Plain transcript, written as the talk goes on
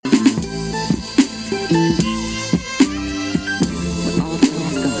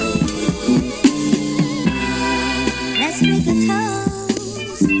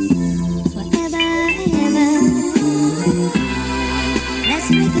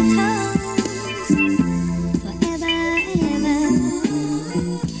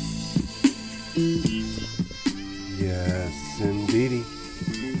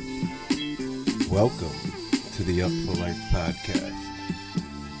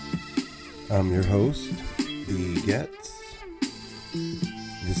I'm your host, B. Getz.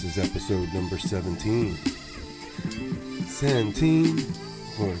 This is episode number 17. 17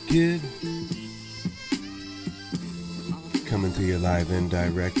 for a kid. Coming to you live and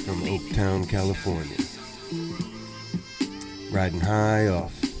direct from Oaktown, California. Riding high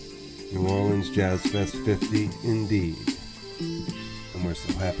off New Orleans Jazz Fest 50, indeed. And we're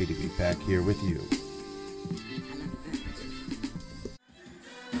so happy to be back here with you.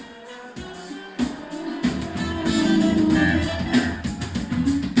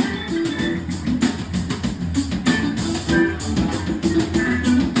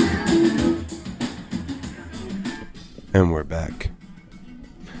 And we're back.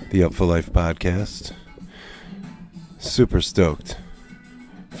 The Up for Life podcast. Super stoked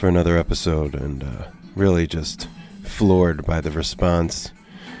for another episode and really just floored by the response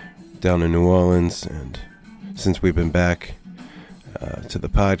down in New Orleans. And since we've been back to the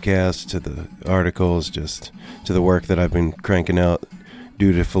podcast, to the articles, just to the work that I've been cranking out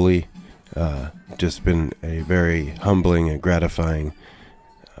dutifully, just been a very humbling and gratifying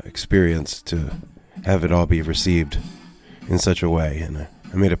experience to have it all be received in such a way. And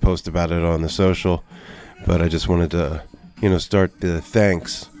I made a post about it on the social, but I just wanted to, start the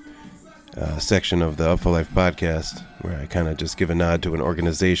thanks section of the Up for Life podcast, where I kind of just give a nod to an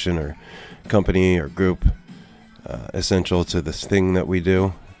organization or company or group essential to this thing that we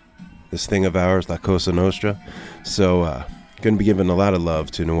do, this thing of ours, La Cosa Nostra. So going to be giving a lot of love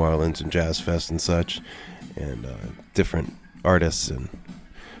to New Orleans and Jazz Fest and such, and different artists and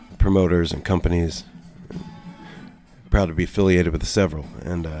promoters and companies. Proud to be affiliated with several,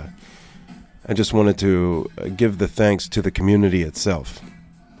 and I just wanted to give the thanks to the community itself,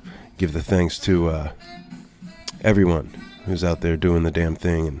 give the thanks to everyone who's out there doing the damn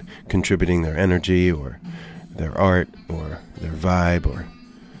thing and contributing their energy or their art or their vibe or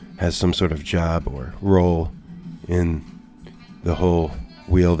has some sort of job or role in the whole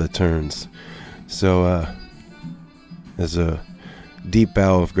wheel that turns. So there's a deep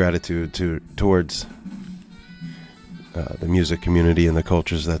bow of gratitude towards the music community and the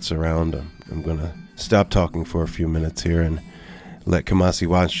cultures that surround them. I'm going to stop talking for a few minutes here and let Kamasi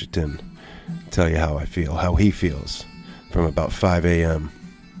Washington tell you how I feel, how he feels from about 5 a.m.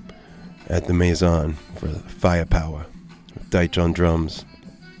 at the Maison for Firepower. With Deitch on drums,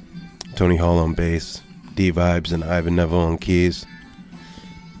 Tony Hall on bass, D-Vibes and Ivan Neville on keys,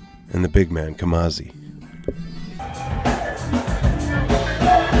 and the big man, Kamasi.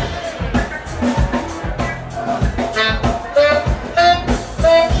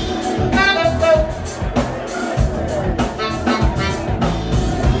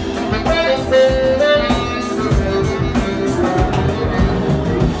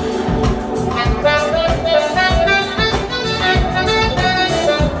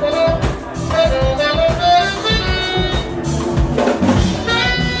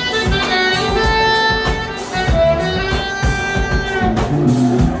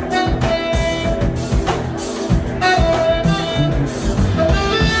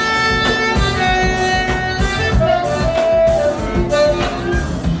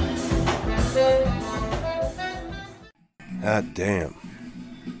 God damn.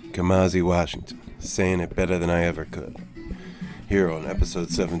 Kamasi Washington, saying it better than I ever could. Here on episode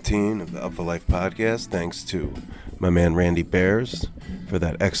 17 of the Up for Life podcast, thanks to my man Randy Bears for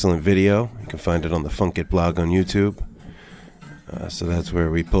that excellent video. You can find it on the Funk It blog on YouTube. So that's where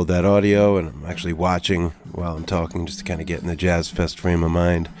we pulled that audio, and I'm actually watching while I'm talking just to kind of get in the Jazz Fest frame of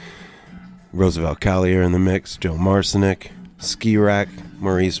mind. Roosevelt Collier in the mix, Joe Marcinek, Ski Rack,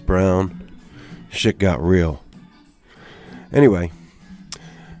 Maurice Brown. Shit got real. Anyway,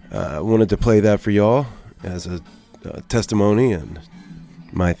 I wanted to play that for y'all as a testimony and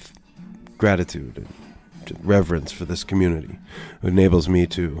my gratitude and reverence for this community. It enables me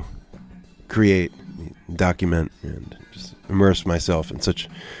to create, document, and just immerse myself in such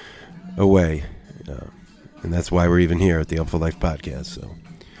a way. And that's why we're even here at the Up for Life podcast. So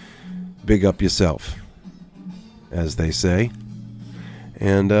big up yourself, as they say.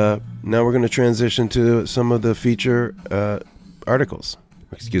 And now we're going to transition to some of the feature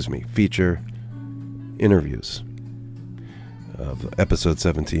feature interviews of episode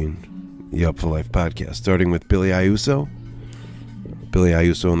 17, the Up for Life podcast, starting with Billy IUSO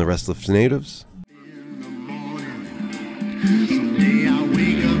and the Restless Natives. Someday I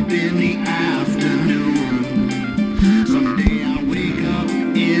wake up in the afternoon. Someday I wake up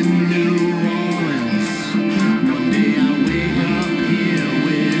in New Orleans. One day I wake up here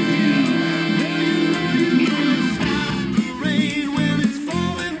with you. You don't stop the rain when it's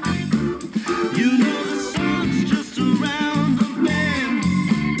falling. You know the sun's just around the bend.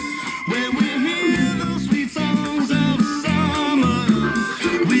 When we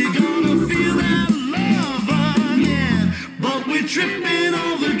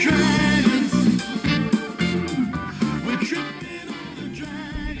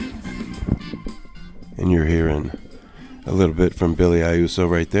You're hearing a little bit from Billy IUSO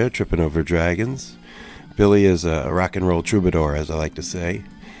right there, Tripping Over Dragons. Billy is a rock and roll troubadour, as I like to say.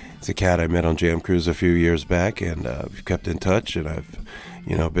 It's a cat I met on Jam Cruise a few years back, and we've kept in touch, and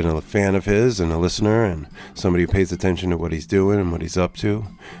I've been a fan of his and a listener and somebody who pays attention to what he's doing and what he's up to.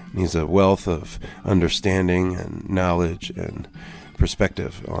 And he's a wealth of understanding and knowledge and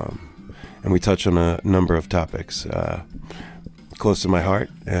perspective. And we touch on a number of topics close to my heart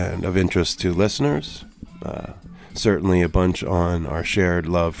and of interest to listeners. Certainly a bunch on our shared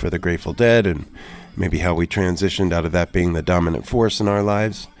love for the Grateful Dead and maybe how we transitioned out of that being the dominant force in our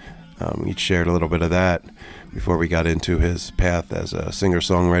lives. We shared a little bit of that before we got into his path as a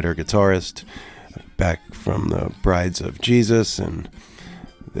singer-songwriter, guitarist, back from the Brides of Jesus and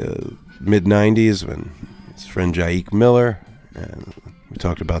the mid-'90s when his friend Jaik Miller, and we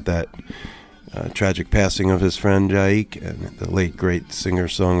talked about that tragic passing of his friend Jaik and the late great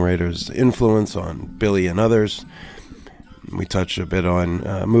singer-songwriter's influence on Billy and others. We touched a bit on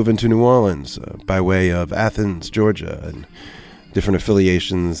moving to New Orleans by way of Athens, Georgia, and different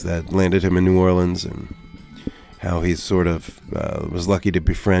affiliations that landed him in New Orleans, and how he sort of was lucky to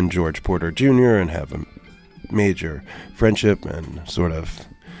befriend George Porter Jr. and have a major friendship and sort of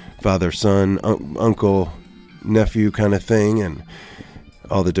father-son, uncle-nephew kind of thing, and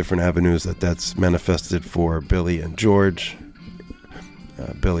all the different avenues that's manifested for Billy and George.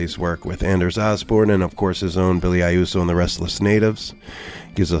 Billy's work with Anders Osborne and, of course, his own Billy IUSO and the Restless Natives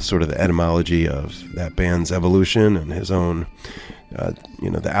gives us sort of the etymology of that band's evolution and his own,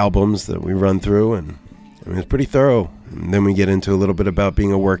 the albums that we run through. And I mean, it's pretty thorough. And then we get into a little bit about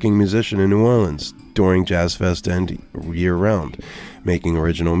being a working musician in New Orleans during Jazz Fest and year-round, making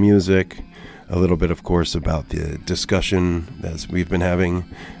original music. A little bit, of course, about the discussion that we've been having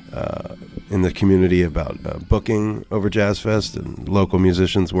in the community about booking over Jazz Fest and local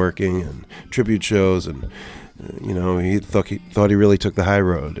musicians working and tribute shows. And, he thought he really took the high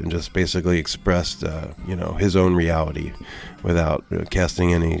road and just basically expressed, his own reality without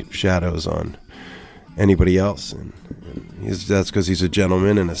casting any shadows on anybody else. And that's because he's a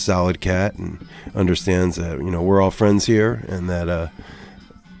gentleman and a solid cat and understands that, we're all friends here and that,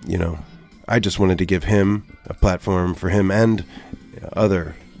 I just wanted to give him a platform for him and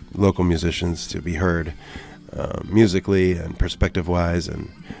other local musicians to be heard musically and perspective-wise, and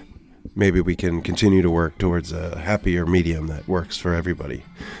maybe we can continue to work towards a happier medium that works for everybody.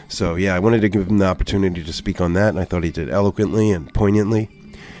 So, I wanted to give him the opportunity to speak on that, and I thought he did eloquently and poignantly.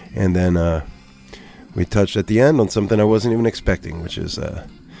 And then we touched at the end on something I wasn't even expecting, which is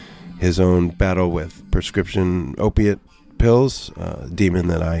his own battle with prescription opiate pills, a demon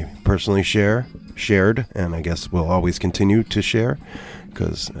that I personally shared, and I guess will always continue to share,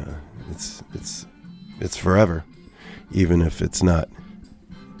 because it's forever, even if it's not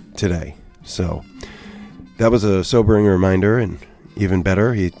today. So that was a sobering reminder, and even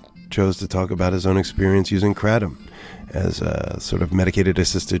better, he chose to talk about his own experience using kratom as a sort of medicated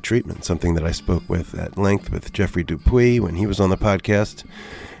assisted treatment, something that I spoke with at length with Jeffrey Dupuis when he was on the podcast,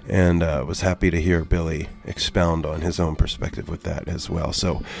 and was happy to hear Billy expound on his own perspective with that as well.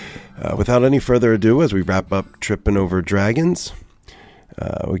 So without any further ado, as we wrap up Tripping Over Dragons,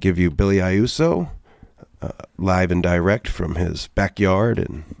 we give you Billy IUSO live and direct from his backyard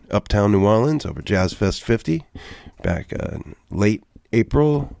in uptown New Orleans over Jazz Fest 50 back in late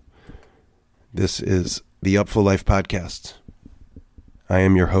April. This is the Up Full Life podcast. I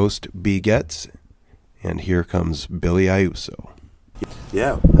am your host, B. Getz, and here comes Billy IUSO.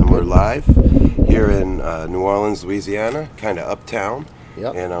 Yeah, and we're live here in New Orleans, Louisiana, kind of uptown.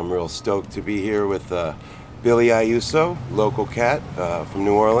 Yep. And I'm real stoked to be here with Billy IUSO, local cat from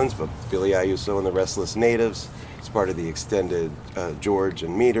New Orleans, but Billy IUSO and the Restless Natives. He's part of the extended George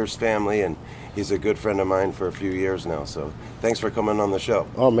and Meters family, and he's a good friend of mine for a few years now. So thanks for coming on the show.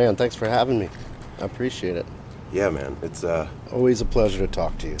 Oh, man, thanks for having me. I appreciate it. Yeah, man. It's always a pleasure to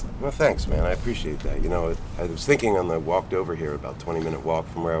talk to you. Well, thanks, man. I appreciate that. I was thinking on the walk over here, about 20-minute walk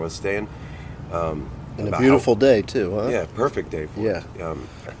from where I was staying. And a beautiful day, too, huh? Yeah, perfect day for it.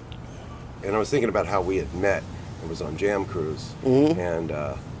 And I was thinking about how we had met. It was on Jam Cruise. Mm-hmm. And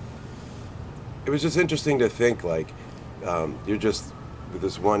it was just interesting to think, you're just with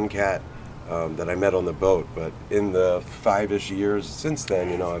this one cat that I met on the boat. But in the 5-ish years since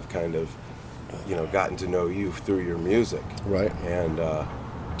then, I've kind of gotten to know you through your music. Right. And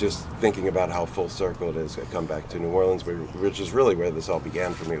just thinking about how full circle it is. I come back to New Orleans, which is really where this all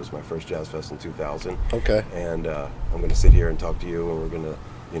began for me. It was my first Jazz Fest in 2000. Okay. And I'm going to sit here and talk to you, and we're going to,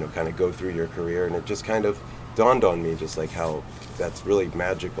 kind of go through your career. And it just kind of dawned on me just how that's really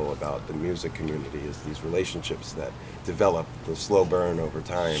magical about the music community is these relationships that develop the slow burn over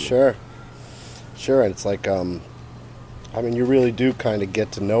time. Sure. Sure, and it's like, I mean, you really do kind of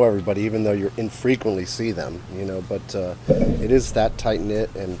get to know everybody, even though you infrequently see them, you know, but it is that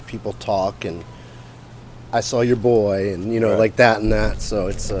tight-knit, and people talk, and I saw your boy, and, you know, Right. like that and that, so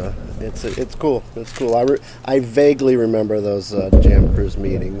it's cool. It's cool. I vaguely remember those Jam Cruise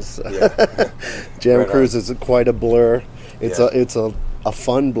meetings. Yeah. Jam Right Cruise on. is quite a blur. It's Yeah. a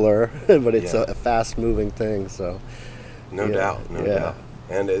fun blur, but it's Yeah. a fast-moving thing, so. No Yeah, doubt, no yeah. doubt.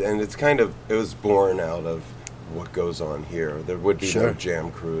 And it's kind of, it was born out of what goes on here. There would be no Sure. Jam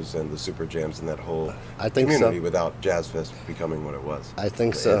Cruise and the Super Jams and that whole I think so. community without Jazz Fest becoming what it was. I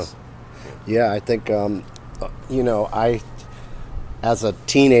think It so. is. Yeah, I think, you know, as a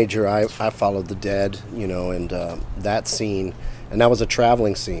teenager, I followed the Dead, you know, and that scene, and that was a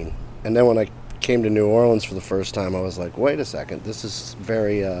traveling scene. And then when I came to New Orleans for the first time, I was like, wait a second, this is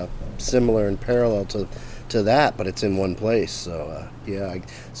very similar and parallel to that, but it's in one place. So,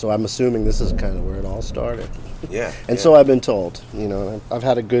 so I'm assuming this is kind of where it all started. Yeah. And yeah. so I've been told, you know, I've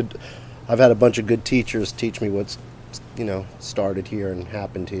had a bunch of good teachers teach me what's, you know, started here and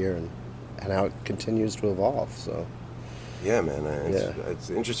happened here and how it continues to evolve. So Yeah, man. It's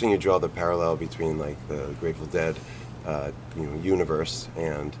interesting you draw the parallel between like the Grateful Dead, universe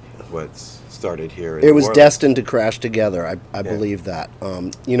and what's started here. In it was New Orleans. destined to crash together. I believe that.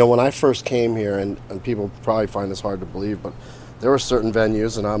 You know, when I first came here, and people probably find this hard to believe, but there were certain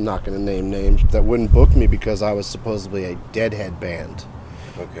venues, and I'm not going to name names, that wouldn't book me because I was supposedly a Deadhead band.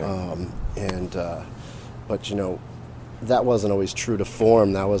 Okay. But you know, that wasn't always true to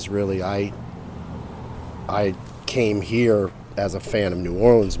form. That was really I came here as a fan of New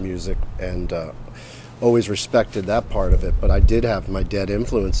Orleans music and always respected that part of it. But I did have my Dead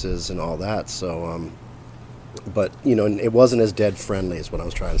influences and all that. So, but you know, it wasn't as Dead friendly as what I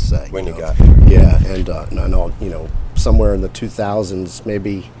was trying to say. When you know? got here. Yeah, and I know, you know, somewhere in the 2000s,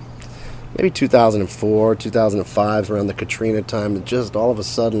 maybe 2004, 2005, around the Katrina time, it just all of a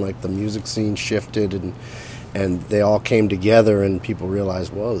sudden, like, the music scene shifted and they all came together and people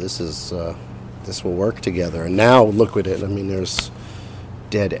realized, whoa, this will work together. And now look at it. I mean, there's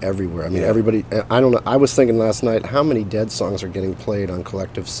Dead everywhere. I mean, everybody, I don't know. I was thinking last night, how many Dead songs are getting played on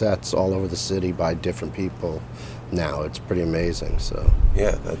collective sets all over the city by different people now? It's pretty amazing. So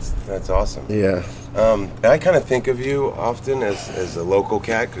Yeah, that's awesome. yeah. And I kind of think of you often as a local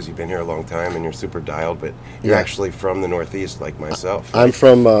cat because you've been here a long time and you're super dialed, but you're Yeah. actually from the Northeast like myself. I'm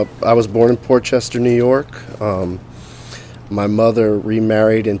from, I was born in Port Chester, New York. My mother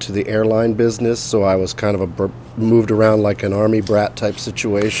remarried into the airline business, so I was kind of moved around like an army brat type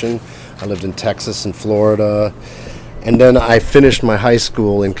situation. I lived in Texas and Florida. And then I finished my high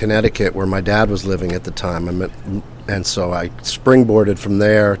school in Connecticut where my dad was living at the time. And so I springboarded from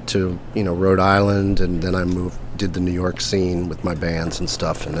there to, you know, Rhode Island, and then I did the New York scene with my bands and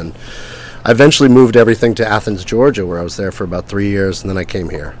stuff. And then I eventually moved everything to Athens, Georgia, where I was there for about 3 years, and then I came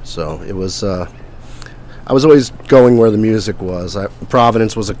here. So it was, I was always going where the music was.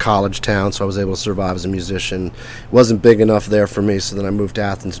 Providence was a college town, so I was able to survive as a musician. It wasn't big enough there for me, so then I moved to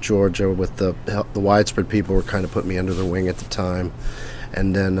Athens, Georgia, with the widespread people were kind of putting me under their wing at the time.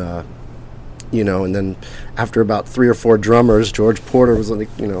 And then, you know, and then after about 3 or 4 drummers, George Porter was like,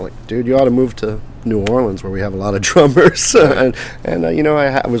 you know, like, dude, you ought to move to New Orleans where we have a lot of drummers. and you know,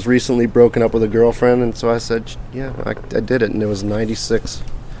 I was recently broken up with a girlfriend, and so I said, yeah, I did it, and it was 96.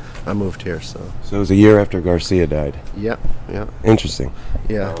 I moved here, so So it was a year after Garcia died. yeah. Interesting.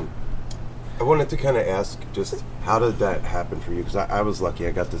 Yeah. I wanted to kind of ask just how did that happen for you? Because I was lucky.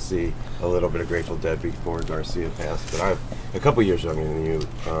 I got to see a little bit of Grateful Dead before Garcia passed. But I'm a couple years younger than you.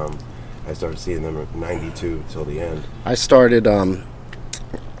 I started seeing them at 92 till the end. I started, I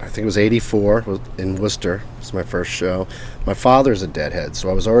think it was 84 in Worcester. It was my first show. My father's a Deadhead, so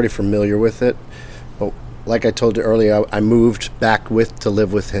I was already familiar with it. But like I told you earlier, I moved back to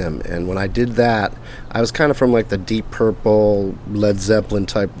live with him. And when I did that, I was kind of from like the Deep Purple, Led Zeppelin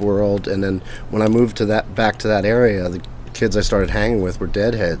type world. And then when I moved back to that area, the kids I started hanging with were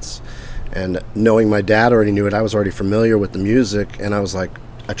Deadheads. And knowing my dad already knew it, I was already familiar with the music, and I was like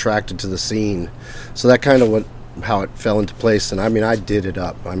attracted to the scene. So that kind of how it fell into place. And I mean, I did it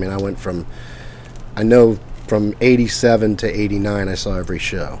up. I mean, I went from 87 to 89, I saw every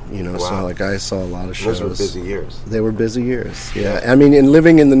show, you know. Wow. So like I saw a lot of shows. Those were busy years. They were busy years, yeah. I mean, in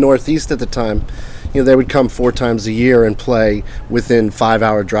living in the Northeast at the time, you know, they would come 4 times a year and play within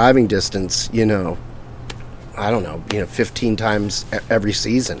 5-hour driving distance, you know, I don't know, 15 times every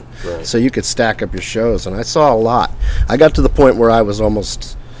season. Right. So you could stack up your shows, and I saw a lot. I got to the point where I was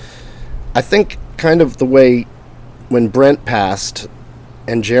almost, I think kind of the way when Brent passed,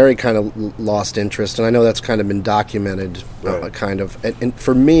 and Jerry kind of lost interest, and I know that's kind of been documented, Right. kind of. And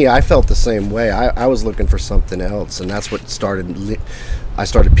for me, I felt the same way. I was looking for something else, and that's what I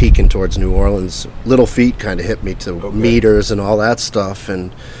started peeking towards New Orleans. Little Feat kind of hit me to meters and all that stuff,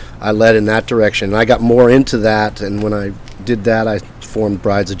 and I led in that direction. And I got more into that, and when I did that, I formed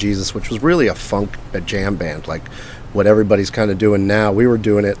Brides of Jesus, which was really a jam band, like what everybody's kind of doing now. We were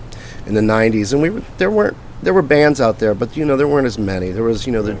doing it in the 90s, and there were bands out there, but there weren't as many. There was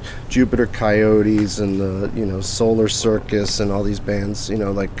the Jupiter Coyotes and the Solar Circus and all these bands,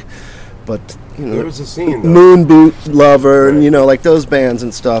 but There was a scene, though. Moon Boot Lover, Right. and like those bands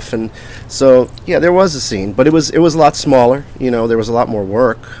and stuff. And so there was a scene, but it was a lot smaller. There was a lot more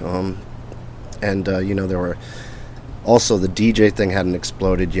work, and there were also the DJ thing hadn't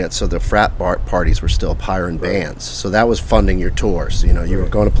exploded yet, so the frat parties were still hiring bands. So that was funding your tours. You were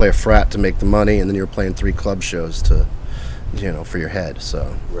going to play a frat to make the money, and then you were playing 3 club shows to, for your head.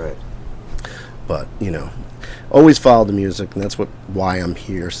 So, Right. but always follow the music, and that's why I'm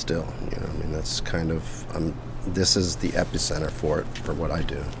here still. That's kind of this is the epicenter for what I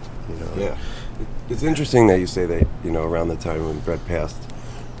do. Yeah. It's interesting that you say that, around the time when Brett passed,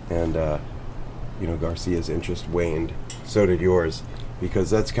 and Garcia's interest waned, so did yours, because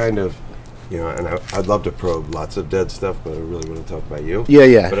that's kind of, and I'd love to probe lots of Dead stuff, but I really want to talk about you.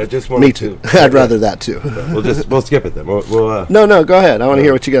 Yeah. But I just wanted Me too. I'd rather that too. We'll skip it then. We'll No, go ahead. I want to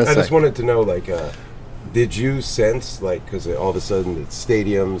hear what you got to say. I just wanted to know, did you sense, because all of a sudden it's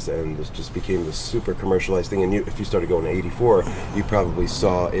stadiums and this just became this super commercialized thing, and if you started going to 84, you probably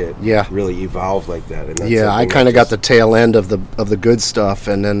saw it really evolve like that. And that's I kind of got the tail end of the good stuff,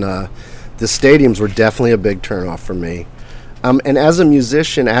 and then the stadiums were definitely a big turnoff for me. And as a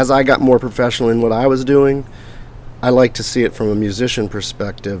musician, as I got more professional in what I was doing, I like to see it from a musician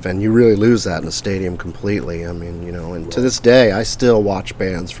perspective, and you really lose that in a stadium completely. I mean, and to this day, I still watch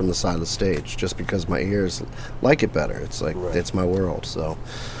bands from the side of the stage just because my ears like it better. It's like it's my world. So,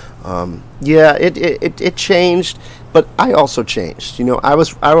 it changed, but I also changed. I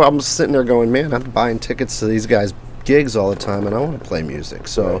was sitting there going, man, I'm buying tickets to these guys' gigs all the time, and I want to play music.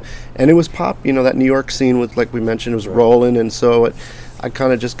 So, and it was pop. That New York scene with, like we mentioned, was rolling, and so I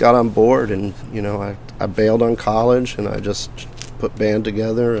kind of just got on board, and I bailed on college, and I just put band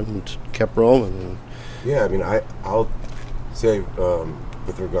together and kept rolling. Yeah, I mean, I'll say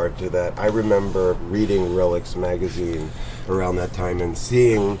with regard to that, I remember reading Relics magazine around that time and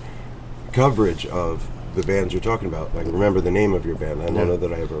seeing coverage of the bands you're talking about. Like, remember the name of your band. I don't know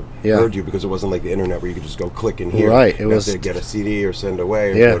that I ever heard you, because it wasn't like the internet where you could just go click and hear. Right, it was to get a CD or send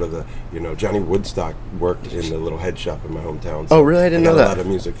away, or go to the Johnny Woodstock worked in the little head shop in my hometown. So really? I didn't know got that. a lot of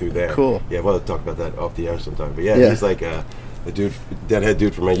music through there. Cool. Yeah, we'll talk about that off the air sometime. But he's like a deadhead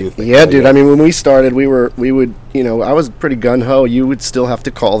dude from my youth. Yeah, dude. I mean, when we started, we would, I was pretty gun ho. You would still have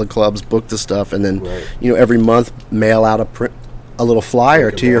to call the clubs, book the stuff, and then, every month mail out a little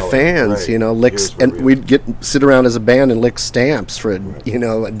flyer to your fans, we'd sit around as a band and lick stamps for a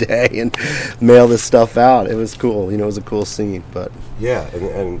day and mail this stuff out. It was cool. It was a cool scene. But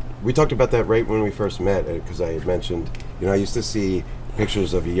and we talked about that right when we first met, because I had mentioned, I used to see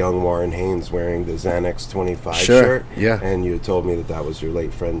pictures of a young Warren Haynes wearing the Xanax 25 shirt. Yeah. And you had told me that was your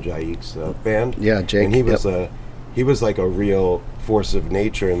late friend Jaik's band. Yeah, Jake. And he was like a real force of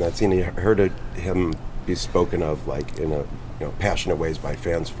nature in that scene. You heard him be spoken of like in a passionate ways by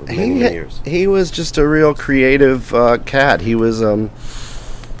fans for many years. He was just a real creative cat. He was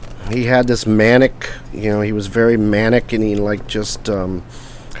he had this manic, he was very manic, and he just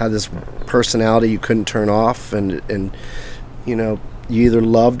had this personality you couldn't turn off, and you either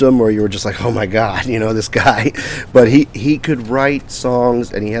loved him or you were just like, oh my God, this guy. But he could write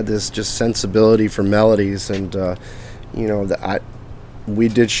songs, and he had this just sensibility for melodies, and we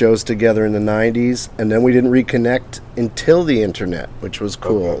did shows together in the 90s, and then we didn't reconnect until the internet, which was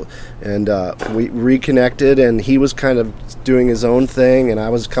cool. Okay. And we reconnected, and he was kind of doing his own thing, and I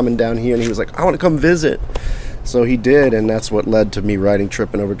was coming down here, and he was like, I want to come visit. So he did, and that's what led to me writing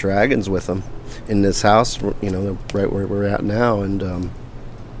Tripping Over Dragons with him in this house, right where we're at now. And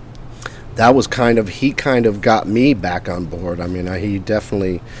that was he kind of got me back on board. I mean, he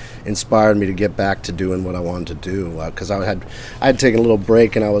definitely inspired me to get back to doing what I wanted to do, because I had taken a little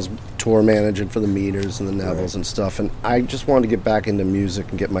break, and I was tour managing for the Meters and the Nevilles and stuff, and I just wanted to get back into music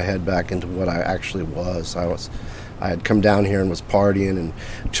and get my head back into what I actually was. I had come down here and was partying and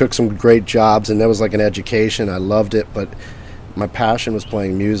took some great jobs, and that was like an education. I loved it, but my passion was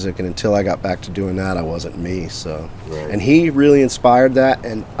playing music, and until I got back to doing that, I wasn't me. So, and he really inspired that,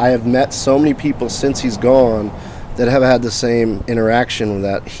 and I have met so many people since he's gone that have had the same interaction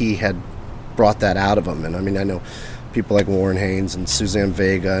that he had brought that out of them. And I mean, I know people like Warren Haynes and Suzanne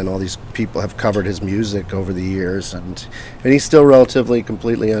Vega and all these people have covered his music over the years, and he's still relatively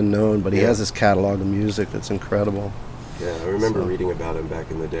completely unknown, but he has this catalog of music that's incredible. Yeah, I remember reading about him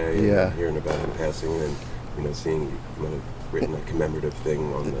back in the day, and hearing about him passing, and seeing you might have written a commemorative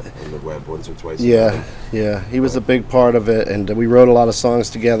thing on the web once or twice. Yeah, he was a big part of it, and we wrote a lot of songs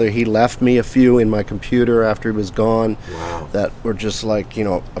together. He left me a few in my computer after he was gone. Wow. That were just like,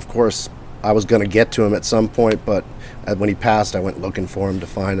 of course I was going to get to him at some point, but when he passed, I went looking for him to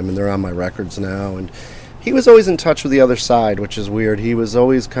find him, and they're on my records now. And he was always in touch with the other side, which is weird. He was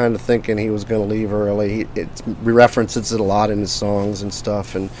always kind of thinking he was going to leave early. We reference it a lot in his songs and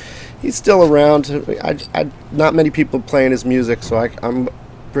stuff, and he's still around. Not many people playing his music, so I'm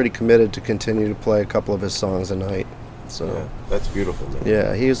pretty committed to continue to play a couple of his songs a night. So yeah, that's beautiful, man.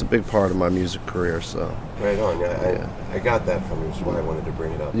 Yeah, he was a big part of my music career. So right on. Yeah, I got that from you, which is why I wanted to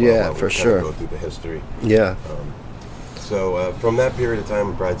bring it up. Yeah, for sure. Go through the history. Yeah. So from that period of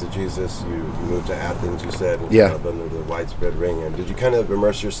time, Brides of Jesus, you moved to Athens, you said, and under the widespread ring. And did you kind of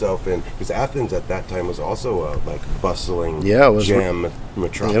immerse yourself in, because Athens at that time was also a bustling jam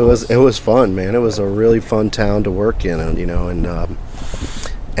metropolis. It was fun, man. It was a really fun town to work in,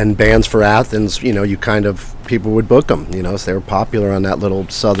 and bands for Athens, people would book them, so they were popular on that little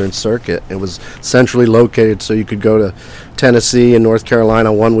southern circuit. It was centrally located, so you could go to Tennessee and North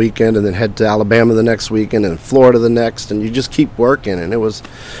Carolina one weekend and then head to Alabama the next weekend and Florida the next, and you just keep working, and it was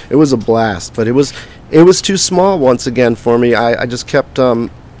a blast. But it was too small once again for me. I just kept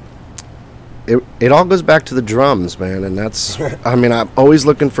it all goes back to the drums, man, and that's I'm always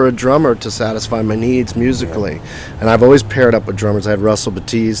looking for a drummer to satisfy my needs musically, and I've always paired up with drummers. I had Russell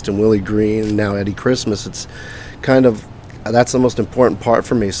Batiste and Willie Green and now Eddie Christmas. It's kind of that's the most important part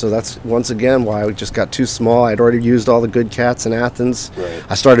for me. So that's once again why I just got too small. I'd already used all the good cats in Athens.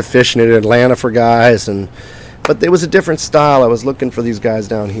 I started fishing in Atlanta for guys, but it was a different style. I was looking for these guys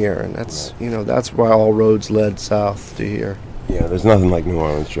down here, and that's that's why all roads led south to here. Yeah, there's nothing like New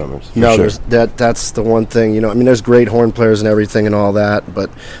Orleans drummers. No, sure. That's the one thing, there's great horn players and everything and all that,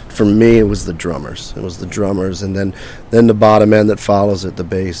 but for me it was the drummers. It was the drummers, and then the bottom end that follows it, the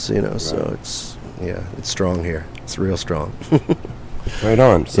bass, so it's strong here. It's real strong. Right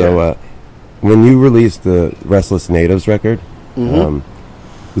on. So when you released the Restless Natives record,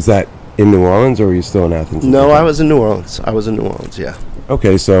 was that in New Orleans or were you still in Athens? No, I was in New Orleans. Yeah.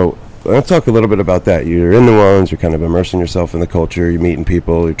 Okay, so let's talk a little bit about that. You're in New Orleans, you're kind of immersing yourself in the culture, you're meeting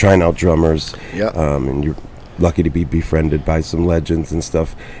people, you're trying out drummers, and you're lucky to be befriended by some legends and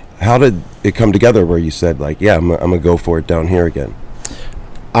stuff. How did it come together where you said, I'm going to go for it down here again?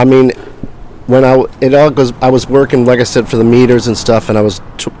 When I was working, like I said, for the Meters and stuff, and I was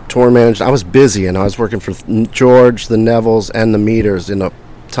tour managed. I was busy, and I was working for George, the Nevilles, and the Meters in a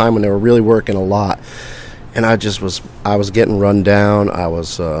time when they were really working a lot. And I was getting run down. I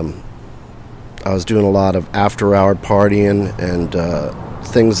was doing a lot of after-hour partying and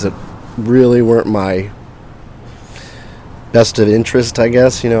things that really weren't my best of interest, I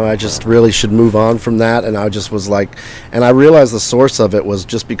guess. I just really should move on from that. And I just was and I realized the source of it was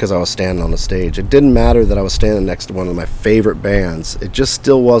just because I was standing on the stage. It didn't matter that I was standing next to one of my favorite bands. It just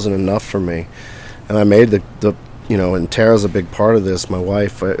still wasn't enough for me. And I made and Tara's a big part of this, my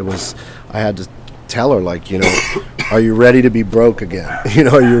wife. I had to tell her, are you ready to be broke again?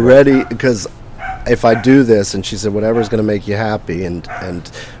 Are you ready? Because if I do this, and she said, whatever's going to make you happy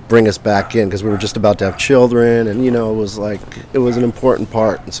and bring us back in, because we were just about to have children, and it was an important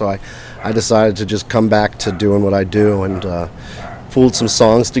part. And so I decided to just come back to doing what I do, and pulled some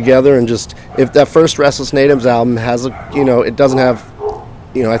songs together, and just, if that first Restless Natives album has it doesn't have,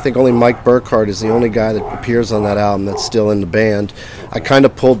 I think only Mike Burkhart is the only guy that appears on that album that's still in the band. I kind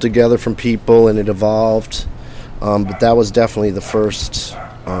of pulled together from people, and it evolved, but that was definitely the first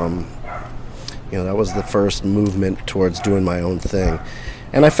that was the first movement towards doing my own thing.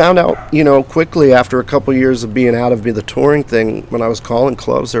 And I found out, quickly after a couple years of being out of the touring thing, when I was calling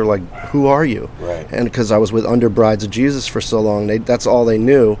clubs, they're like, who are you? Right. And because I was with Under Brides of Jesus for so long, that's all they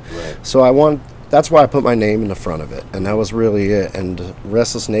knew. Right. So that's why I put my name in the front of it, and that was really it. And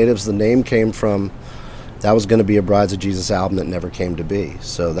Restless Natives, the name came from, that was going to be a Brides of Jesus album that never came to be.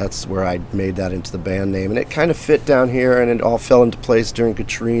 So that's where I made that into the band name, and it kind of fit down here, and it all fell into place during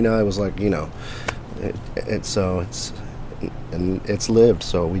Katrina. It was it's lived,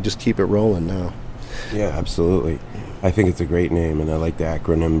 so we just keep it rolling now. Yeah, absolutely. I think it's a great name, and I like the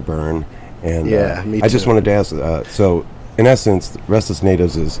acronym BIRN. And me too. I just wanted to ask, so in essence, Restless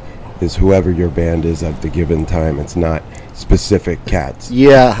Natives is whoever your band is at the given time. It's not specific cats.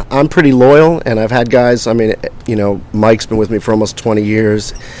 Yeah, I'm pretty loyal, and I've had guys, Mike's been with me for almost 20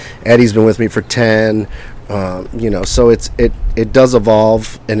 years. Eddie's been with me for 10. So it does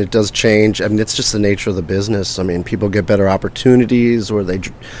evolve and it does change. I mean, it's just the nature of the business. I mean, people get better opportunities, or they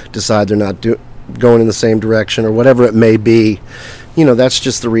decide they're not going in the same direction, or whatever it may be. That's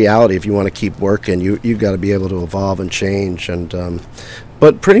just the reality. If you want to keep working, you've got to be able to evolve and change. And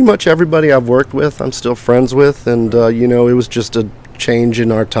but pretty much everybody I've worked with, I'm still friends with, and it was just a change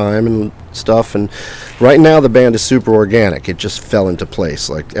in our time and stuff. And right now the band is super organic. It just fell into place.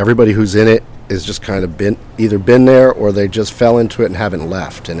 Like, everybody who's in it is just kind of either been there, or they just fell into it and haven't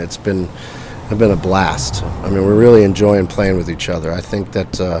left. And it's been a blast. I mean, we're really enjoying playing with each other. I think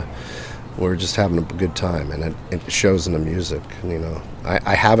that we're just having a good time, and it shows in the music.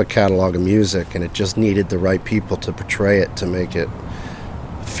 I have a catalog of music, and it just needed the right people to portray it, to make it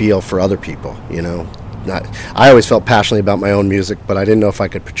feel for other people. I always felt passionately about my own music, but I didn't know if I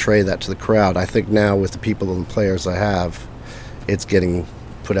could portray that to the crowd. I think now, with the people and the players I have, it's getting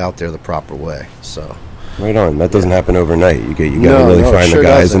put out there the proper way. So right on. That doesn't happen overnight. You got to really find sure the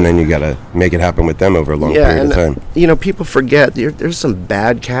guys, doesn't. and then you got to make it happen with them over a long period of time. People forget there's some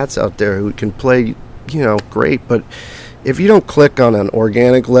bad cats out there who can play, great, but if you don't click on an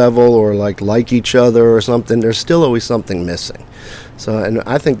organic level, or like each other or something, there's still always something missing. So, and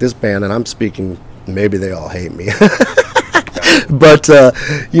I think this band, and I'm speaking, maybe they all hate me, but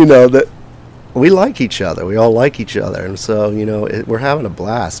that we like each other. We all like each other, and so we're having a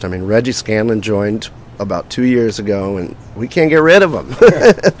blast. I mean, Reggie Scanlon joined about 2 years ago, and we can't get rid of him.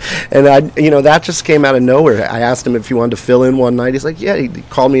 And that just came out of nowhere. I asked him if he wanted to fill in one night. He's like, yeah. He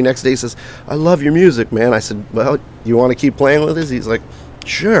called me next day. He says, I love your music, man. I said, well, you want to keep playing with us? He's like,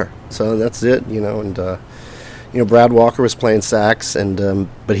 sure. So that's it, and Brad Walker was playing sax, and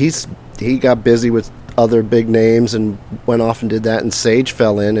but he got busy with other big names and went off and did that, and Sage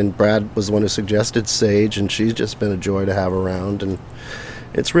fell in, and Brad was the one who suggested Sage, and she's just been a joy to have around, and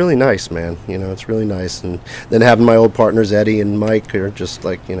it's really nice, man. It's really nice. And then having my old partners Eddie and Mike are just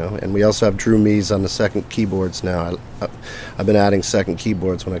and we also have Drew Mees on the second keyboards now. I've been adding second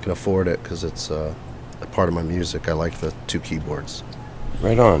keyboards when I can afford it, because it's a part of my music. I like the 2 keyboards.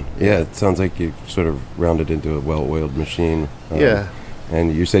 Right on. Yeah, it sounds like you sort of rounded into a well-oiled machine. Yeah.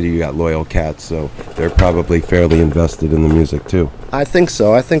 And you said you got loyal cats, so they're probably fairly invested in the music too. I think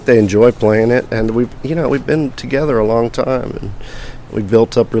so. I think they enjoy playing it, and we've been together a long time, and we've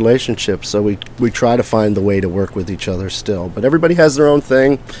built up relationships. So we try to find the way to work with each other still. But everybody has their own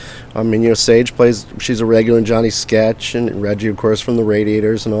thing. I mean, Sage plays; she's a regular in Johnny's Sketch, and Reggie, of course, from the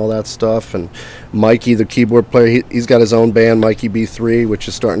Radiators and all that stuff. And Mikey, the keyboard player, he's got his own band, Mikey B3, which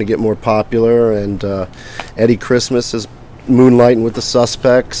is starting to get more popular. And Eddie Christmas is moonlighting with the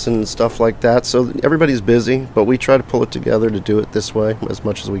Suspects and stuff like that. So everybody's busy, but we try to pull it together to do it this way as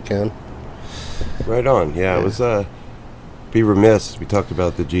much as we can. Right on. Yeah, it was be remiss. We talked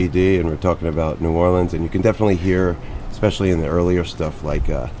about the GD, and we're talking about New Orleans, and you can definitely hear, especially in the earlier stuff,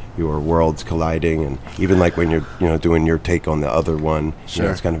 your worlds colliding, and even when you're doing your take on the other one, sure.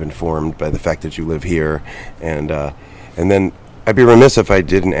 It's kind of informed by the fact that you live here, and then I'd be remiss if I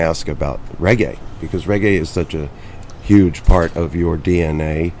didn't ask about reggae, because reggae is such a huge part of your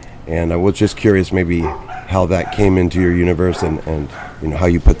DNA, and I was just curious maybe how that came into your universe, and how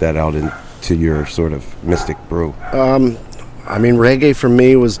you put that out into your sort of mystic brew. I mean, reggae for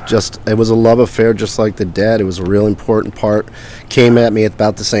me was it was a love affair, just like the Dead. It was a real important part. Came at me at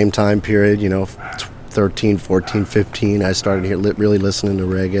about the same time period, 13, 14, 15. I started really listening to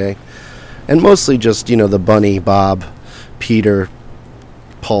reggae. And mostly just, the Bunny, Bob, Peter,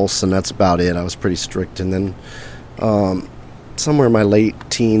 Pulse, and that's about it. I was pretty strict. And then somewhere in my late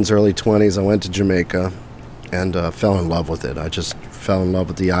teens, early 20s, I went to Jamaica and fell in love with it. I just fell in love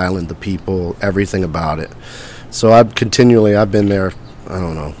with the island, the people, everything about it. So I've been there, I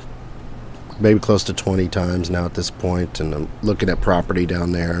don't know, maybe close to 20 times now at this point, and I'm looking at property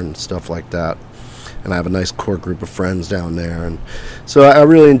down there and stuff like that. And I have a nice core group of friends down there, and so I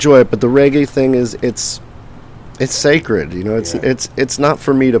really enjoy it. But the reggae thing it's sacred, it's not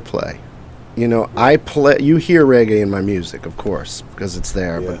for me to play. I play. You hear reggae in my music, of course, because it's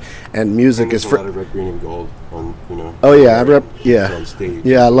there. Yeah. And music is for a lot of red, green, and gold on, Oh yeah, on stage.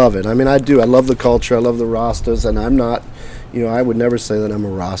 Yeah, I love it. I mean, I do. I love the culture. I love the Rastas, and I'm not. I would never say that I'm a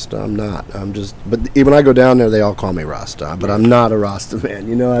Rasta. I'm not. I'm just. But when I go down there, they all call me Rasta. But I'm not a Rasta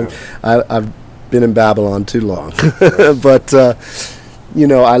man. I've been in Babylon too long. But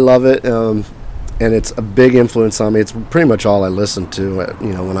I love it. And it's a big influence on me. It's pretty much all I listen to.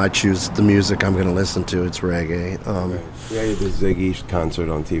 When I choose the music I'm going to listen to, it's reggae. Right. Yeah, you did Ziggy concert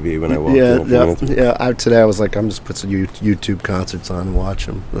on TV when I walked in a few minutes ago. Yeah. Today I was like, I'm just put some YouTube concerts on and watch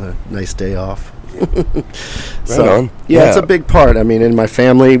them. Nice day off. Right on. Yeah, it's a big part. I mean, in my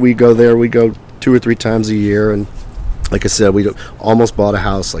family, we go there. We go 2 or 3 times a year. And like I said, we almost bought a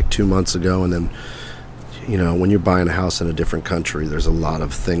house like 2 months ago, and then, you know, when you're buying a house in a different country, there's a lot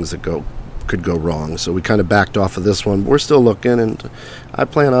of things that could go wrong. So we kind of backed off of this one. We're still looking, and I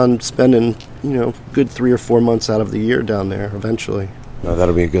plan on spending, you know, good 3 or 4 months out of the year down there eventually. Oh,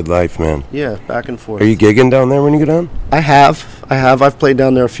 that'll be a good life, man. Yeah, back and forth. Are you gigging down there when you go down? I have. I've played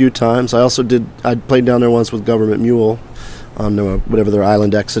down there a few times. I played down there once with Government Mule on whatever their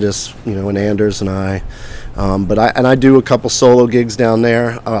Island Exodus, you know, and Anders and I. But I do a couple solo gigs down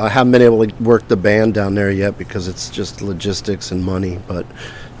there. I haven't been able to work the band down there yet because it's just logistics and money. But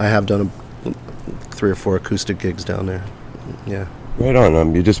I have done 3 or 4 acoustic gigs down there. Yeah. Right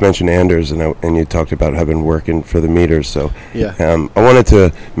on. You just mentioned Anders, and you talked about having working for the meters. So Yeah. I wanted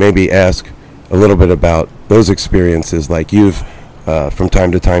to maybe ask a little bit about those experiences. Like you've, from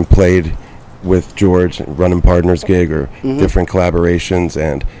time to time, played with George, running partners gig or different collaborations.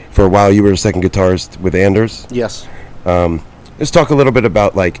 And for a while, you were a second guitarist with Anders. Yes. Let's talk a little bit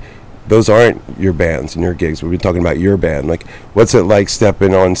about, like, those aren't your bands and your gigs. We've been talking about your band. Like, what's it like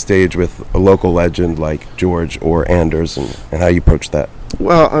stepping on stage with a local legend like George or Anders, and how you approach that?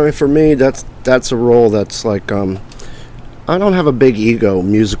 Well, I mean, for me, that's a role that's like, I don't have a big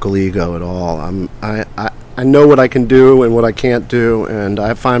musical ego at all. I know what I can do and what I can't do, and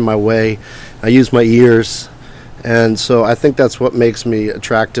I find my way. I use my ears, and so I think that's what makes me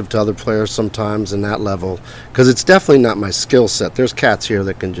attractive to other players sometimes in that level, because it's definitely not my skill set. There's cats here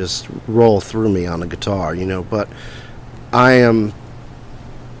that can just roll through me on a guitar, you know, but I'm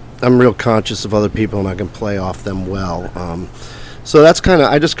real conscious of other people, and I can play off them well. So that's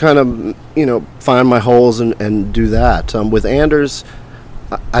I just kind of, you know, find my holes and do that. With Anders,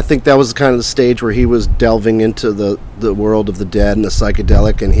 I think that was kind of the stage where he was delving into the world of the dead and the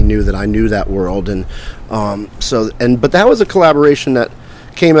psychedelic, and he knew that I knew that world, and but that was a collaboration that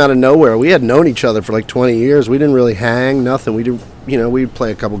came out of nowhere. We had known each other for like 20 years. We didn't really hang, nothing. We did, you know, we'd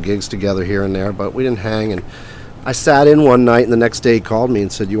play a couple gigs together here and there, but we didn't hang. And I sat in one night, and the next day he called me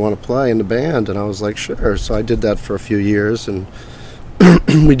and said, "You want to play in the band?" And I was like, "Sure." So I did that for a few years, and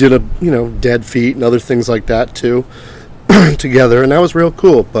we did Dead Feet and other things like that too together, and that was real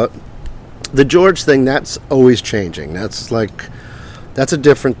cool. But the George thing, that's always changing. That's a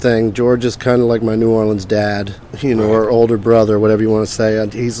different thing. George is kind of like my New Orleans dad, you know, or older brother, whatever you want to say.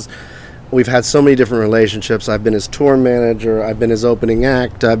 And we've had so many different relationships. I've been his tour manager, I've been his opening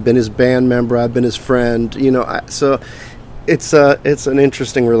act, I've been his band member, I've been his friend, you know. So it's an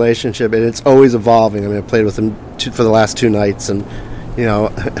interesting relationship, and it's always evolving. I mean, I played with him for the last 2 nights, and you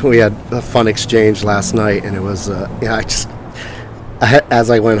know, we had a fun exchange last night, and it was, as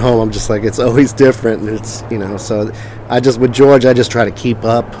I went home, I'm just like, it's always different, and it's, you know, so with George, I just try to keep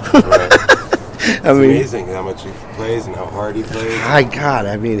up. It's amazing how much he plays and how hard he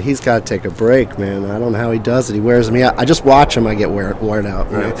plays. He's got to take a break, man. I don't know how he does it. He wears me out. I just watch him, I get worn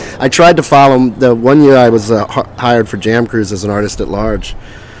out. You know? I tried to follow him. The one year I was hired for Jam Cruise as an artist at large.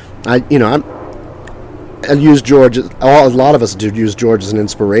 I use George. A lot of us do use George as an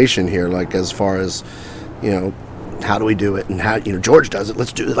inspiration here, like as far as, you know, how do we do it, and how, you know, George does it,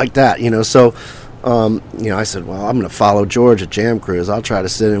 let's do it like that, you know. So, you know, I said, well, I'm going to follow George at Jam Cruise. I'll try to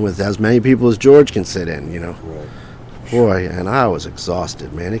sit in with as many people as George can sit in, you know. Right. Boy, and I was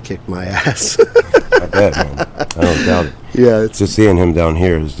exhausted, man. It kicked my ass. I bet, man. I don't doubt it. Yeah, it's just seeing him down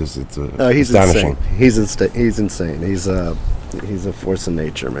here is just he's astonishing. Insane. He's insane. He's a force of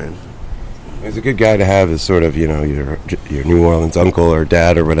nature, man. He's a good guy to have as sort of, you know, your New Orleans uncle or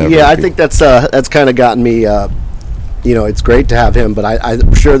dad or whatever. Yeah, I think that's kind of gotten me. You know, it's great to have him, but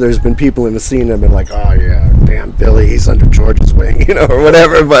I'm sure there's been people in the scene that have been like, oh yeah, damn, Billy, he's under George's wing, you know, or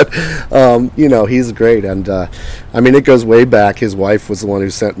whatever. But you know, he's great, and I mean, it goes way back. His wife was the one who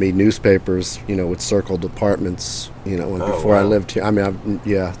sent me newspapers, you know, with circled apartments, you know, before I lived here. I mean,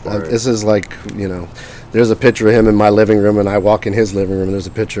 this is like, you know. There's a picture of him in my living room, and I walk in his living room, and there's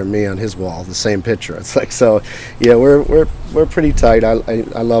a picture of me on his wall, the same picture. It's like, so, yeah, we're pretty tight. I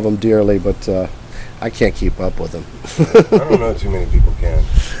love him dearly, but I can't keep up with him. I don't know too many people can.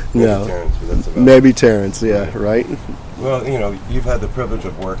 Maybe no. Terrence, but that's about Maybe Terrence, yeah, right? Well, you know, you've had the privilege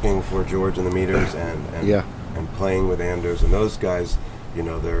of working for George and the Meters and playing with Anders, and those guys, you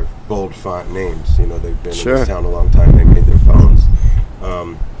know, they're bold font names. You know, they've been in this town a long time. They made their bones.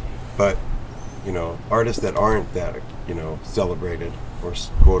 But you know, artists that aren't that, you know, celebrated or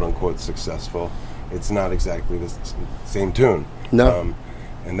quote-unquote successful, it's not exactly the same tune. No.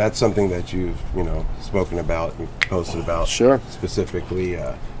 And that's something that you've, you know, spoken about, you've posted about. Sure. Specifically,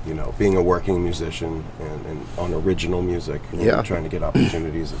 you know, being a working musician and on original music, and trying to get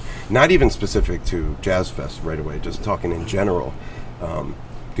opportunities. Not even specific to Jazz Fest right away, just talking in general.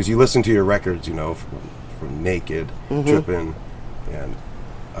 because you listen to your records, you know, from Naked, Trippin', and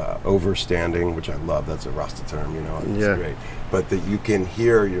Overstanding, which I love. That's a Rasta term, you know. It's great. But that you can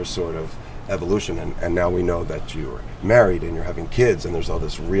hear your sort of evolution, and now we know that you're married and you're having kids, and there's all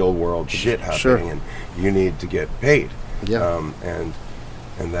this real world shit happening, and you need to get paid. And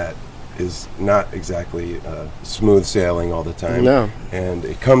that is not exactly smooth sailing all the time. No. And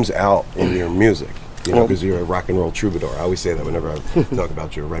it comes out in your music, you know, because you're a rock and roll troubadour. I always say that whenever I talk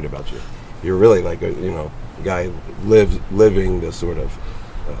about you or write about you. You're really like a, you know, guy living the sort of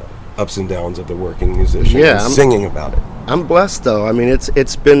ups and downs of the working musician, and singing about it. I'm blessed, though. I mean,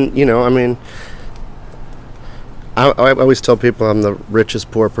 it's been, you know, I mean, I always tell people I'm the richest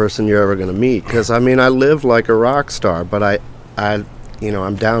poor person you're ever going to meet, because, I mean, I live like a rock star, but I you know,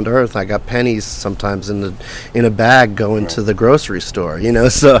 I'm down to earth. I got pennies sometimes in a bag going to the grocery store, you know,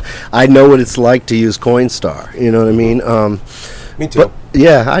 so I know what it's like to use Coinstar, you know what I mean? Me too. But,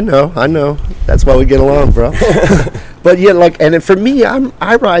 yeah, I know. That's why we get along, bro. But yeah, like, and for me,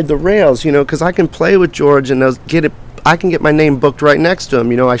 I ride the rails, you know, because I can play with George and I can get my name booked right next to him.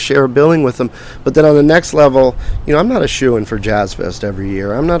 You know, I share a billing with him. But then on the next level, you know, I'm not a shoo-in for Jazz Fest every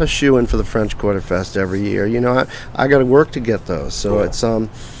year. I'm not a shoo-in for the French Quarter Fest every year. You know, I got to work to get those. So it's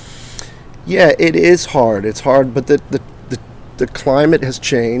yeah, it is hard. It's hard, but the climate has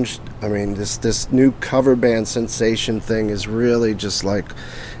changed. I mean, this new cover band sensation thing is really just like,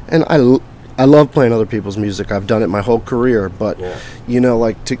 and I love playing other people's music. I've done it my whole career, but you know,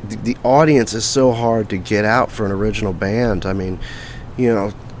 like the audience is so hard to get out for an original band. I mean, you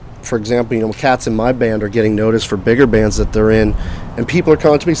know, for example, you know, cats in my band are getting noticed for bigger bands that they're in, and people are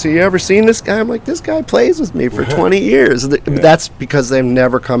coming to me, "So you ever seen this guy?" I'm like, "This guy plays with me for 20 years." That's because they've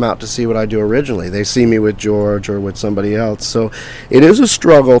never come out to see what I do originally. They see me with George or with somebody else. So it is a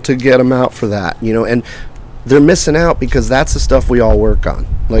struggle to get them out for that, you know, and they're missing out because that's the stuff we all work on.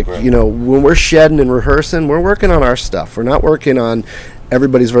 Like, you know, when we're shedding and rehearsing, we're working on our stuff. We're not working on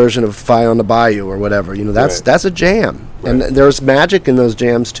everybody's version of Fire on the Bayou or whatever. You know, that's a jam. And there's magic in those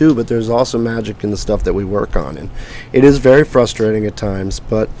jams too, but there's also magic in the stuff that we work on. And it is very frustrating at times,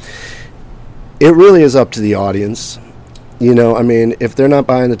 but it really is up to the audience. You know, I mean, if they're not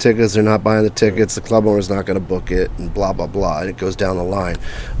buying the tickets, they're not buying the tickets. The club owner's not going to book it, and blah, blah, blah. And it goes down the line.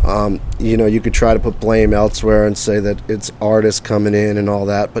 You know, you could try to put blame elsewhere and say that it's artists coming in and all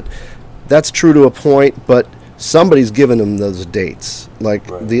that. But that's true to a point, but somebody's giving them those dates. Like,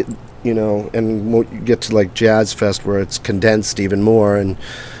 you know, and we'll get to, like, Jazz Fest where it's condensed even more. And,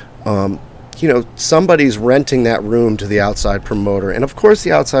 you know, somebody's renting that room to the outside promoter. And, of course,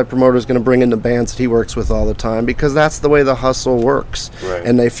 the outside promoter is going to bring in the bands that he works with all the time because that's the way the hustle works.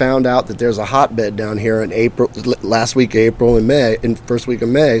 And they found out that there's a hotbed down here in last week, April and May, in first week of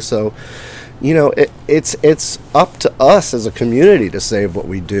May. So, you know, it's up to us as a community to save what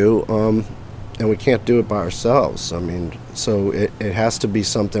we do. And we can't do it by ourselves. I mean, so it has to be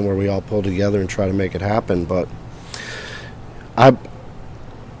something where we all pull together and try to make it happen. But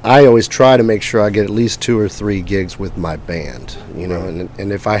I always try to make sure I get at least 2 or 3 gigs with my band, you know,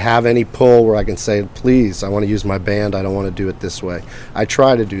 and if I have any pull where I can say, please, I want to use my band, I don't want to do it this way, I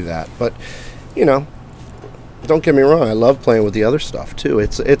try to do that. But, you know, don't get me wrong, I love playing with the other stuff too.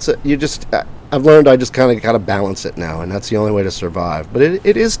 I've learned I just kind of got to balance it now, and that's the only way to survive. But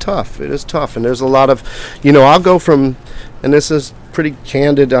it is tough. It is tough, and there's a lot of, you know, I'll go from, and this is pretty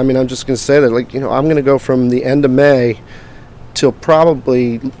candid, I mean, I'm just going to say that, like, you know, I'm going to go from the end of May till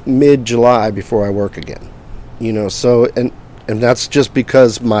probably mid-July before I work again, you know, so, and that's just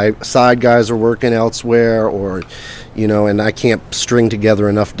because my side guys are working elsewhere, or, you know, and I can't string together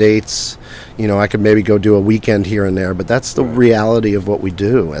enough dates. You know, I could maybe go do a weekend here and there, but that's the reality of what we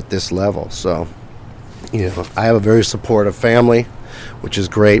do at this level. So, you know, I have a very supportive family, which is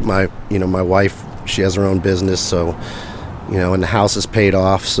great. My wife, she has her own business, so, you know, and the house is paid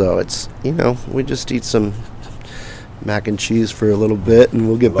off, so it's, you know, we just eat some mac and cheese for a little bit, and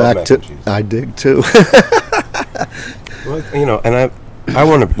we'll get back to. I dig too. Well, you know, and I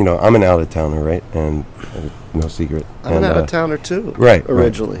want to, you know, I'm an out of towner, right? And no secret. I'm an out of towner too, right?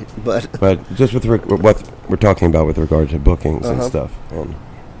 Originally, right. But just with what we're talking about with regard to bookings and stuff, and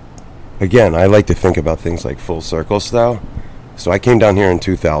again, I like to think about things like full circle style. So I came down here in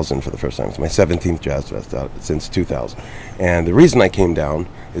 2000 for the first time. It's my 17th Jazz Fest out since 2000. And the reason I came down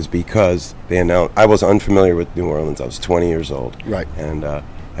is because they announced, I was unfamiliar with New Orleans. I was 20 years old. Right. And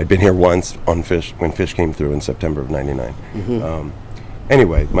I'd been here once on Fish, when Fish came through in September of 99.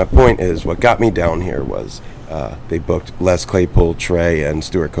 Anyway, my point is, what got me down here was they booked Les Claypool, Trey, and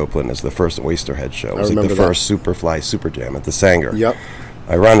Stuart Copeland as the first Oysterhead show. It was like the first Superfly Super Jam at the Sanger. Yep.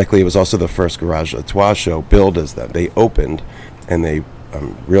 Ironically, it was also the first Garage à Trois show billed as them. They opened, and they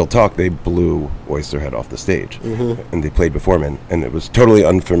real talk, they blew Oysterhead off the stage, and they played before me, and it was totally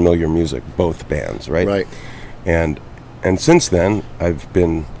unfamiliar music, both bands, right? Right. And since then, I've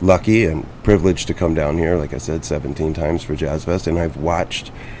been lucky and privileged to come down here, like I said, 17 times for Jazz Fest, and I've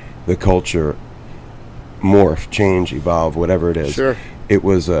watched the culture morph, change, evolve, whatever it is. Sure. It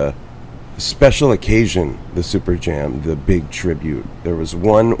was a special occasion, the Super Jam, the big tribute. There was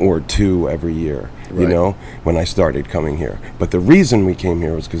 1 or 2 every year, you Right. know, when I started coming here. But the reason we came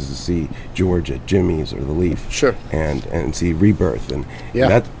here was because to see George at Jimmy's or the Leaf. Sure. And see Rebirth. And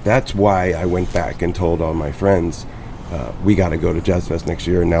Yeah. that's why I went back and told all my friends, we got to go to Jazz Fest next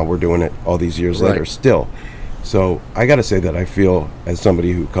year, and now we're doing it all these years Right. later still. So I got to say that I feel, as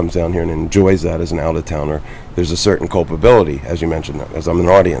somebody who comes down here and enjoys that as an out-of-towner, there's a certain culpability, as you mentioned, as I'm an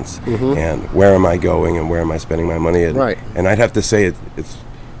audience, and where am I going and where am I spending my money? And, Right. and I'd have to say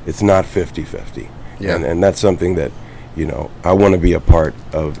it's not 50-50. Yeah. And that's something that, you know, I want to be a part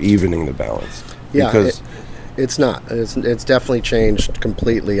of evening the balance. Yeah, Because it's not. It's definitely changed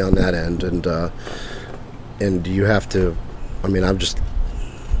completely on that end, and you have to. I mean,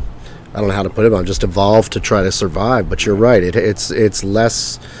 I don't know how to put it, but I've just evolved to try to survive. But you're right. It's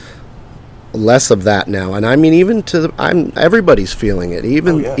less of that now, and I mean, even everybody's feeling it.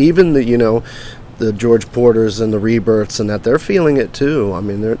 Even the George Porters and the Rebirths and that, they're feeling it too. I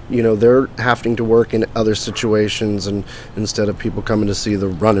mean, they're having to work in other situations, and instead of people coming to see the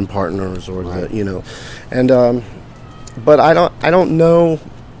running partners or and but I don't know.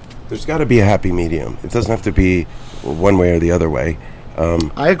 there's got to be a happy medium. It doesn't have to be one way or the other way.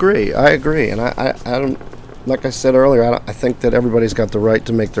 I agree, and I don't. Like I said earlier, I think that everybody's got the right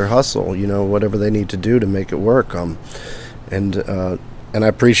to make their hustle. You know, whatever they need to do to make it work. And I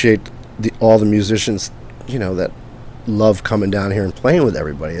appreciate all the musicians, you know, that love coming down here and playing with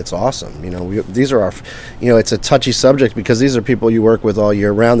everybody. It's awesome. You know, these are our, you know, it's a touchy subject because these are people you work with all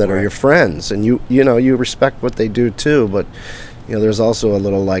year round that are your friends, and you respect what they do too. But you know, there's also a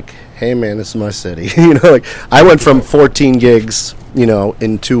little like, hey man, this is my city. You know, like I went from 14 gigs, you know,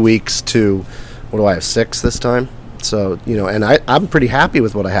 in 2 weeks to, what do I have, 6 this time? So, you know, and I'm pretty happy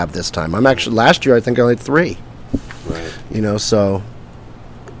with what I have this time. I'm actually, last year I think I only had 3. Right. You know, so.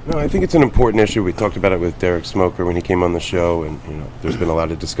 No, I think it's an important issue. We talked about it with Derek Smoker when he came on the show, and you know, there's been a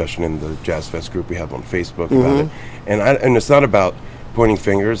lot of discussion in the Jazz Fest group we have on Facebook about it. And it's not about pointing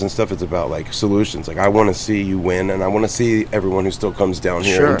fingers and stuff. It's about like solutions. Like I want to see you win, and I want to see everyone who still comes down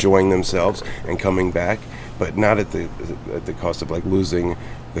here enjoying themselves and coming back, but not at the cost of like losing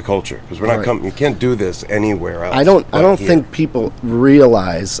the culture, because we're not you can't do this anywhere else. I don't think people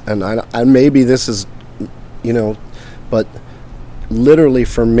realize, and I maybe this is, you know, but literally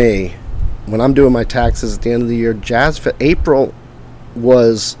for me, when I'm doing my taxes at the end of the year, April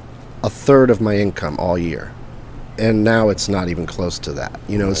was a third of my income all year, and now it's not even close to that.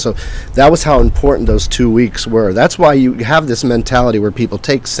 You know, so that was how important those 2 weeks were. That's why you have this mentality where people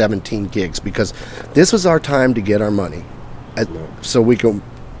take 17 gigs, because this was our time to get our money, so we can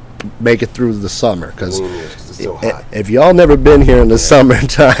make it through the summer. Because so hot. if y'all never been here in the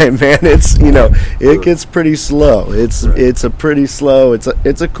summertime, man, it's, you know, it gets pretty slow. It's a pretty slow. It's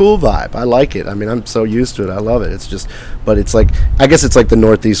a cool vibe. I like it. I mean, I'm so used to it. I love it. It's just, but it's like, I guess it's like the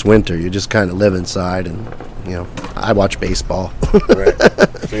Northeast winter. You just kind of live inside, and you know, I watch baseball. Right.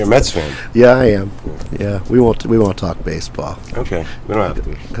 So you're a Mets fan? Yeah, I am. Yeah, we won't talk baseball. Okay, we don't have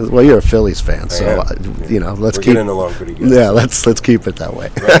to. 'Cause, well, you're a Phillies fan, so you know, let's We're keep getting along pretty good. Yeah, let's keep it that way.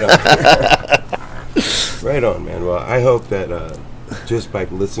 Right on. Right on, man. Well, I hope that just by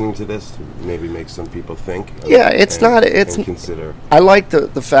listening to this, maybe makes some people think. And consider. I like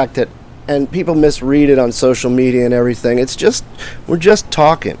the fact that, and people misread it on social media and everything. It's just, we're just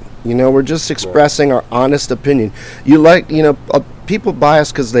talking. You know, we're just expressing our honest opinion. People buy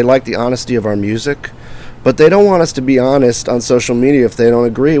us because they like the honesty of our music, but they don't want us to be honest on social media if they don't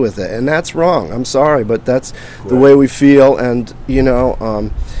agree with it, and that's wrong. I'm sorry, but that's the way we feel, and you know,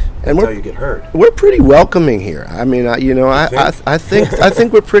 and That's how you get hurt. We're pretty welcoming here. I mean, I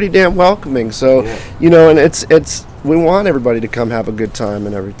think we're pretty damn welcoming. So, you know, and it's we want everybody to come have a good time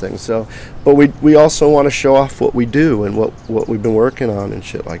and everything. So, but we also want to show off what we do and what we've been working on and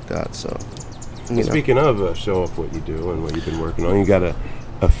shit like that. So, Speaking of show off what you do and what you've been working on, you got a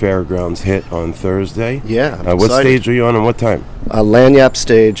Fairgrounds hit on Thursday. Yeah. What stage are you on and what time? Lanyap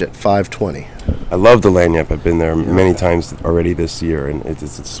stage at 5:20. I love the Lanyap. I've been there many times already this year, and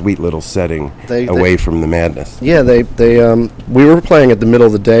it's a sweet little setting away from the madness. Yeah, we were playing at the middle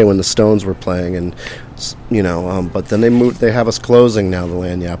of the day when the Stones were playing, and you know, but then they have us closing now, the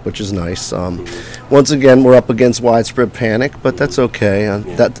Lanyap, which is nice. Once again, we're up against Widespread Panic, but that's okay.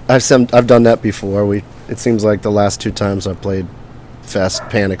 That I've done that before. It seems like the last 2 times I've played fest.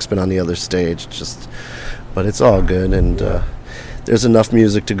 Panic's been on the other stage. But it's all good, and there's enough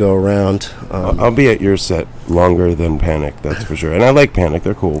music to go around. I'll be at your set longer than Panic, that's for sure. And I like Panic;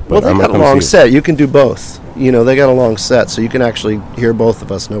 they're cool. But Well, they I'm got a gonna long see it. set. You can do both. They got a long set, so you can actually hear both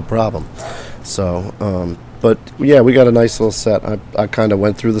of us, no problem. So, but yeah, we got a nice little set. I kind of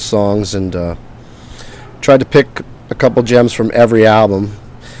went through the songs and tried to pick a couple gems from every album.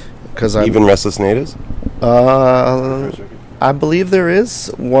 Even Restless Natives? I believe there is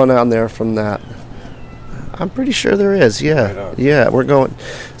one on there from that. I'm pretty sure there is. Yeah, Right on. yeah, we're going.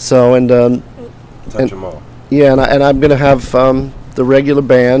 So Touch them all. yeah, and I'm gonna have the regular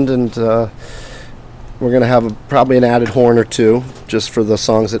band, and we're gonna have probably an added horn or two just for the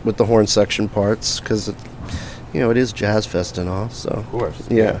songs with the horn section parts, because it is Jazz Fest and all. So Of course.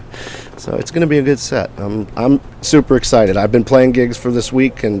 yeah. So it's going to be a good set. I'm super excited. I've been playing gigs for this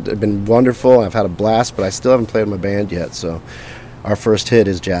week, and it's been wonderful. I've had a blast, but I still haven't played with my band yet. So our first hit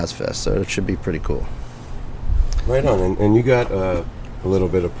is Jazz Fest, so it should be pretty cool. Right on. And you got a little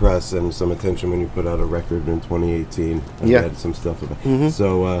bit of press and some attention when you put out a record in 2018. I Yeah. read some stuff about it.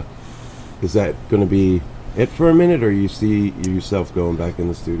 So is that going to be it for a minute, or you see yourself going back in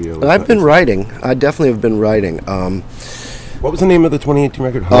the studio? I've been writing. I definitely have been writing. What was the name of the 2018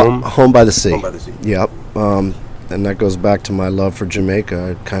 record? Home? Home by the Sea. Home by the Sea. Yep. And that goes back to my love for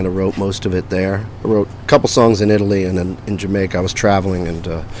Jamaica. I kind of wrote most of it there. I wrote a couple songs in Italy, and then in Jamaica I was traveling, and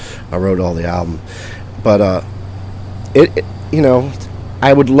I wrote all the album. But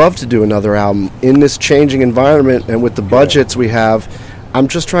I would love to do another album in this changing environment, and with the budgets we have. I'm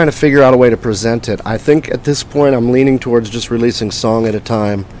just trying to figure out a way to present it. I think at this point I'm leaning towards just releasing song at a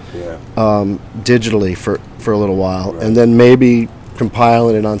time. Yeah. Digitally for a little while, Right. and then maybe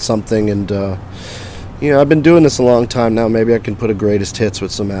compiling it on something. And I've been doing this a long time now. Maybe I can put a greatest hits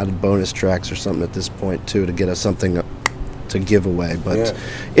with some added bonus tracks or something at this point too, to get us something to give away. But Yeah.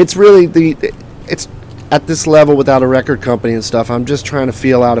 it's really it's at this level without a record company and stuff. I'm just trying to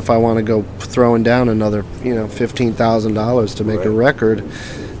feel out if I want to go throwing down another $15,000 to make a Right. record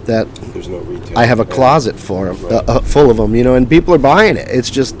that There's no retail. I have a closet for 'em, full of them, and people are buying it.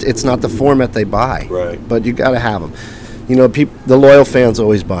 It's not the format they buy. Right. But you got to have them. The loyal fans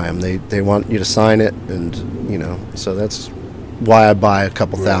always buy them. They want you to sign it, and so that's why I buy a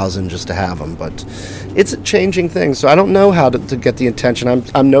couple thousand just to have them. But it's a changing thing, so I don't know how to get the attention.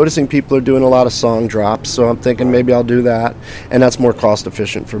 I'm noticing people are doing a lot of song drops, so I'm thinking maybe I'll do that, and that's more cost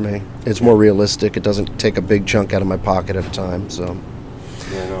efficient for me. It's more realistic. It doesn't take a big chunk out of my pocket at a time. So.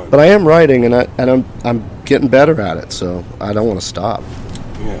 Yeah, no, But I am writing, and I'm getting better at it, so I don't want to stop.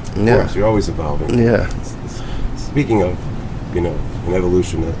 yeah, of Yeah. course. You're always evolving. Yeah. Speaking of, an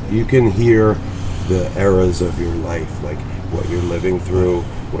evolution, you can hear the eras of your life, like what you're living through,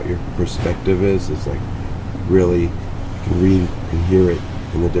 what your perspective is. It's like really, you can read and hear it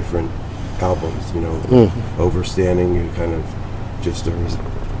in the different albums. Overstanding, you kind of just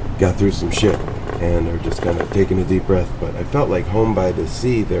got through some shit and are just kind of taking a deep breath. But I felt like Home by the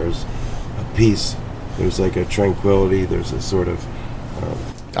Sea, there's a peace, there's like a tranquility, there's a sort of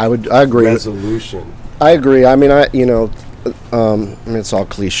I agree. resolution. I agree. I mean, it's all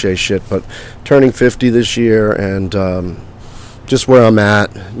cliche shit, but turning 50 this year, and just where I'm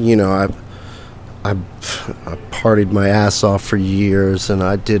at, I partied my ass off for years, and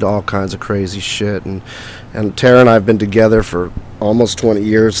I did all kinds of crazy shit, and Tara and I have been together for almost 20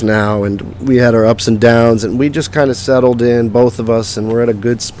 years now, and we had our ups and downs, and we just kind of settled in, both of us, and we're at a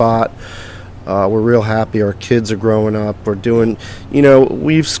good spot. We're real happy. Our kids are growing up. We're doing,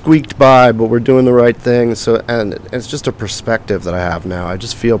 we've squeaked by, but we're doing the right thing. So, and it's just a perspective that I have now. I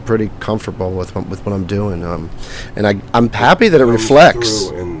just feel pretty comfortable with what I'm doing. And I'm happy that it Comes reflects.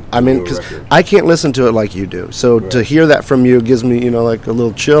 through in I mean, your because record. I can't listen to it like you do. So to Right. hear that from you gives me, like a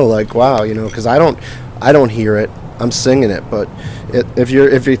little chill. Like, wow, because I don't hear it. I'm singing it, but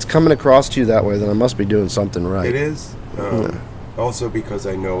if it's coming across to you that way, then I must be doing something right. It is. Also because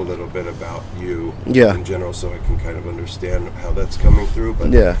I know a little bit about you Yeah. in general, so I can kind of understand how that's coming through.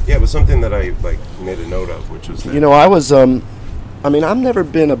 But Yeah. it was something that I made a note of, which was that. I was I've never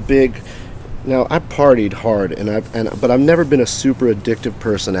been a big. Now I partied hard, but I've never been a super addictive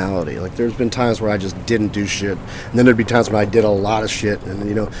personality. Like there's been times where I just didn't do shit, and then there'd be times when I did a lot of shit,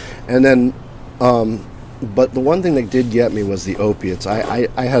 and then. But the one thing that did get me was the opiates. I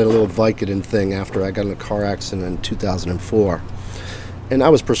had a little Vicodin thing after I got in a car accident in 2004. And I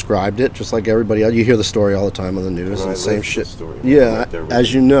was prescribed it, just like everybody else. You hear the story all the time on the news, Well, and I the same lived shit. the story. Yeah, Right there with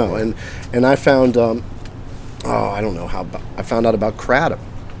as you. you know. And I found, I don't know I found out about kratom.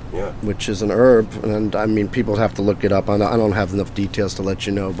 Yeah. which is an herb, and I mean, people have to look it up. I don't have enough details to let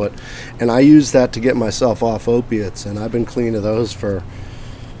you know, and I use that to get myself off opiates, and I've been clean of those for,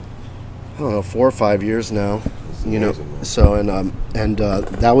 I don't know, 4 or 5 years now. That's amazing, man. So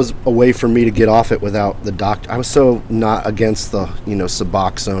that was a way for me to get off it without the doctor. I was so not against the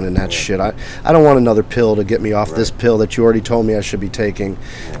Suboxone and that shit. I don't want another pill to get me off this pill that you already told me I should be taking.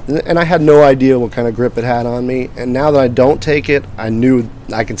 And I had no idea what kind of grip it had on me. And now that I don't take it, I knew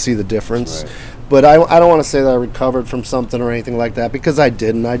I can see the difference. Right. But I don't want to say that I recovered from something or anything like that, because I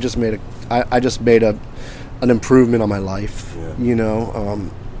didn't. I just made an improvement on my life. Yeah.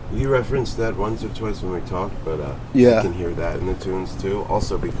 You referenced that once or twice when we talked, but I can hear that in the tunes too.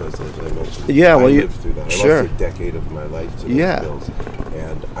 Also because, as I mentioned, I lived through that. I lost a decade of my life to those pills,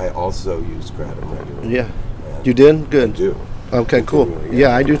 and I also use kratom regularly. Yeah, you did? Good. I do. Okay, cool.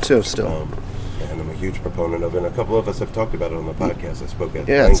 Yeah, I do too. Still. And I'm a huge proponent of it. And a couple of us have talked about it on the podcast. I spoke at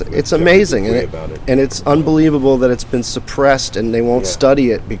it's amazing, about it. And it's unbelievable that it's been suppressed and they won't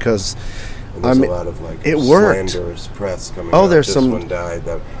study it, because and there's a lot of slanderous press coming out. There's this some one died,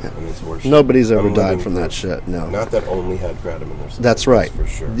 and it's worship. Nobody's ever died from that shit. No, not that only had kratom in their system. That's right, for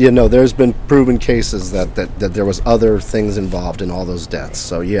sure. There's been proven cases that there was other things involved in all those deaths.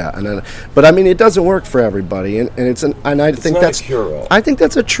 So but I mean, it doesn't work for everybody, and I think that's a cure-all. I think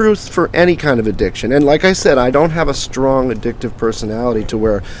that's a truth for any kind of addiction. And like I said, I don't have a strong addictive personality to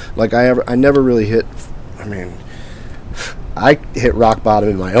where I never really hit. I mean, I hit rock bottom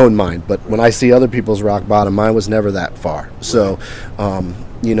in my own mind, but when I see other people's rock bottom, mine was never that far. So,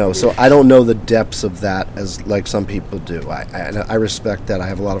 so I don't know the depths of that as like some people do. I respect that. I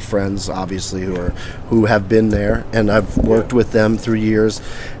have a lot of friends, obviously, who have been there, and I've worked with them through years.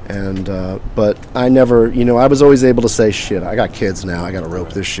 And but I never, I was always able to say, shit, I got kids now, I got to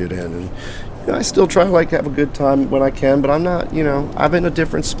rope this shit in, and I still try to have a good time when I can, but I'm not, I'm in a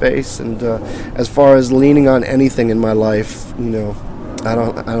different space, and as far as leaning on anything in my life, I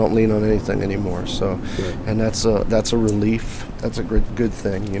don't lean on anything anymore. So, and that's a relief. That's a good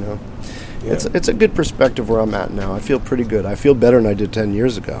thing, Yeah. It's a good perspective where I'm at now. I feel pretty good. I feel better than I did 10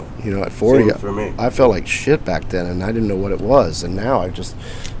 years ago. At 40, Same for me. I felt like shit back then, and I didn't know what it was. And now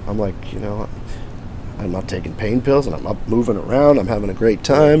I'm like, I'm not taking pain pills, and I'm up moving around. I'm having a great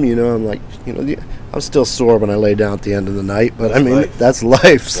time. I'm like, I'm still sore when I lay down at the end of the night, but that's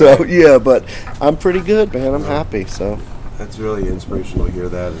life. So but I'm pretty good, man. I'm happy. So that's really inspirational to hear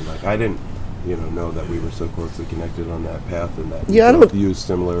that, and I didn't, know that we were so closely connected on that path, and that we both used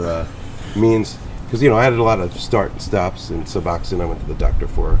similar means. Because, I had a lot of start and stops, and Suboxone I went to the doctor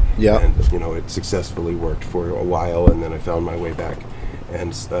for. Yeah. And, it successfully worked for a while, and then I found my way back.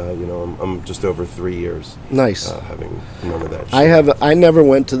 And, I'm just over 3 years. Nice. Having none of that shit. I never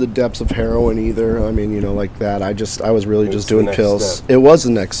went to the depths of heroin either. I mean, like that. I was really just doing pills. Step. It was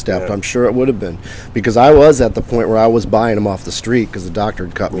the next step. Yeah. I'm sure it would have been. Because I was at the point where I was buying them off the street because the doctor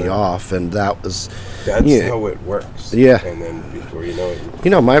had cut me off, and that was... That's how it works. Yeah. And then before you know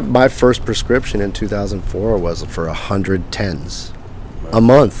it... my first prescription in 2004 was for 110s a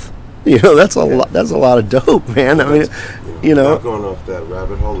month. That's a lot. That's a lot of dope, man. I mean, Not going off that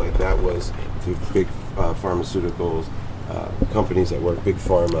rabbit hole, that was the big pharmaceuticals companies that work, big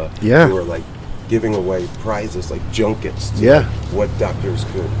pharma. Yeah. Who were giving away prizes like junkets to what doctors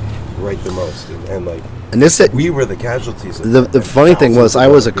could write the most, and we were the casualties. Of the funny thing was, I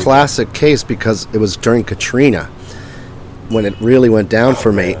was a classic case because it was during Katrina when it really went down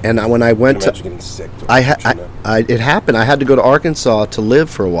for me, and when I went to, getting sick. It happened. I had to go to Arkansas to live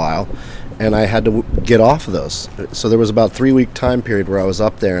for a while, and I had to get off of those. So there was about 3-week time period where I was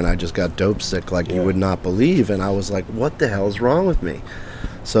up there, and I just got dope sick you would not believe, and I was like, what the hell is wrong with me?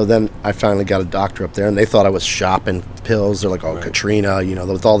 So then I finally got a doctor up there, and they thought I was shopping pills. They're like, Katrina,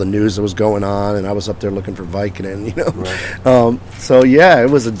 with all the news that was going on, and I was up there looking for Vicodin, So it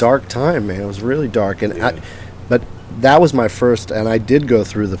was a dark time, man. It was really dark, and but that was my first, and I did go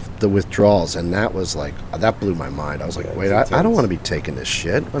through the withdrawals, and that was that blew my mind. I was like, wait, I don't want to be taking this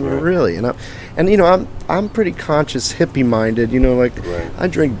shit. I mean, really, I'm pretty conscious, hippie minded. I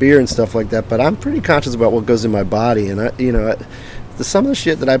drink beer and stuff like that, but I'm pretty conscious about what goes in my body, and some of the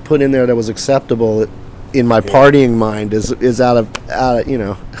shit that I put in there that was acceptable in my partying mind is out of. Yeah,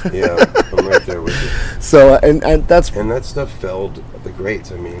 I'm right there with you. So and that's that stuff felled the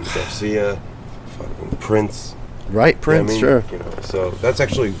greats. I mean, Garcia, fucking Prince. Right, Prince, sure. So that's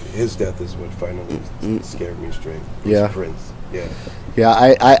actually his death is what finally scared me straight. Prince.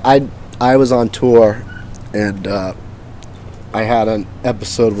 I was on tour, and I had an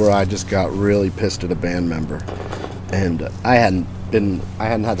episode where I just got really pissed at a band member, and I hadn't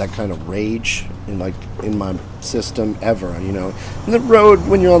had that kind of rage in system ever, you know. And the road,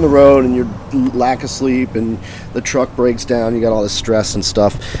 when you're on the road and you're lack of sleep and the truck breaks down, you got all this stress and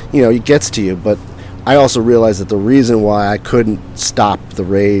stuff, you know, it gets to you. But I also realized that the reason why I couldn't stop the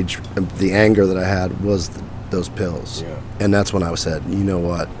rage, the anger that I had, was those pills. Yeah. And that's when I said, you know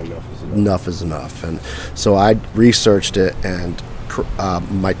what, Enough is enough. And so I researched it, and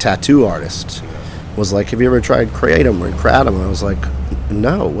my tattoo artist was like, have you ever tried Kratom or Kratom? And I was like,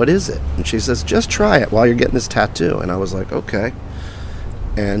 no, what is it? And she says, just try it while you're getting this tattoo. And I was like, okay.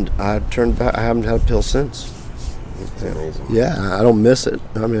 And I turned back. I haven't had a pill since. It's amazing. Yeah, I don't miss it.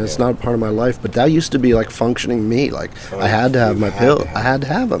 I mean, it's not a part of my life, but that used to be like functioning me. Like, I had to have my pill. I had to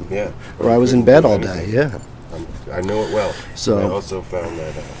have them. Yeah. Or I was in bed all day. Yeah. I know it well. So I also found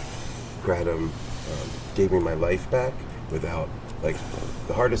that Kratom gave me my life back without, like,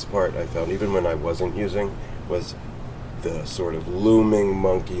 the hardest part I found, even when I wasn't using, was the sort of looming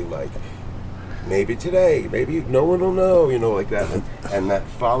monkey, like, maybe today, maybe no one will know, you know, like that. And that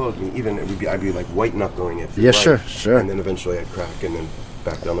followed me. Even I'd be like white knuckling it. Yeah, sure. And then eventually I'd crack and then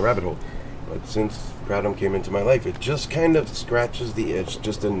back down the rabbit hole. But since Kratom came into my life, it just kind of scratches the itch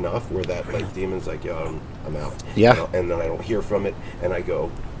just enough where that, like, demon's like, yo, I'm out. Yeah. You know, and then I don't hear from it, and I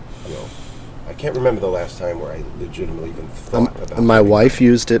go, you know, I can't remember the last time where I legitimately even thought about it. My wife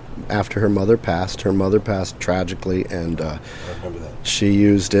used it after her mother passed. Her mother passed tragically, and I remember that. she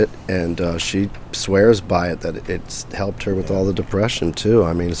used it, and she swears by it that it's helped her with all the depression too.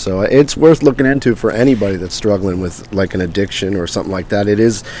 I mean, so it's worth looking into for anybody that's struggling with like an addiction or something like that. It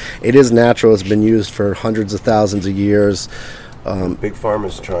is natural. It's been used for hundreds of thousands of years. Big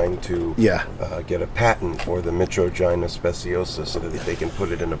Pharma's trying to get a patent for the Mitrogynous speciosa so that they can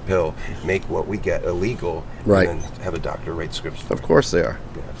put it in a pill, make what we get illegal, right, and then have a doctor write scripts for Of course they are.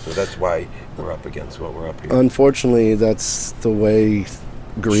 Yeah, so that's why we're up against what we're up here. Unfortunately, that's the way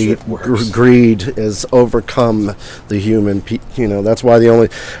greed has overcome the human. You know, that's why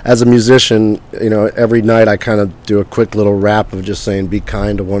as a musician, you know, every night I kind of do a quick little rap of just saying, be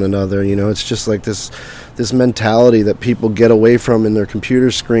kind to one another. You know, it's just like this mentality that people get away from in their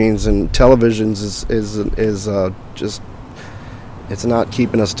computer screens and televisions is just, it's not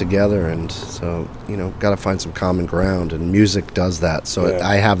keeping us together. And so, you know, got to find some common ground, and music does that. So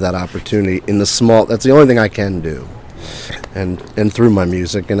I have that opportunity in the small. That's the only thing I can do. And through my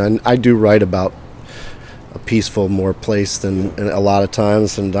music, and I do write about a peaceful more place than a lot of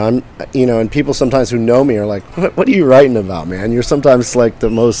times, and I'm, you know, and people sometimes who know me are like, what are you writing about, man? You're sometimes like the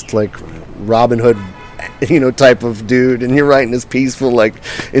most like Robin Hood, you know, type of dude, and you're writing this peaceful, like,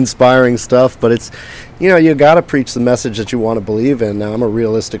 inspiring stuff, but it's, you know, you gotta preach the message that you want to believe in. Now, I'm a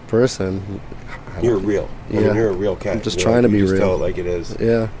realistic person. You're real. I mean, you're a real cat. I'm just trying to be real. Tell it like it is.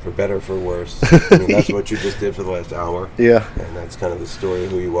 Yeah. For better, for worse. I mean, that's what you just did for the last hour. Yeah. And that's kind of the story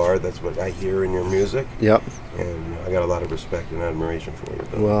of who you are. That's what I hear in your music. Yep. And you know, I got a lot of respect and admiration for you,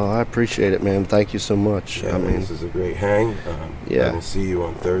 Bill. Well, I appreciate it, man. Thank you so much. Yeah, I mean, this is a great hang. I will see you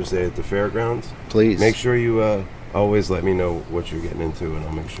on Thursday at the fairgrounds. Please. Make sure you always let me know what you're getting into, and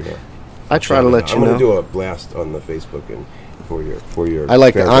I'll make sure. I try to let you know. I'm going to do a blast on the Facebook and for your I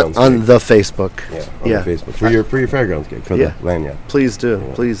like fairgrounds on gig. the Facebook. Yeah, on the Facebook for your fairgrounds gig for the lanyard. Please do,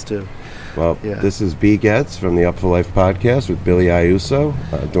 please do. Well, this is B Getz from the Up for Life podcast with Billy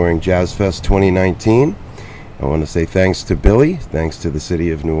IUSO during Jazz Fest 2019. I want to say thanks to Billy, thanks to the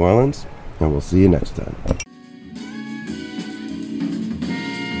city of New Orleans, and we'll see you next time.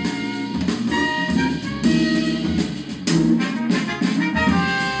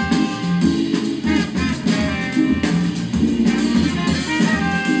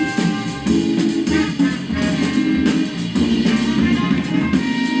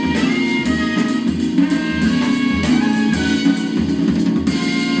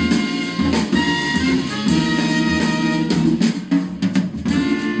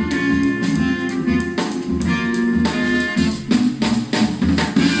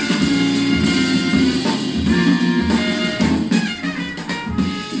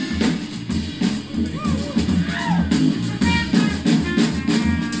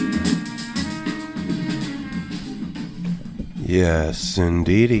 Yes,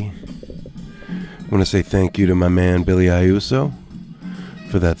 indeedy. I want to say thank you to my man Billy IUSO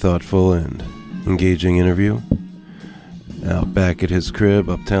for that thoughtful and engaging interview out back at his crib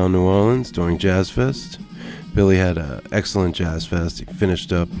uptown New Orleans during Jazz Fest. Billy had an excellent Jazz Fest. He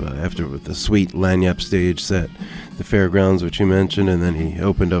finished up after with the sweet Lanyap stage set, the fairgrounds, which you mentioned, and then he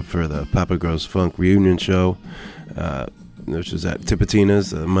opened up for the Papa Gross Funk reunion show, which was at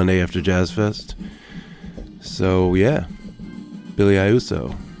Tipitina's Monday after Jazz Fest. So, yeah. Billy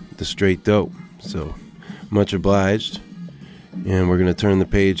IUSO, the straight dope. So, much obliged. and we're going to turn the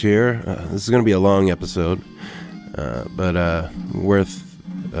page here. This is going to be a long episode, but worth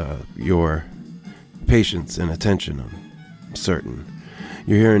your patience and attention, I'm certain.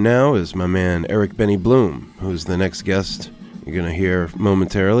 You're hearing now is my man Eric Benny Bloom, who's the next guest you're going to hear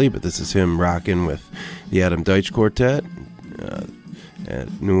momentarily, but this is him rocking with the Adam Deitch Quartet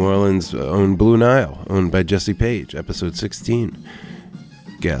at New Orleans' own Blue Nile, owned by Jesse Page, episode 16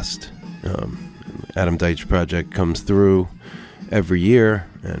 guest. Adam Deitch project comes through every year,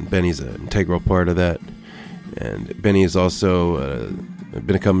 and Benny's an integral part of that. And Benny is also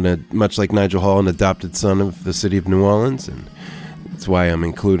becoming, much like Nigel Hall, an adopted son of the city of New Orleans, and that's why I'm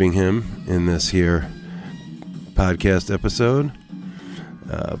including him in this here podcast episode.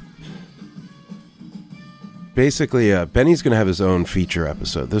 Basically, Benny's going to have his own feature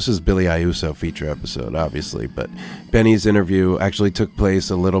episode. This is Billy IUSO feature episode, obviously, but Benny's interview actually took place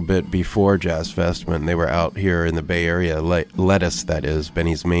a little bit before Jazz Fest when they were out here in the Bay Area. Lettuce, that is,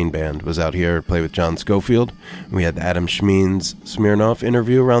 Benny's main band, was out here to play with John Schofield. We had the Adam Schmeen's Smirnoff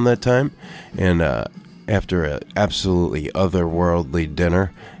interview around that time, and after an absolutely otherworldly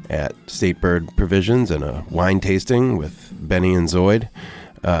dinner at State Bird Provisions and a wine tasting with Benny and Zoid,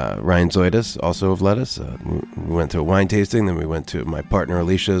 Ryan Zoidis, also of Lettuce. We went to a wine tasting, then we went to my partner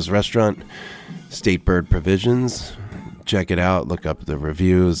Alicia's restaurant, State Bird Provisions. Check it out, look up the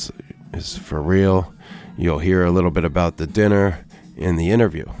reviews. It's for real. You'll hear a little bit about the dinner in the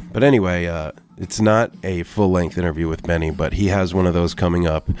interview. But anyway, it's not a full-length interview with Benny, but he has one of those coming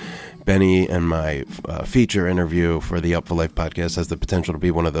up. Benny and my feature interview for the Up for Life podcast has the potential to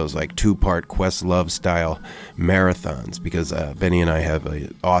be one of those like two-part Questlove style marathons, because Benny and I have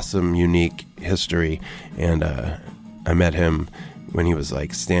an awesome, unique history, and I met him when he was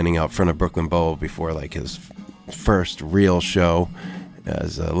like standing out front of Brooklyn Bowl before like his first real show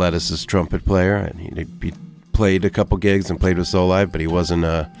as Lettuce's trumpet player, and he played a couple gigs and played with Soul Live, but he wasn't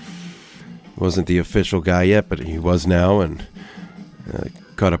the official guy yet, but he was now, and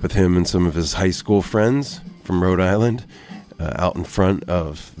caught up with him and some of his high school friends from Rhode Island out in front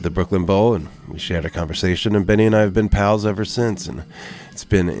of the Brooklyn Bowl, and we shared a conversation, and Benny and I have been pals ever since, and it's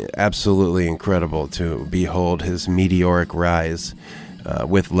been absolutely incredible to behold his meteoric rise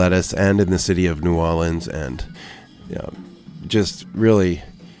with Lettuce and in the city of New Orleans, and just really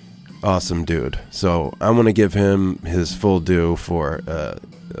awesome dude. So I want to give him his full due for a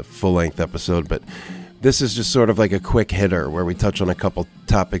full-length episode, but this is just sort of like a quick hitter where we touch on a couple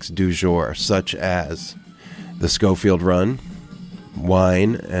topics du jour, such as the Schofield run,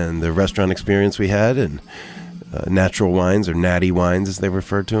 wine, and the restaurant experience we had, and natural wines, or natty wines as they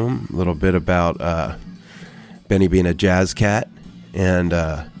refer to them. A little bit about Benny being a jazz cat, and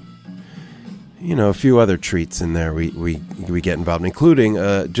a few other treats in there we get involved in, including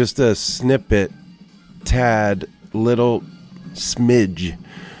just a snippet, little smidge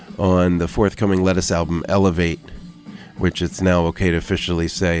on the forthcoming Lettuce album, Elevate, which it's now okay to officially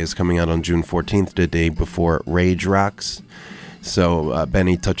say is coming out on June 14th, the day before Rage Rocks. So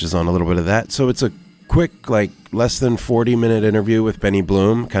Benny touches on a little bit of that. So it's a quick, like less than 40-minute interview with Benny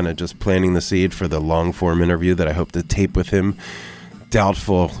Bloom, kind of just planting the seed for the long-form interview that I hope to tape with him.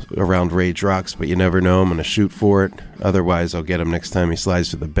 Doubtful around Rage Rocks, but you never know. I'm going to shoot for it. Otherwise, I'll get him next time he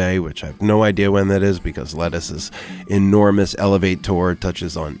slides to the Bay, which I have no idea when that is, because Lettuce's enormous Elevate tour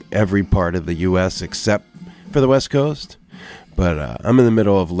touches on every part of the U.S. except for the West Coast. But I'm in the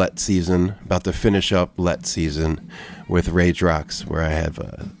middle of Let season, about to finish up Let season with Rage Rocks, where I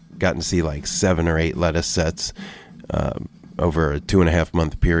have gotten to see like 7 or 8 Lettuce sets over a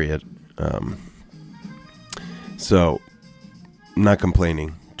 2.5-month period. So I'm not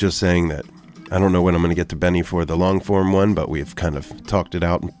complaining, just saying that I don't know when I'm going to get to Benny for the long form one, but we've kind of talked it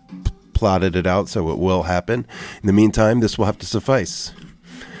out and plotted it out, so it will happen. In the meantime, this will have to suffice.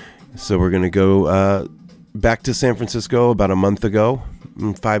 So we're going to go back to San Francisco about a month ago,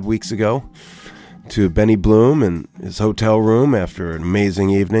 5 weeks ago, to Benny Bloom and his hotel room after an amazing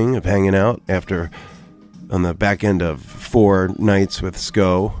evening of hanging out, on the back end of 4 nights with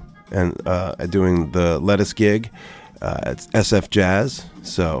SCO and doing the Lettuce gig. It's SF Jazz,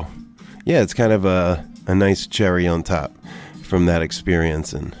 so yeah, it's kind of a nice cherry on top from that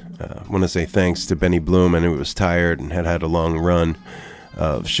experience, and I want to say thanks to Benny Bloom. I knew he was tired and had a long run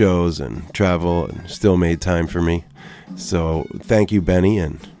of shows and travel, and still made time for me, so thank you, Benny,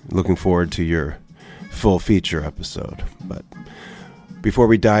 and looking forward to your full feature episode. But before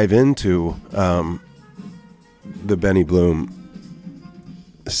we dive into the Benny Bloom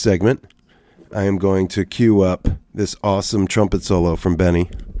segment, I am going to cue up this awesome trumpet solo from Benny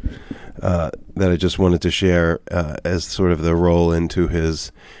that I just wanted to share as sort of the roll into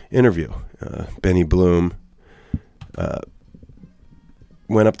his interview. Benny Bloom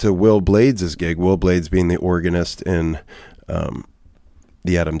went up to Will Blades' gig, Will Blades being the organist in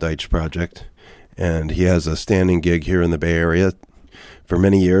the Adam Deitch Project. And he has a standing gig here in the Bay Area for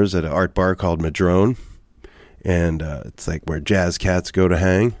many years at an art bar called Madrone. And it's like where jazz cats go to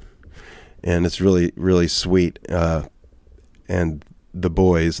hang. And it's really, really sweet. And the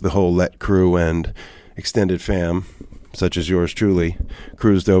boys, the whole Let crew and extended fam, such as yours truly,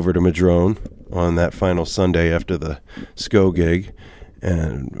 cruised over to Madrone on that final Sunday after the SCO gig.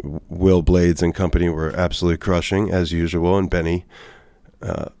 And Will Blades and company were absolutely crushing, as usual. And Benny,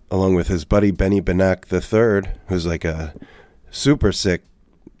 along with his buddy Benny Benak III, who's like a super sick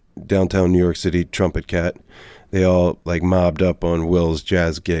downtown New York City trumpet cat, they all like mobbed up on Will's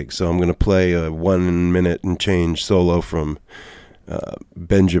jazz gig. So I'm going to play a 1 minute and change solo from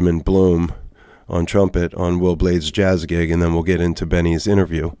Benjamin Bloom on trumpet on Will Blades' jazz gig, and then we'll get into Benny's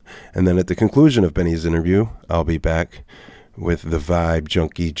interview. And then at the conclusion of Benny's interview, I'll be back with the Vibe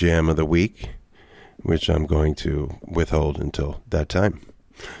Junkie Jam of the Week, which I'm going to withhold until that time.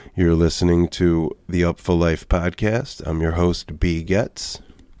 You're listening to the Up for Life podcast. I'm your host, B. Getz.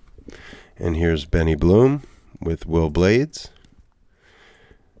 And here's Benny Bloom with Will Blades.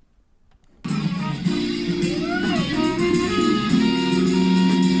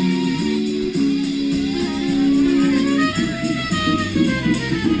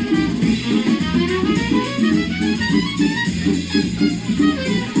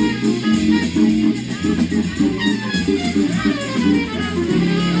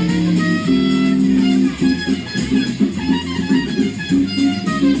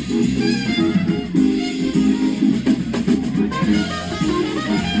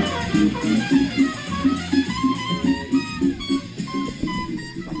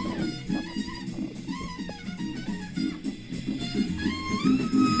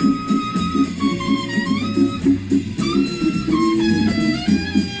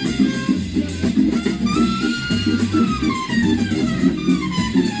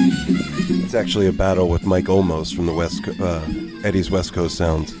 It's actually a battle with Mike Olmos from the Eddie's West Coast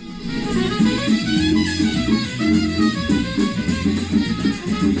Sounds.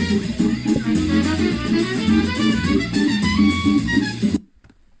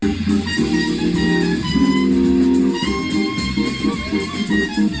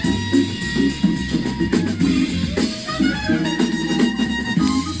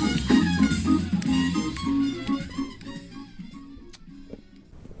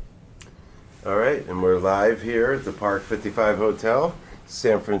 All right, and we're live here at the Park 55 Hotel,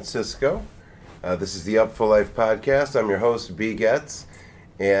 San Francisco. This is the Up for Life podcast. I'm your host, B. Getz,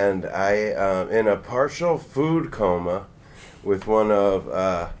 and I am in a partial food coma with one of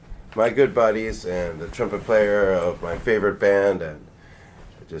my good buddies and the trumpet player of my favorite band and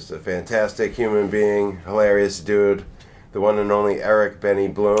just a fantastic human being, hilarious dude, the one and only Eric Benny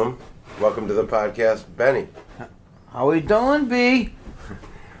Bloom. Welcome to the podcast, Benny. How we doing, B?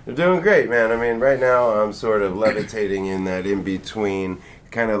 We're doing great, man. I mean, right now I'm sort of levitating in that in-between,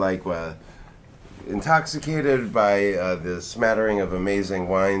 kind of like intoxicated by the smattering of amazing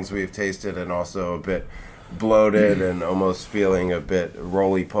wines we've tasted, and also a bit bloated and almost feeling a bit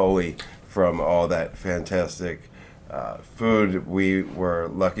roly-poly from all that fantastic food we were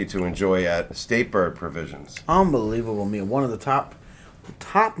lucky to enjoy at State Bird Provisions. Unbelievable meal. One of the top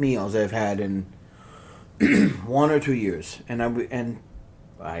meals I've had in 1 or 2 years. And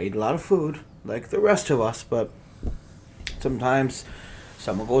I eat a lot of food, like the rest of us, but sometimes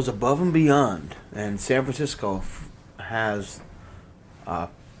someone goes above and beyond. And San Francisco has a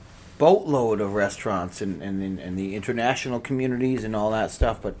boatload of restaurants and the international communities and all that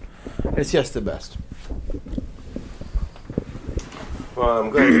stuff, but it's just the best. Well,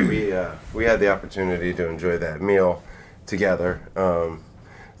 I'm glad that we had the opportunity to enjoy that meal together.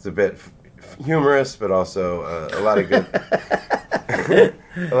 It's a bit humorous, but also a lot of good...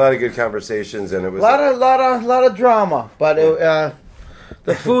 a lot of good conversations, and it was a lot of drama, but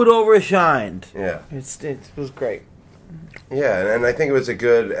the food overshined. Yeah, it was great. Yeah, and I think it was a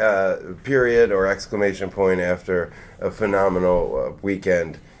good period or exclamation point after a phenomenal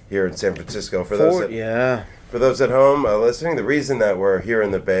weekend here in San Francisco. For those at home listening, the reason that we're here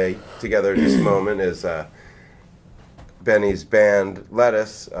in the Bay together at this moment is Benny's band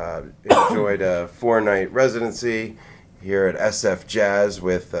Lettuce enjoyed a 4-night residency here at SF Jazz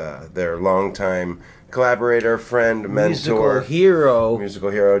with their longtime collaborator, friend, mentor, musical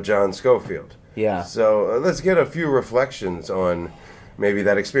hero John Schofield. Yeah. So let's get a few reflections on maybe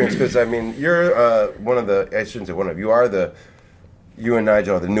that experience, because I mean, you're one of the, I shouldn't say one of, you and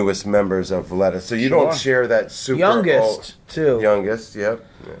Nigel are the newest members of Lettuce, so you don't share that super youngest, too. Youngest, yep.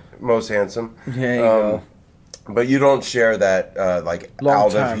 Most handsome. There you go. But you don't share that Long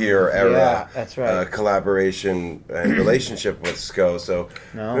out time. of here era Yeah, that's right. collaboration and relationship with SCO. So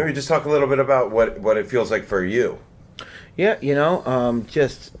No. maybe just talk a little bit about what it feels like for you. Yeah,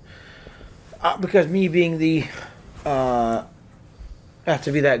 just because me being the have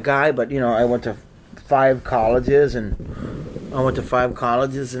to be that guy, but I went to 5 colleges and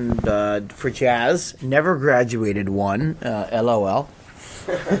for jazz, never graduated one. LOL.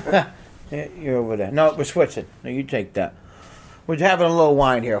 Yeah, you're over there. No, we're switching. No, you take that. We're having a little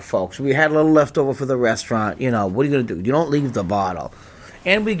wine here, folks. We had a little leftover for the restaurant. What are you going to do? You don't leave the bottle.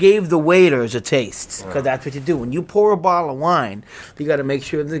 And we gave the waiters a taste, because that's what you do. When you pour a bottle of wine, you got to make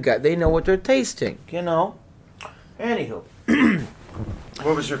sure they know what they're tasting, Anywho.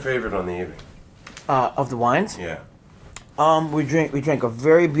 What was your favorite on the evening? Of the wines? Yeah. We drank a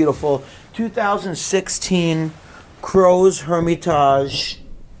very beautiful 2016 Crow's Hermitage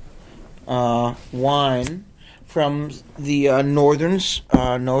wine from the northern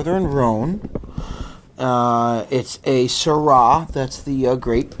Rhone. It's a Syrah, that's the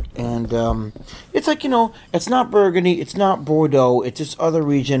grape, and it's like, it's not Burgundy, it's not Bordeaux, it's this other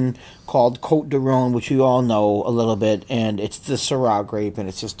region called Côte de Rhone, which you all know a little bit, and it's the Syrah grape, and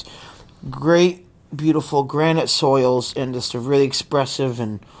it's just great, beautiful granite soils, and just a really expressive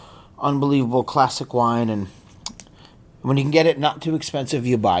and unbelievable classic wine, and when you can get it not too expensive,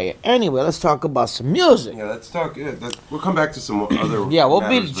 you buy it. Anyway, let's talk about some music. Yeah, let's talk. Yeah, we'll come back to some other. Yeah,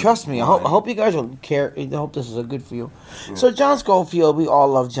 matters, trust me. I hope you guys will care. I hope this is good for you. Yeah. So John Scofield, we all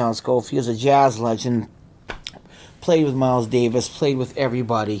love John Scofield. He's a jazz legend. Played with Miles Davis. Played with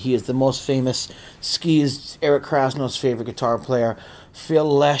everybody. He is the most famous. Ski's Eric Krasnow's favorite guitar player. Phil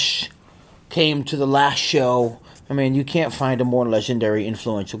Lesh came to the last show. I mean, you can't find a more legendary,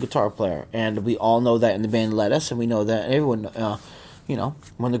 influential guitar player, and we all know that in the band Lettuce, and we know that everyone,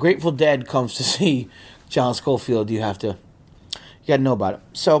 when the Grateful Dead comes to see John Scofield, you got to know about it.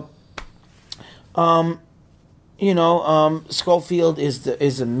 So, Scofield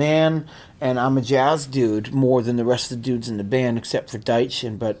is a man, and I'm a jazz dude more than the rest of the dudes in the band, except for Deitch,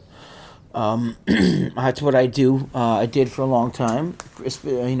 but that's what I do. I did for a long time,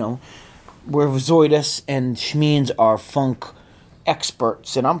 where Zoidus and Schmeens are funk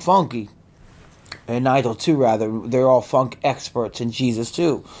experts, and I'm funky. And Nigel too, rather. They're all funk experts, and Jesus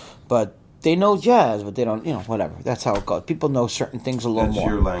too. But they know jazz, but they don't, whatever. That's how it goes. People know certain things a little more.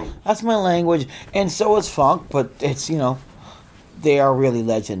 That's your language. That's my language. And so is funk, but it's, they are really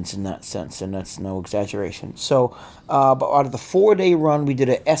legends in that sense, and that's no exaggeration. So, but out of the 4-day run, we did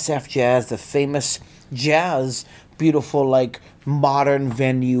a SF Jazz, the famous jazz, beautiful, modern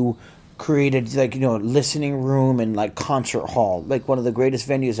venue, created listening room and concert hall, one of the greatest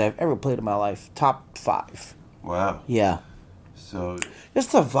venues I've ever played in my life. Top 5. Wow. Yeah. So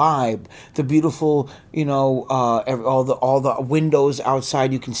just the vibe, the beautiful, all the windows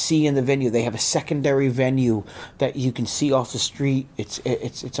outside you can see in the venue. They have a secondary venue that you can see off the street.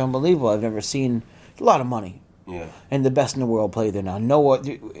 It's unbelievable. I've never seen. It's a lot of money. Yeah. And the best in the world play there now. No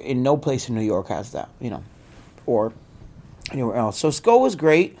place in New York has that. Or anywhere else. So Sco was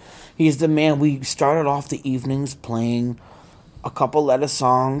great. He's the man. We started off the evenings playing a couple Lettuce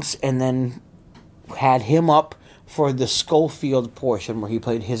songs, and then had him up for the Scofield portion where he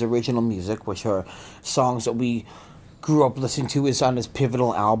played his original music, which are songs that we grew up listening to. Is on his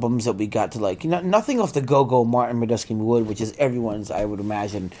pivotal albums that we got to nothing off the Go-Go Martin Medeski Wood, which is everyone's, I would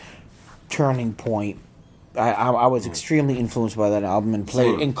imagine, turning point. I was extremely influenced by that album and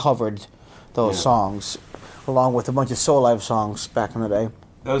played and covered those songs along with a bunch of Soul Live songs back in the day.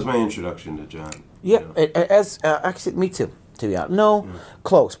 That was my introduction to John. Yeah, actually, me too. To be honest,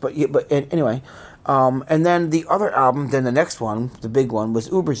 close, but anyway. And then the other album, then the next one, the big one, was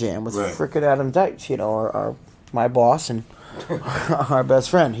Uber Jam with frickin' Adam Deitch, my boss and our best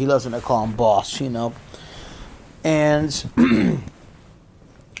friend. He loves when I call him boss, And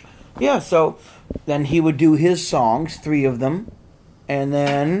yeah, so then he would do his songs, 3 of them, and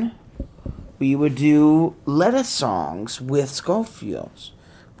then we would do Lettuce songs with Scofields,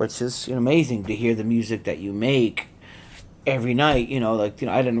 which is amazing to hear the music that you make every night. I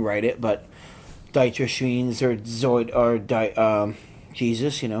didn't write it, but Deitch or Schweens or Zoid or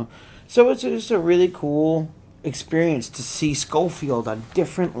Jesus, So it's just a really cool experience to see Scofield on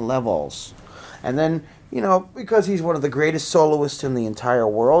different levels. And then, because he's one of the greatest soloists in the entire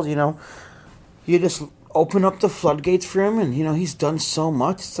world, you just open up the floodgates for him, and, he's done so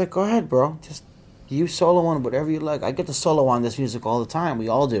much. It's like, go ahead, bro. Just you solo on whatever you like. I get to solo on this music all the time. We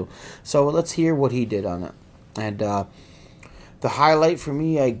all do. So let's hear what he did on it. And the highlight for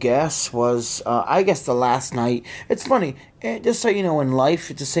me, I guess, was, the last night. It's funny. And just so you know, in life,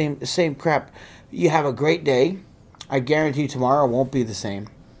 it's the same crap. You have a great day. I guarantee you tomorrow won't be the same.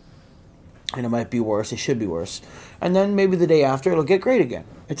 And it might be worse. It should be worse. And then maybe the day after, it'll get great again.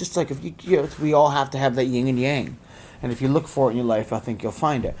 It's just like, if we all have to have that yin and yang. And if you look for it in your life, I think you'll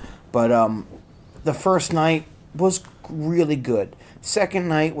find it. But the first night was really good. Second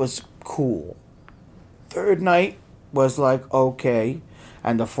night was cool. Third night was like, okay.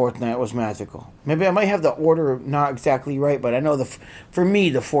 And the fourth night was magical. Maybe I might have the order not exactly right, but I know for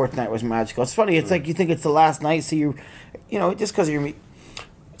me, the fourth night was magical. It's funny. It's like you think it's the last night, so just because you're...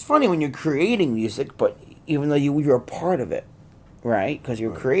 It's funny when you're creating music, but even though you're a part of it, right? Because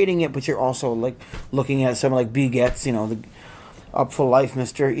you're creating it, but you're also like looking at someone like B Gets, the Up for Life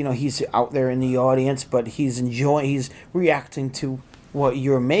Mister. He's out there in the audience, but he's reacting to what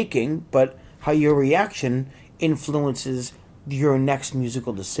you're making, but how your reaction influences your next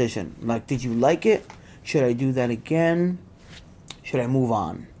musical decision. Like, did you like it? Should I do that again? Should I move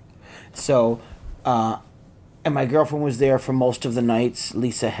on? So, and my girlfriend was there for most of the nights.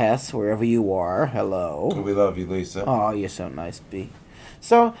 Lisa Hess, wherever you are. Hello. We love you, Lisa. Oh, you're so nice, B.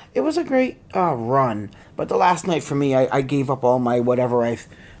 So, it was a great run. But the last night for me, I gave up all my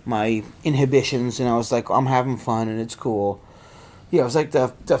my inhibitions, and I was like, I'm having fun, and it's cool. Yeah, it was like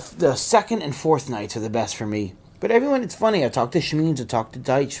the second and fourth nights are the best for me. But everyone, it's funny, I talked to Schmeens, I talked to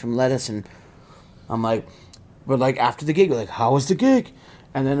Deitch from Lettuce, and I'm like, but like after the gig, we're like, how was the gig?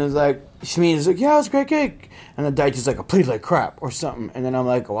 And then it's like, Schmeens is like, yeah, it was a great gig. And then Deitch is like, I played like crap or something. And then I'm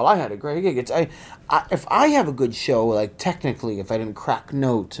like, well, I had a great gig. If I have a good show, like technically, if I didn't crack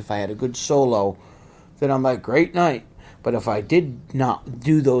notes, if I had a good solo, then I'm like, great night. But if I did not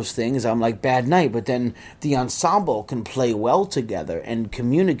do those things, I'm like, bad night. But then the ensemble can play well together and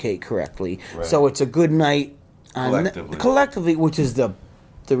communicate correctly. Right. So it's a good night. Collectively, which is the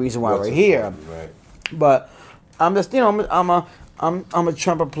reason why we're here. Right. But I'm just, I'm a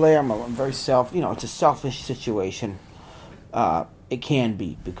trumpet player. I'm very it's a selfish situation. It can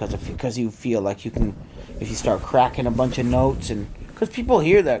be because you feel like you can, if you start cracking a bunch of notes, and because people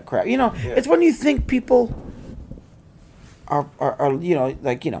hear that crap. It's when you think people are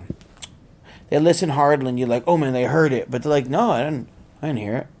they listen hard, and you're like, oh man, they heard it, but they're like, no, I didn't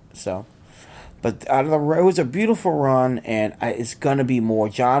hear it. So. But it was a beautiful run, and it's going to be more.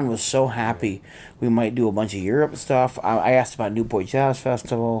 John was so happy. We might do a bunch of Europe stuff. I asked about Newport Jazz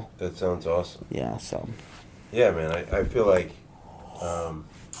Festival. That sounds awesome. Yeah, so. Yeah, man, I feel like,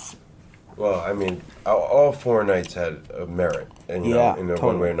 all 4 nights had a merit, and in totally.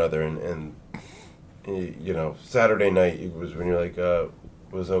 One way or another. And Saturday night was when you're like,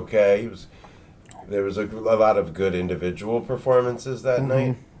 was okay. There was a lot of good individual performances that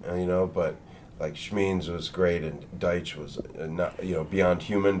night, but... Like Schmeens was great, and Deitch was not beyond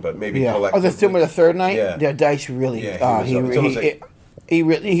human, but maybe collectively. Oh, the third night. Yeah, Deitch really. Yeah, he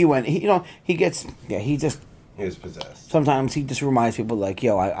went. He gets. Yeah, he was possessed. Sometimes he just reminds people like,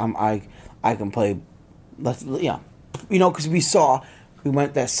 yo, I can play. Because we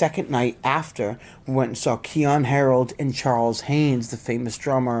went that second night after. We went and saw Keon Harold and Charles Haynes, the famous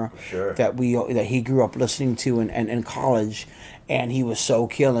drummer that he grew up listening to in college. And he was so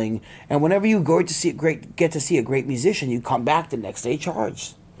killing. And whenever you get to see a great musician, you come back the next day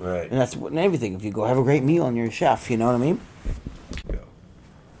charged. Right. And that's everything. If you go have a great meal and you're a chef, you know what I mean? Yeah.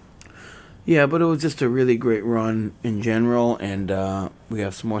 Yeah, but it was just a really great run in general, and we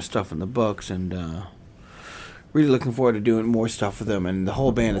have some more stuff in the books, and really looking forward to doing more stuff with them. And the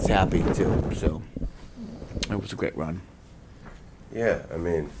whole band is happy too. So it was a great run. Yeah, I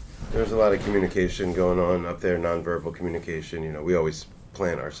mean. There's a lot of communication going on up there, nonverbal communication. We always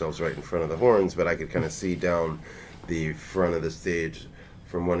plant ourselves right in front of the horns, but I could kind of see down the front of the stage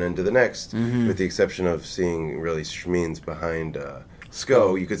from one end to the next, with the exception of seeing really Schmeens behind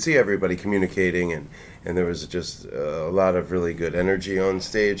Sco. You could see everybody communicating, and there was just a lot of really good energy on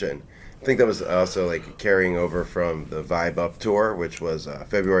stage. And I think that was also like carrying over from the Vibe Up tour, which was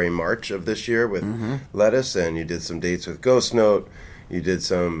February, March of this year with Lettuce, and you did some dates with Ghost Note. You did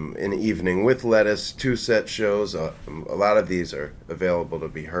some in the evening with Lettuce, 2-set shows. A lot of these are available to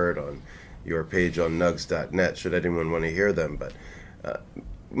be heard on your page on nugs.net, should anyone want to hear them. But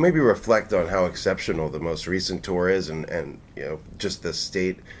maybe reflect on how exceptional the most recent tour is, and just the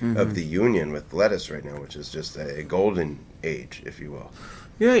state of the union with Lettuce right now, which is just a golden age, if you will.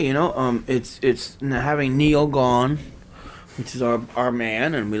 Yeah, it's having Neil gone, which is our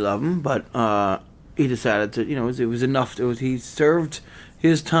man, and we love him, but... he decided to, it was enough. He served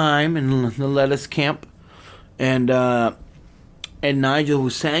his time in the Lettuce camp, and And Nigel, who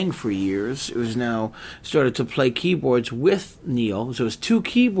sang for years, who's now started to play keyboards with Neil. So it's 2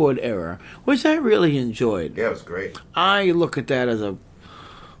 keyboard era, which I really enjoyed. Yeah, it was great. I look at that as a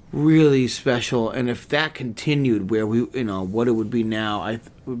really special, and if that continued where we, what it would be now, it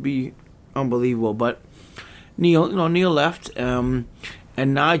would be unbelievable. But Neil left, and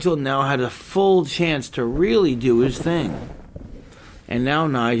Nigel now had a full chance to really do his thing. And now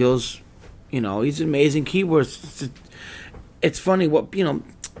Nigel's, he's an amazing keyboardist. It's funny what,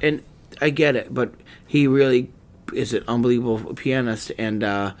 and I get it, but he really is an unbelievable pianist, and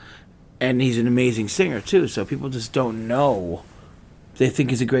he's an amazing singer too. So people just don't know. They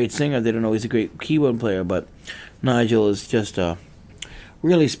think he's a great singer. They don't know he's a great keyboard player. But Nigel is just a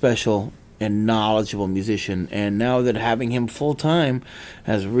really special and knowledgeable musician. And now that having him full time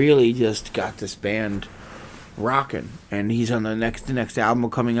has really just got this band rocking. And he's on the next album we're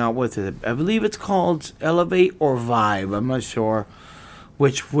coming out with. I believe it's called Elevate or Vibe. I'm not sure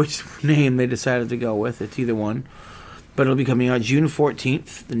which name they decided to go with. It's either one. But it'll be coming out June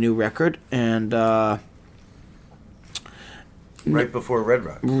 14th, the new record. And right before Red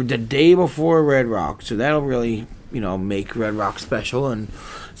Rock. The day before Red Rock. So that'll really, make Red Rock special. And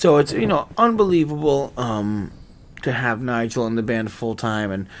so it's, unbelievable to have Nigel in the band full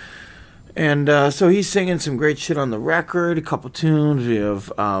time. And so he's singing some great shit on the record, a couple tunes. We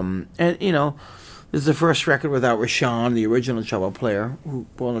have, this is the first record without Rashawn, the original cello player.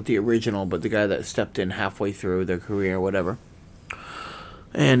 Well, not the original, but the guy that stepped in halfway through their career, whatever.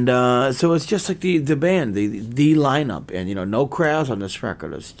 And so it's just like the band, the lineup. And, no crowds on this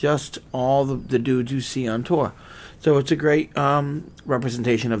record. It's just all the dudes you see on tour. So it's a great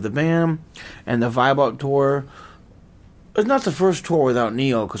representation of the band. And the Vibe Out tour, it's not the first tour without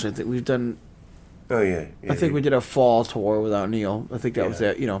Neil, because I think we've done... Oh, yeah. I think we did a fall tour without Neil. I think that was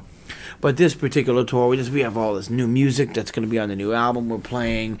it, But this particular tour, we have all this new music that's going to be on the new album we're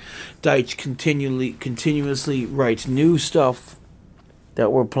playing. Deitch continuously writes new stuff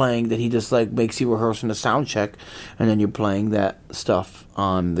that we're playing that he just makes you rehearse in a sound check, and then you're playing that stuff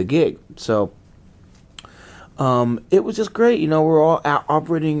on the gig. So it was just great. We're all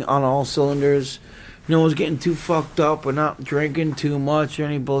operating on all cylinders. No one's getting too fucked up. We're not drinking too much or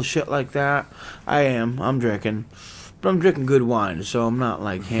any bullshit like that. I'm drinking. But I'm drinking good wine, so I'm not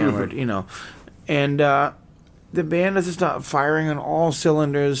hammered, And the band is just not firing on all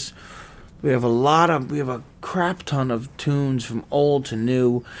cylinders. We have a crap ton of tunes from old to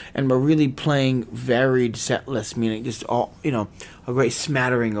new, and we're really playing varied set lists, meaning just all, a great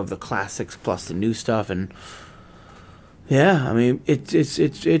smattering of the classics plus the new stuff. And yeah, I mean, it's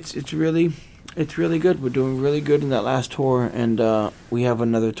really good. We're doing really good in that last tour, and we have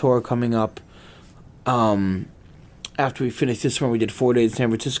another tour coming up. After we finish this one, we did 4 days in San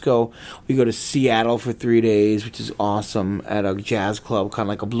Francisco. We go to Seattle for 3 days, which is awesome, at a jazz club, kind of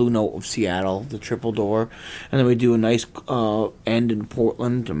like a Blue Note of Seattle, the Triple Door. And then we do a nice end in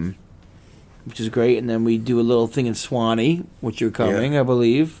Portland, which is great. And then we do a little thing in Swanee, which you're coming, I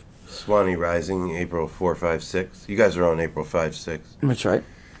believe. Swanee Rising, April 4, 5, 6. You guys are on April 5, 6. That's right.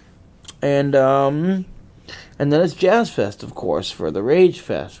 And then it's Jazz Fest, of course, for the Rage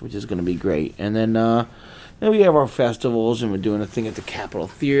Fest, which is going to be great. And then we have our festivals, and we're doing a thing at the Capitol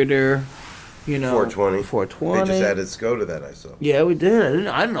Theater, 420. 420. They just added SCO to that, I saw. Yeah, we did.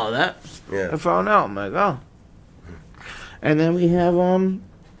 I didn't know that. Yeah. I found out. I'm like, oh. And then we have what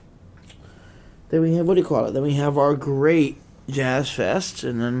do you call it? Then we have our great Jazz Fest,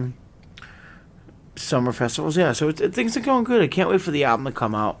 and then summer festivals. Yeah, so things are going good. I can't wait for the album to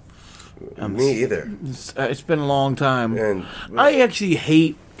come out. Me either. It's been a long time. And I actually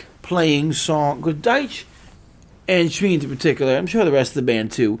hate playing songs. Because Deitch and Shmeens in particular, I'm sure the rest of the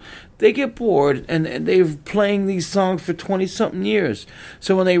band too, they get bored, and they're playing these songs for 20-something years.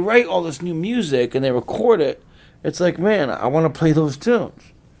 So when they write all this new music and they record it, it's like, man, I want to play those tunes.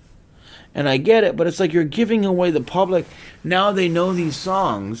 And I get it, but it's like you're giving away the public. Now they know these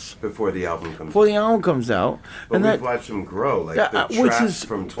songs before the album comes out. But and we've watched them grow. Like the Traps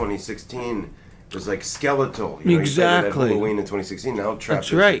from 2016 was like skeletal. Exactly. You Halloween in 2016. Now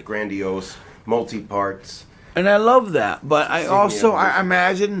Traps is grandiose, multi-parts. And I love that. But I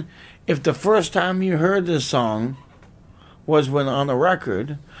imagine if the first time you heard this song was when on the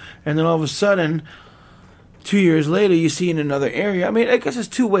record, and then all of a sudden 2 years later, you see in another area. I mean, I guess there's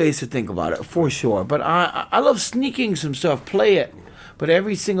two ways to think about it, for sure. But I love sneaking some stuff, play it. But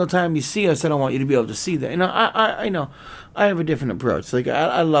every single time you see us, I don't want you to be able to see that. I know. I have a different approach. Like,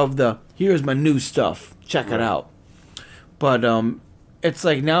 I love here's my new stuff. Check it out. But it's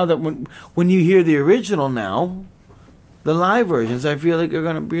like now that when you hear the original now, the live versions, I feel like they're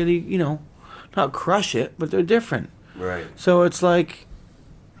going to really, not crush it, but they're different. Right. So it's like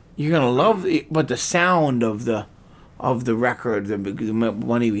you're gonna love but the sound of the record, the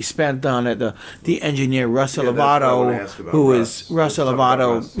money we spent on it, the engineer Russell Yeah, that's what I wanna Lovato, ask about who Russ. is Russell Let's talk about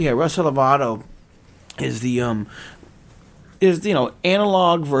Lovato. Russ. Yeah, Russell Lovato is the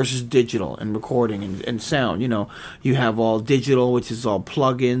analog versus digital and recording and sound. You have all digital, which is all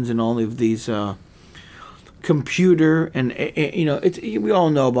plugins and all of these computer and we all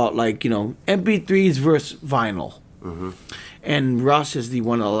know about MP3s versus vinyl. And Russ is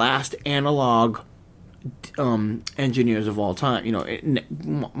one of the last analog engineers of all time,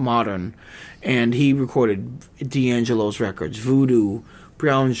 modern, and he recorded D'Angelo's records, Voodoo,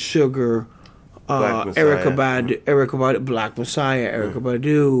 Brown Sugar, Black Messiah. Erykah Badu, Black Messiah,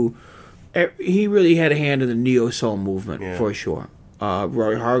 Erykah Badu. He really had a hand in the neo soul movement for sure.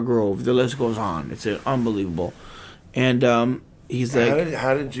 Roy Hargrove, the list goes on. It's unbelievable, and he's like,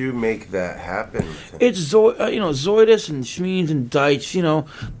 how did you make that happen? it's Zoidus and Schmeens and Deitch.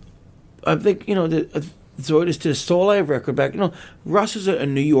 I think Zoidus did a Soul Live record back. Russ is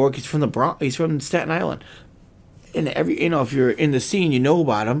in New York. He's from the Bronx. He's from Staten Island. And if you're in the scene, you know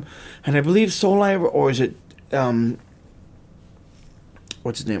about him. And I believe Soul Live, or is it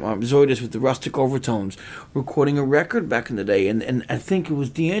what's his name? Zoidus with the Rustic Overtones, recording a record back in the day. And I think it was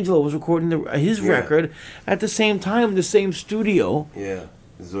D'Angelo was recording his record at the same time, the same studio. Yeah,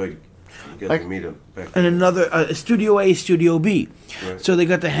 Zoid. You got to meet him back And another Studio A, Studio B. Right. So they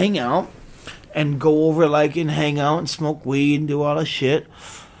got to hang out and go over and hang out and smoke weed and do all this shit.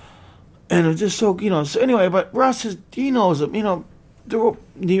 And it's just so So anyway, but Russ he knows them. They're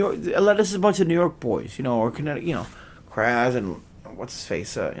New York. This is a bunch of New York boys. Or Connecticut. Kraz and what's his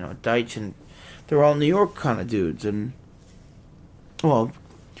face. Deitch, and they're all New York kind of dudes. And so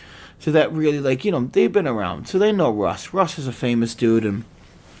that really they've been around, so they know Russ. Russ is a famous dude, and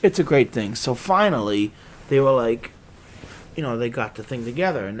it's a great thing. So finally, they were they got the thing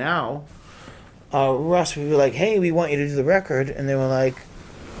together, and now Russ, we were like, hey, we want you to do the record, and they were like.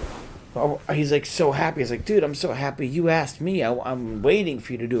 He's so happy. He's like, dude, I'm so happy you asked me. I'm waiting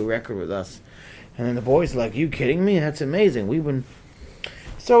for you to do a record with us. And then the boys are like, you kidding me? That's amazing. We've been.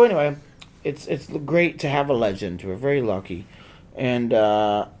 So anyway, it's great to have a legend. We're very lucky. And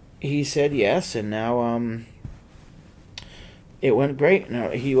he said yes, and now it went great. No,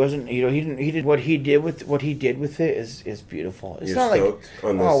 he wasn't. He did what he did with it is beautiful. It's You're not stoked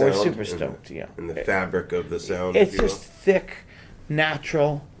on the we're sound super stoked. Yeah, and the fabric of the sound. it's just thick,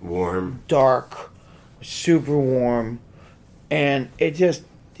 natural, warm, dark, super warm, and it just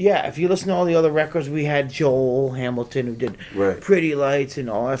if you listen to all the other records, we had Joel Hamilton who did Pretty Lights and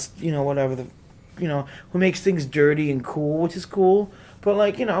all that's whatever who makes things dirty and cool, which is cool, but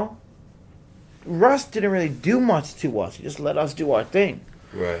Russ didn't really do much to us. He just let us do our thing.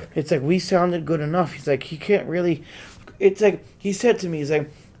 Right. It's like we sounded good enough. He's like, he can't really. It's like he said to me, he's like,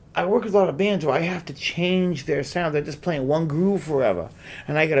 I work with a lot of bands where I have to change their sound. They're just playing one groove forever,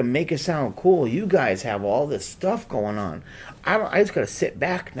 and I got to make it sound cool. You guys have all this stuff going on. I just got to sit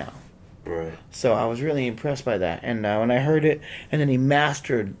back now. Right. So I was really impressed by that. And when I heard it, and then he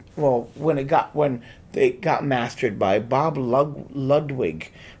mastered. Well, when they got mastered by Bob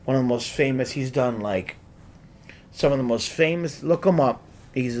Ludwig, one of the most famous. He's done some of the most famous. Look him up.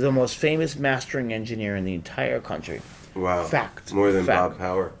 He's the most famous mastering engineer in the entire country. Wow. Fact. More than Fact. Bob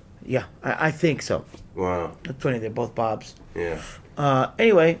Power. Yeah, I think so. Wow. That's funny. They're both Bobs. Yeah.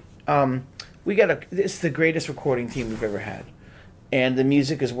 Anyway, it's the greatest recording team we've ever had, and the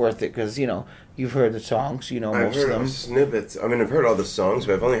music is worth it because you've heard the songs, I've most heard of them. snippets. I mean, I've heard all the songs,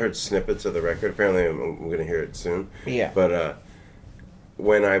 but I've only heard snippets of the record. Apparently, I'm going to hear it soon. Yeah. But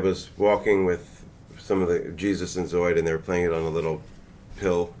when I was walking with some of the Jesus and Zoid, and they were playing it on a little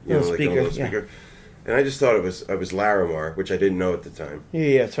pill, Little like a speaker, little speaker. And I just thought it was Larimar, which I didn't know at the time.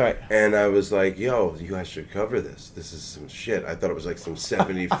 Yeah, that's right. And I was like, yo, you guys should cover this. This is some shit. I thought it was like some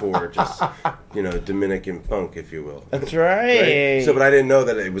 74, just, Dominican funk, if you will. That's right. So, but I didn't know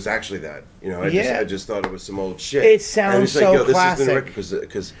that it was actually that. I just thought it was some old shit. It sounds and it's so like, yo, classic. This is the record,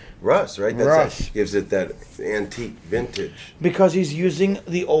 because Russ, right? Russ. Gives it that antique vintage. Because he's using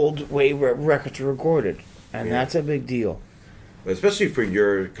the old way records were recorded, and that's a big deal. But especially for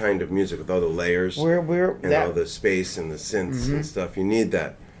your kind of music with all the layers We're and all the space and the synths and stuff, you need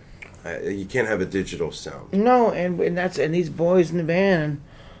that. You can't have a digital sound. No, and these boys in the band,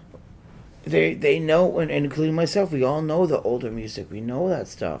 they know, and including myself, we all know the older music. We know that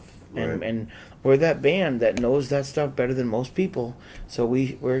stuff, and we're that band that knows that stuff better than most people. So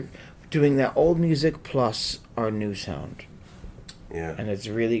we're doing that old music plus our new sound. Yeah, and it's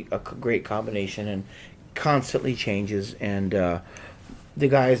really a great combination and constantly changes. And the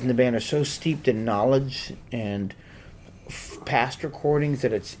guys in the band are so steeped in knowledge and past recordings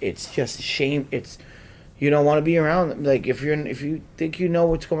that it's just shame. It's you don't want to be around them. Like if you think you know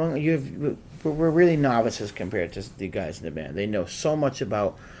what's going on, we're really novices compared to the guys in the band. They know so much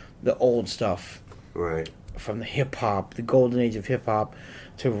about the old stuff, Right. from the hip hop, the golden age of hip hop,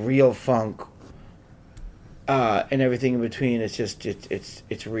 to real funk, and everything in between. It's just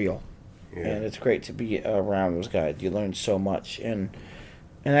it's real, Yeah. and it's great to be around those guys. You learn so much, and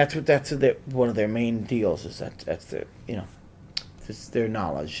that's one of their main deals is that's the it's their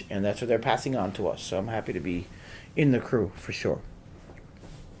knowledge, and that's what they're passing on to us. So I'm happy to be in the crew for sure.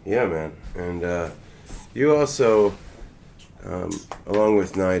 Yeah, man. And you also, along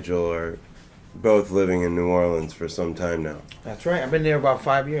with Nigel, are both living in New Orleans for some time now. That's right. I've been there about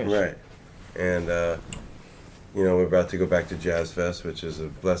 5 years. Right. And, we're about to go back to Jazz Fest, which is a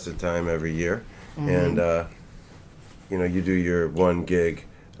blessed time every year. Mm-hmm. And, you do your one gig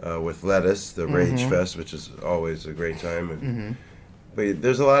with Lettuce, the Rage Fest, which is always a great time. And, but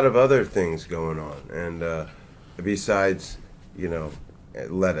there's a lot of other things going on. And besides,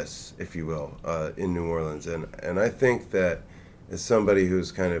 Lettuce, if you will, in New Orleans. And I think that as somebody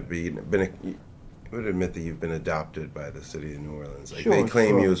who's kind of I would admit that you've been adopted by the city of New Orleans. Like they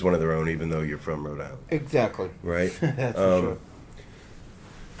claim you as one of their own, even though you're from Rhode Island. Exactly. Right? That's for sure.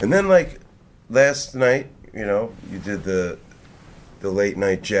 And then, like, last night, you did the late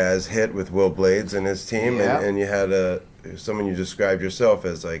night jazz hit with Will Blades and his team, Yeah. and you had someone you described yourself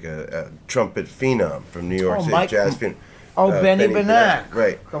as like a trumpet phenom from New York State, jazz phenom. Benny Benack.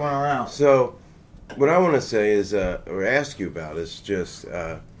 Right. Coming around. So, what I want to say is, or ask you about, is just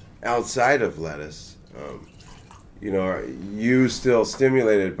outside of Lettuce, are you still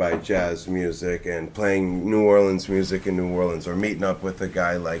stimulated by jazz music and playing New Orleans music in New Orleans, or meeting up with a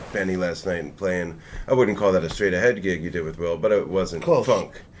guy like Benny last night and playing, I wouldn't call that a straight ahead gig you did with Will, but it wasn't Close.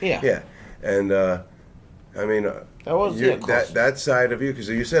 funk. Yeah. Yeah. And, That was close. that side of you, because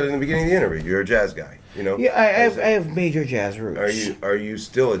you said in the beginning of the interview, you're a jazz guy, Yeah, I have major jazz roots. Are you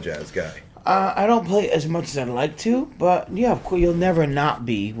still a jazz guy? I don't play as much as I'd like to, but yeah, of course, you'll never not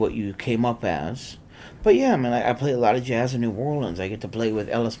be what you came up as. But yeah, man, I play a lot of jazz in New Orleans. I get to play with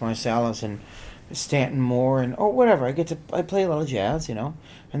Ellis Marsalis and Stanton Moore and whatever. I play a lot of jazz, and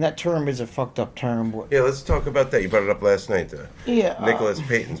that term is a fucked up term. Yeah, let's talk about that. You brought it up last night. Yeah, Nicholas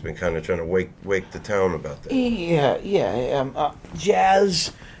Payton's been kind of trying to wake the town about that. Yeah.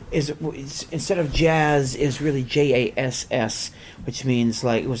 Jazz instead of jazz is really JASS, which means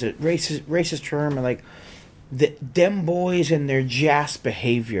like it was a racist term, and like them boys and their jazz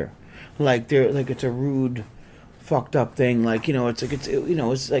behavior, like it's a rude, fucked up thing. Like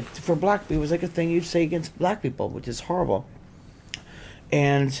it's like for black people, it was like a thing you'd say against black people, which is horrible.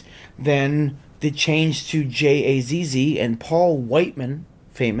 And then they changed to JAZZ, and Paul Whiteman,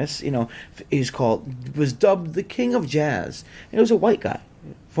 famous, was dubbed the king of jazz. And it was a white guy.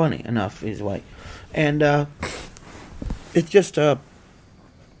 Funny enough, he's white. And it's just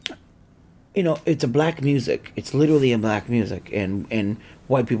it's a black music. It's literally a black music, and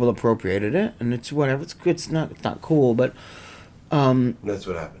white people appropriated it, and it's whatever. It's not cool, but That's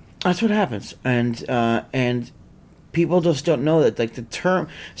what happened. that's what happens, and people just don't know that, like, the term.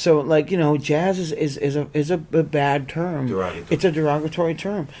 So, like, jazz is a bad term. Derogatory. It's a derogatory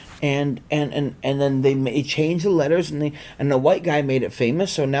term, and then they changed the letters, and the white guy made it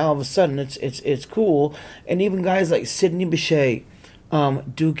famous. So now all of a sudden it's cool, and even guys like Sidney Bechet,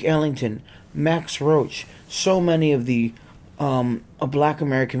 Duke Ellington, Max Roach, so many of the Black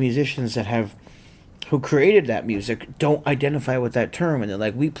American musicians who created that music don't identify with that term, and they're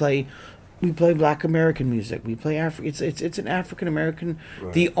like, we play Black American music. We play It's an African American,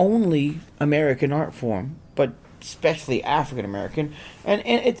 Right. The only American art form, but especially African American.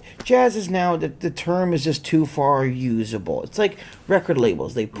 And jazz is now the term is just too far usable. It's like record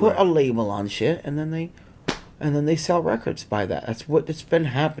labels. They put a label on shit, and then they sell records by that. That's what it's been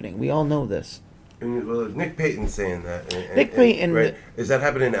happening. We all know this. And, well, Nick Payton's saying that. Nick Payton, right? Is that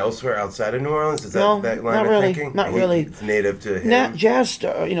happening elsewhere outside of New Orleans? Is No, that line not of really, thinking? not really. It's native to him. Now, jazz,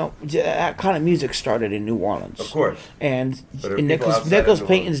 that kind of music started in New Orleans. Of course. And But are people Nicholas outside of New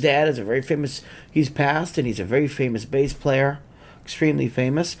Payton's dad is a very famous. He's passed, and he's a very famous bass player, extremely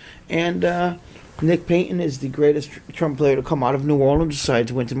famous. And Nick Payton is the greatest trumpet player to come out of New Orleans,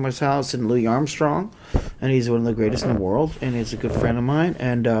 besides Wynton Marsalis and Louis Armstrong. And he's one of the greatest in the world, and he's a good friend of mine.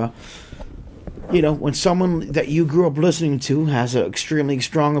 And when someone that you grew up listening to has an extremely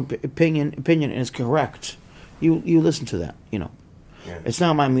strong opinion and is correct, you listen to that. Yeah. It's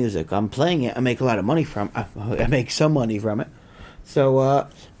not my music. I'm playing it. I make a lot of money from. I make some money from it. So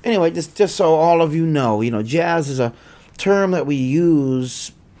anyway, just so all of you know, jazz is a term that we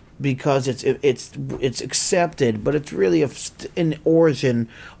use because it's accepted, but it's really an origin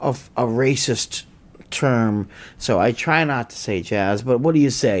of a racist term. So I try not to say jazz, but what do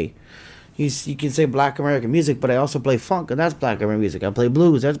you say? You can say Black American music, but I also play funk, and that's Black American music. I play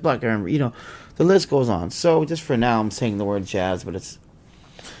blues, that's Black American. You know, the list goes on. So just for now, I'm saying the word jazz, but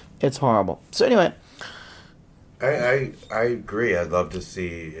it's horrible. So anyway, I agree. I'd love to see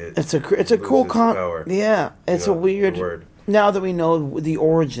it. it's a cool power. Yeah, it's a weird word. Now that we know the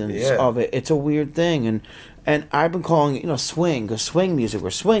origins Yeah. of it, it's a weird thing, and I've been calling it, swing, because swing music,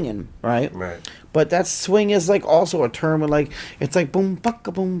 we're swinging, right? Right. But that swing is like also a term of like, it's like boom,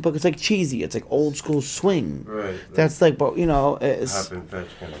 bucka, boom, bucka. It's like cheesy. It's like old school swing. Right. That's like, but it's Hop and fetch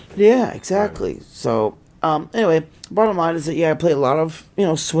kind of thing. yeah, exactly. Right. So, anyway, bottom line is that I play a lot of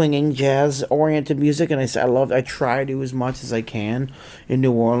swinging, jazz oriented music, and I try to do as much as I can in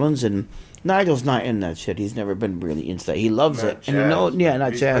New Orleans, and Nigel's not in that shit. He's never been really into that. He loves Not it, jazz. and not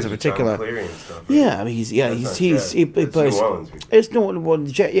He jazz in plays particular. John Cleary and stuff, right? Yeah, I mean he plays. New Orleans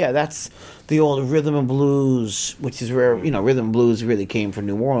music. It's that's the old rhythm and blues, which is where rhythm and blues really came from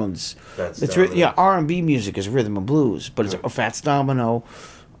New Orleans. That's R&B music is rhythm and blues, but it's Fats Domino,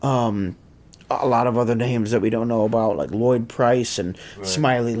 a lot of other names that we don't know about, like Lloyd Price and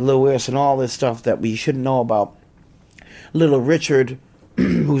Smiley Lewis and all this stuff that we shouldn't know about. Little Richard,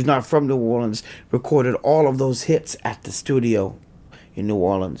 who's not from New Orleans, recorded all of those hits at the studio in New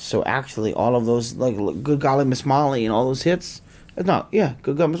Orleans. So actually, all of those, like Good Golly Miss Molly and all those hits, Good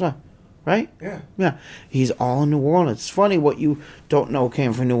Golly Miss Molly, right? Yeah. He's all in New Orleans. It's funny what you don't know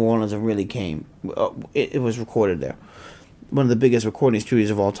came from New Orleans and really came. It was recorded there. One of the biggest recording studios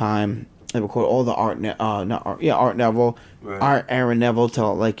of all time. They record all the Art Neville, Aaron Neville,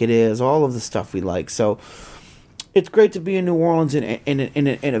 Tell It Like It Is, all of the stuff we like. So it's great to be in New Orleans in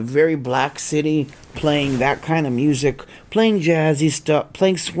a very black city, playing that kind of music, playing jazzy stuff,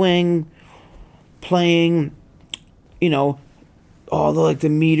 playing swing, playing, all the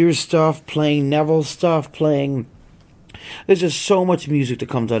Meters stuff, playing Neville stuff, playing. There's just so much music that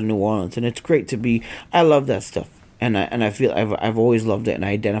comes out of New Orleans, and it's great to be. I love that stuff, and I feel I've always loved it, and I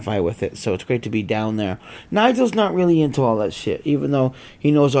identify with it. So it's great to be down there. Nigel's not really into all that shit, even though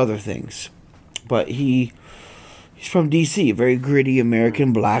he knows other things, but he's from D.C., a very gritty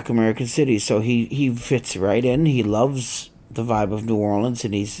black American city, so he fits right in. He loves the vibe of New Orleans,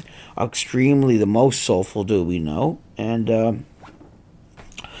 and he's extremely the most soulful dude we know. And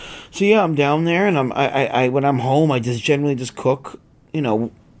so yeah, I'm down there, and I when I'm home, I just generally just cook.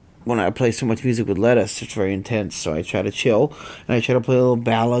 When I play so much music with Lettuce, it's very intense, so I try to chill, and I try to play little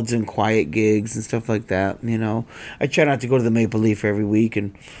ballads and quiet gigs and stuff like that. I try not to go to the Maple Leaf every week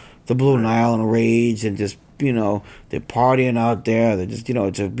and the Blue Nile and Rage and just. They're partying out there. They're just,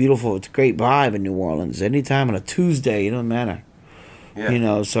 it's a great vibe in New Orleans. Anytime on a Tuesday, it doesn't matter.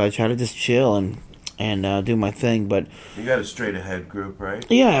 Yeah. So I try to just chill and do my thing. But you got a straight ahead group, right?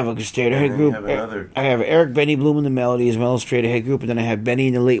 Yeah, I have a straight ahead group. I have Eric Benny Bloom and the Melodies, my little straight ahead group, and then I have Benny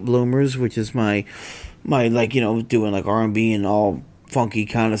and the Late Bloomers, which is my doing like R&B and all funky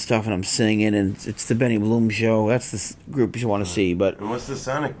kind of stuff, and I'm singing, and it's the Benny Bloom show. That's the group you want to see. But and what's the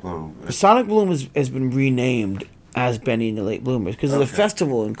Sonic Bloom? The Sonic Bloom has been renamed as Benny and the Late Bloomers because there's a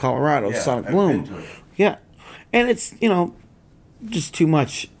festival in Colorado, Sonic Bloom. I've been to it. Yeah, and it's just too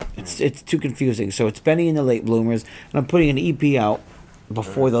much. It's too confusing. So it's Benny and the Late Bloomers, and I'm putting an EP out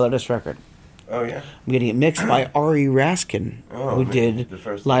before the latest record. Oh yeah. I'm getting it mixed by Ari Raskin, who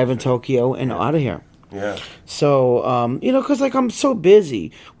did Live in Tokyo and Out of Here. Yeah. So, because I'm so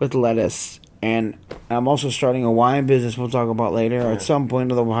busy with Lettuce, and I'm also starting a wine business we'll talk about later or at some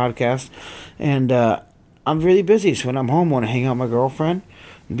point of the podcast. And I'm really busy. So when I'm home, I want to hang out with my girlfriend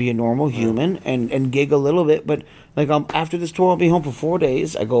and be a normal human and gig a little bit. But after this tour, I'll be home for 4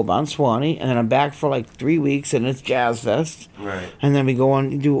 days. I go about Swanee, and then I'm back for like 3 weeks, and it's Jazz Fest. Right. And then we go on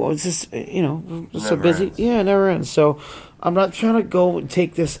and do, it's just, just so busy. Ends. Yeah, it never ends. So I'm not trying to go and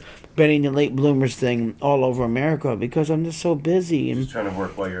take this Benny and the Late Bloomers thing all over America because I'm just so busy. And just trying to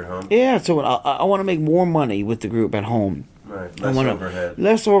work while you're home. Yeah, so I want to make more money with the group at home. Right, overhead.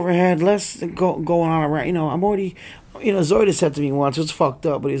 Less overhead, less going on around. I'm already, Zoida said to me once, it's fucked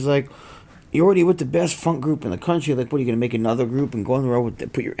up, but he's like, you're already with the best funk group in the country. Like, what, are you going to make another group and go on the road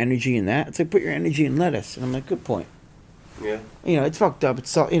put your energy in that? It's like, put your energy in Lettuce. And I'm like, good point. Yeah. It's fucked up.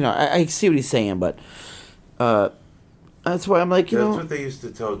 It's all, I see what he's saying, but that's why I'm like, That's what they used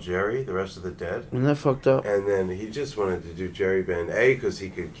to tell Jerry, the rest of the Dead. Isn't that fucked up? And then he just wanted to do Jerry Band, A, because he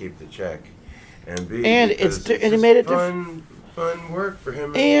could keep the check, and B, and he made it fun work for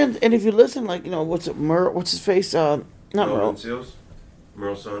him. And if you listen, what's his face? Not Merle. Seals?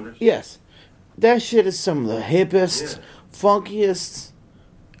 Merle Saunders? Yes. That shit is some of the hippest, funkiest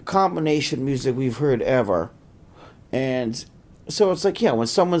combination music we've heard ever. And so it's like, yeah, when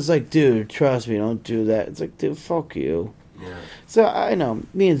someone's like, dude, trust me, don't do that. It's like, dude, fuck you. Yeah. So I know,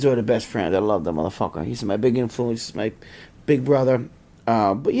 me and Zoe are best friends. I love that motherfucker. He's my big influence. He's my big brother.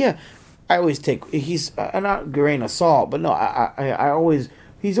 But yeah, I always take, he's not a grain of salt, but no, I always,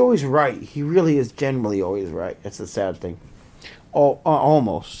 he's always right. He really is generally always right. That's the sad thing.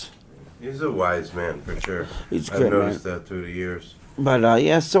 Almost. He's a wise man for sure. He's I've good, noticed man. that through the years. But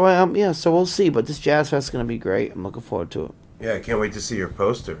yeah, so so we'll see. But this Jazz Fest is gonna be great. I'm looking forward to it. Yeah, I can't wait to see your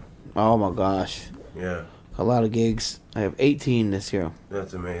poster. Oh my gosh, Yeah, a lot of gigs. I have 18 this year.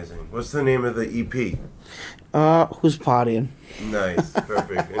 that's amazing. What's the name of the EP? Who's partying? Nice,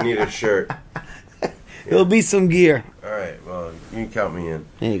 perfect. I need a shirt. There'll be some gear. All right, well, you can count me in.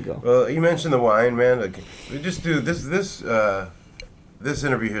 There you go. Well, you mentioned the wine, man. Like, we just do this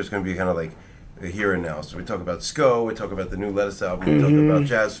interview here is going to be kind of like the here and now. So we talk about SCO, we talk about the new Lettuce album, we talk about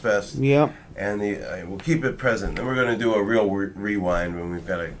Jazz Fest. Yep. And we'll keep it present. Then we're going to do a real rewind when we've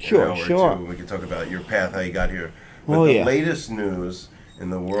got an Sure, hour sure. or two. And we can talk about your path, how you got here. But Oh, the yeah. latest news in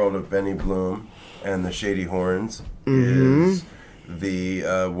the world of Benny Bloom and the Shady Horns is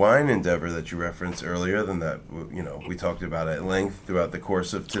the wine endeavor that you referenced earlier. Than that, we talked about at length throughout the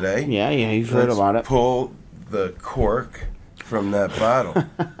course of today. Yeah, you've heard Let's about it. Pull the cork from that bottle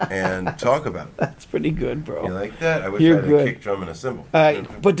and talk about it. That's pretty good, bro. You like that? I wish You're I had good. a kick drum and a cymbal.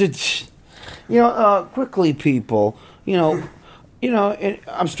 But quickly, people,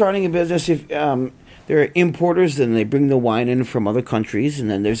 I'm starting a business. If there are importers, then they bring the wine in from other countries, and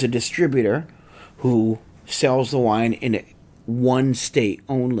then there's a distributor who sells the wine in one state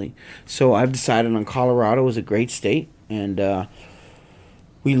only. So I've decided on Colorado is a great state, and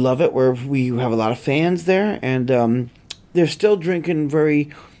we love it. We have a lot of fans there, and they're still drinking very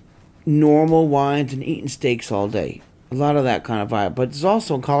normal wines and eating steaks all day. A lot of that kind of vibe. But it's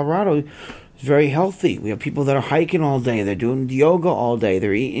also in Colorado, it's very healthy. We have people that are hiking all day. They're doing yoga all day.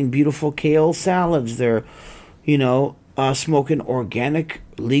 They're eating beautiful kale salads. They're, smoking organic,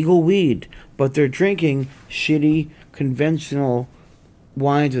 legal weed. But they're drinking shitty, conventional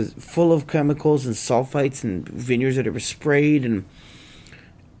wines full of chemicals and sulfites and vineyards that are sprayed.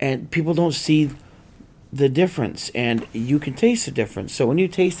 And people don't see the difference, and you can taste the difference. So when you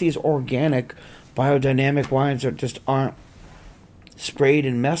taste these organic, biodynamic wines that just aren't sprayed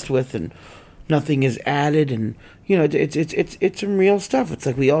and messed with, and nothing is added, and it's some real stuff. It's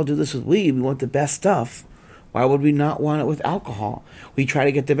like we all do this with weed. We want the best stuff. Why would we not want it with alcohol? We try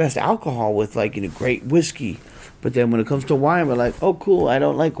to get the best alcohol with great whiskey. But then when it comes to wine, we're like, oh, cool, I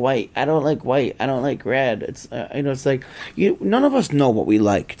don't like white. I don't like white. I don't like red. It's, it's like, none of us know what we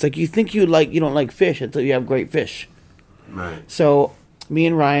like. It's like you think you don't like fish until you have great fish. Right. So me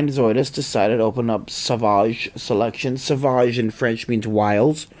and Ryan Zoidis decided to open up Sauvage Selection. Sauvage in French means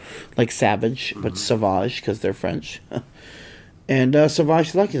wild, like savage, but Sauvage because they're French. And Sauvage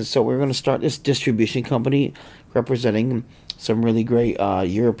Selection. So we're going to start this distribution company representing some really great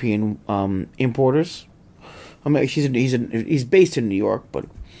European importers. I mean, he's based in New York,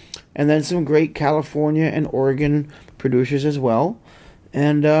 and then some great California and Oregon producers as well,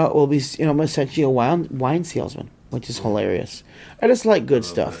 and we'll be, I'm essentially a wine salesman, which is hilarious. I just like good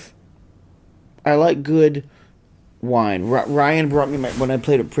stuff. I like good wine. Ryan brought me when I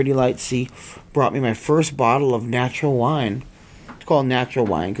played at Pretty Light Sea, brought me my first bottle of natural wine. It's called natural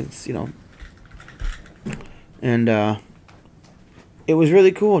wine because and it was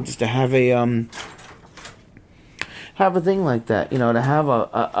really cool just to have a thing like that, to have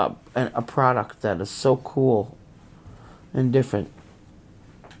a product that is so cool and different,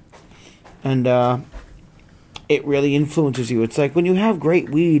 and it really influences you. It's like when you have great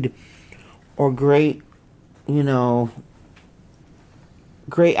weed or great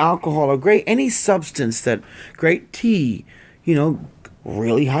great alcohol or great any substance, that great tea,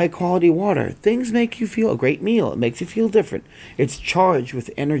 really high quality water, things make you feel a great meal. It makes you feel different. It's charged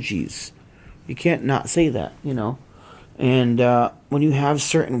with energies. You can't not say that, And when you have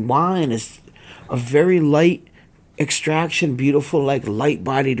certain wine, it's a very light extraction, beautiful, like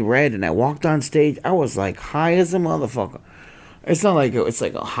light-bodied red. And I walked on stage, I was like high as a motherfucker. It's not like it's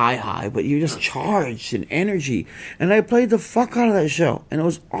like a high, but you're just charged in energy. And I played the fuck out of that show, and it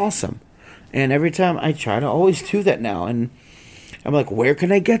was awesome. And every time I try to always do that now, and I'm like, where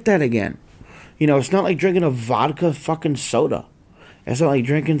can I get that again? It's not like drinking a vodka fucking soda. It's not like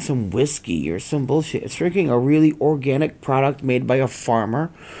drinking some whiskey or some bullshit. It's drinking a really organic product made by a farmer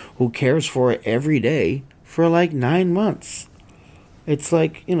who cares for it every day for like 9 months. It's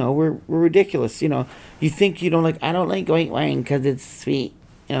like, we're ridiculous. You think you don't like, I don't like white wine because it's sweet.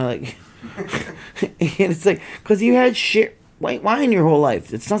 And it's like, because you had shit white wine your whole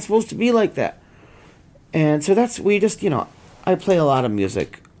life. It's not supposed to be like that. And so I play a lot of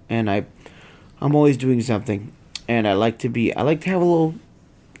music, and I'm always doing something, and I like to have a little,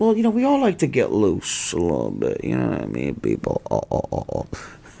 well, we all like to get loose a little bit, you know what I mean, people.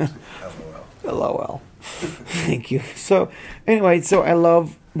 LOL. Thank you. So, anyway, I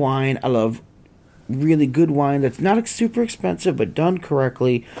love wine. I love really good wine that's not super expensive, but done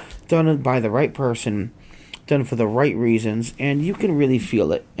correctly, done by the right person, done for the right reasons, and you can really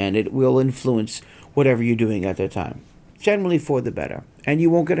feel it, and it will influence whatever you're doing at the time. Generally for the better. And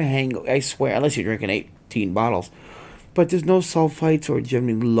you won't get a hang, I swear, unless you're drinking 18 bottles. But there's no sulfites, or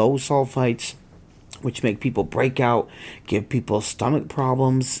generally low sulfites, which make people break out, give people stomach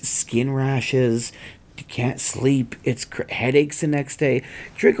problems, skin rashes. You can't sleep. It's headaches the next day.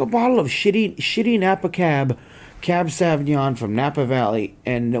 Drink a bottle of shitty Napa Cab Sauvignon from Napa Valley,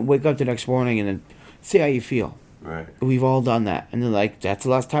 and then wake up the next morning and then see how you feel. Right. We've all done that. And they're like, that's the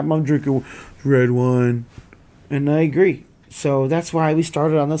last time I'm drinking red wine. And I agree. So that's why we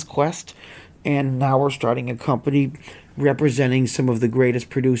started on this quest. And now we're starting a company representing some of the greatest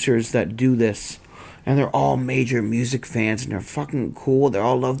producers that do this. And they're all major music fans, and they're fucking cool. They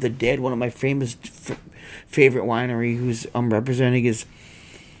all love the Dead. One of my famous favorite winery who's I'm representing is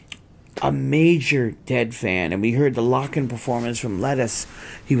a major Dead fan. And we heard the lock-in performance from Lettuce.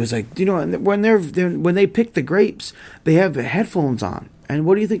 He was like, when they pick the grapes, they have headphones on. And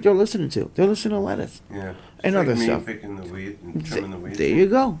what do you think they're listening to? They're listening to Lettuce. Yeah. And like other me stuff. Picking the wheat and trimming the wheat. There you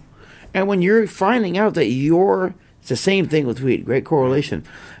go. And when you're finding out that it's the same thing with wheat, great correlation.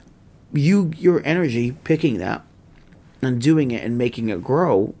 Your energy picking that and doing it and making it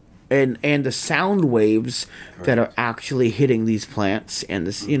grow, and the sound waves that are actually hitting these plants, and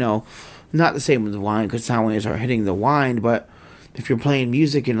this, not the same with the wine, because sound waves are hitting the wine, but if you're playing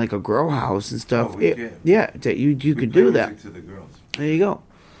music in like a grow house and stuff, you could do that. To the girls. There you go.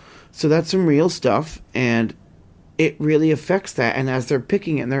 So that's some real stuff, and it really affects that. And as they're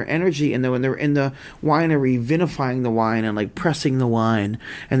picking it, and their energy, and then when they're in the winery vinifying the wine and like pressing the wine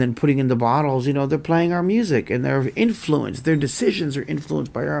and then putting in the bottles, they're playing our music, and they're influenced. Their decisions are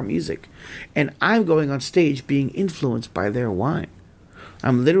influenced by our music. And I'm going on stage being influenced by their wine.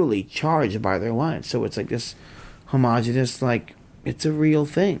 I'm literally charged by their wine. So it's like this homogenous, like, it's a real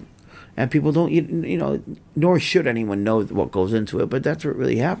thing. And people don't, nor should anyone know what goes into it, but that's what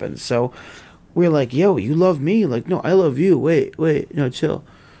really happens. So we're like, yo, you love me? Like, no, I love you. Wait, no, chill.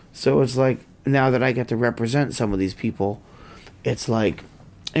 So it's like, now that I get to represent some of these people, it's like,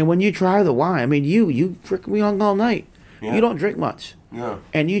 and when you try the wine, I mean, you freaking hung all night. Yeah. You don't drink much. Yeah.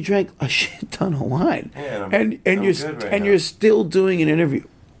 And you drank a shit ton of wine. Yeah, and you're still doing an interview.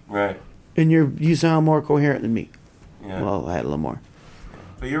 Right. And you sound more coherent than me. Yeah. Well, I had a little more.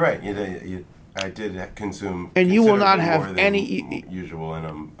 But you're right. I did consume. And you will not have more than any usual, and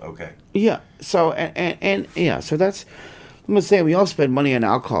I'm okay. Yeah. So and yeah. So that's. I'm gonna say we all spend money on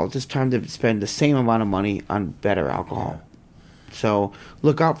alcohol. It's just time to spend the same amount of money on better alcohol. Yeah. So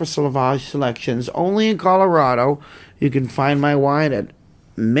look out for Sauvage Selections. Only in Colorado. You can find my wine at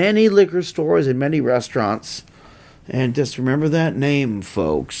many liquor stores and many restaurants. And just remember that name,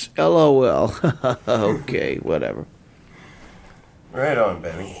 folks. LOL. Okay, whatever. Right on,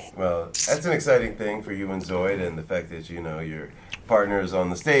 Benny. Well, that's an exciting thing for you and Zoid, and the fact that your partners on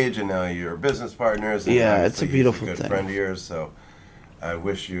the stage, and now you're business partners. And yeah, it's a beautiful thing. He's a good friend of yours, so I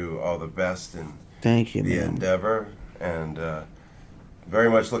wish you all the best in Thank you, the man. endeavor, and very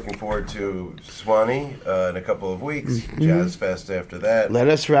much looking forward to Swanee in a couple of weeks. Mm-hmm. Jazz Fest after that.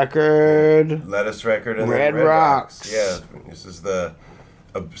 Lettuce Record. And Red Rocks. Yeah, this is a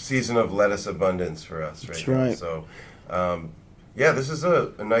season of lettuce abundance for us right now. Right. So. Yeah, this is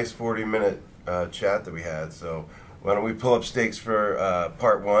a nice 40-minute chat that we had. So why don't we pull up stakes for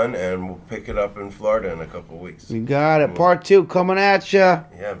part 1, and we'll pick it up in Florida in a couple of weeks. You got it. Part 2 coming at ya.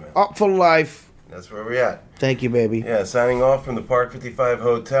 Yeah, man. Up for life. That's where we're at. Thank you, baby. Yeah, signing off from the Park 55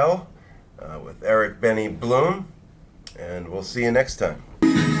 Hotel with Eric Benny Bloom, and we'll see you next time.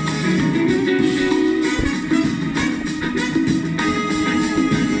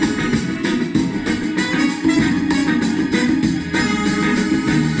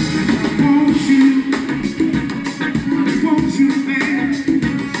 Just like I want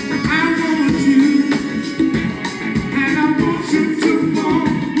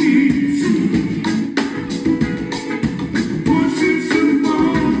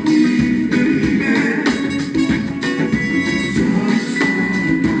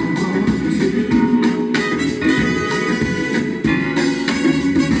to.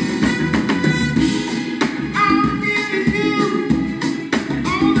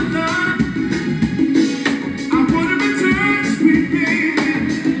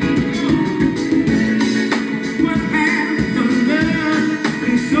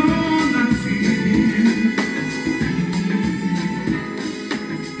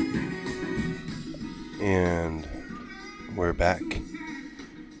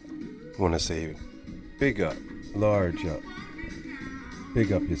 want to say big up, large up,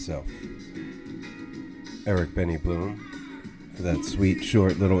 big up yourself, Eric Benny Bloom, for that sweet,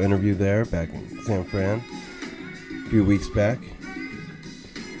 short little interview there back in San Fran a few weeks back.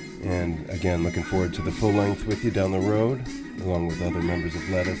 And again, looking forward to the full length with you down the road, along with other members of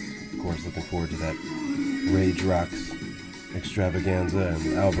Lettuce. Of course, looking forward to that Rage Rocks extravaganza and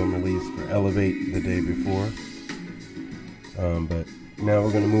the album release for Elevate the day before. But now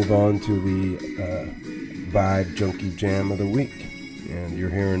we're going to move on to the Vibe Junkie Jam of the Week. And you're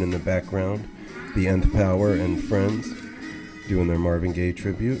hearing in the background the Nth Power and Friends doing their Marvin Gaye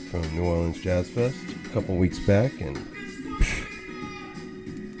tribute from New Orleans Jazz Fest a couple weeks back. And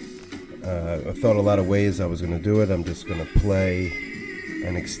I thought a lot of ways I was going to do it. I'm just going to play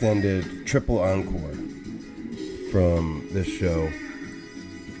an extended triple encore from this show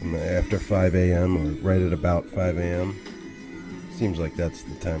from after 5 a.m. or right at about 5 a.m. Seems like that's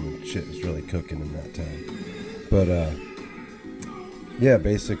the time when shit is really cooking in that time. But yeah,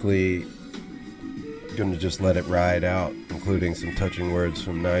 basically going to just let it ride out, including some touching words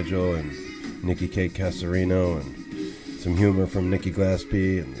from Nigel and Nikki K. Casarino and some humor from Nikki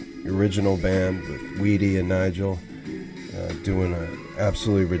Glaspie and the original band with Weedy and Nigel doing an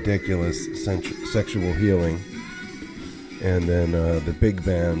absolutely ridiculous sexual healing. And then the big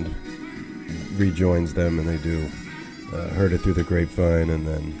band rejoins them and they do Heard It Through the Grapevine. And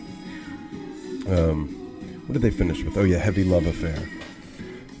then what did they finish with? Oh yeah, Heavy Love Affair.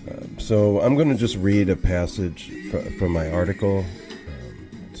 So I'm going to just read a passage from my article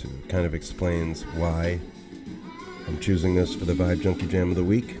to kind of explains why I'm choosing this for the Vibe Junkie Jam of the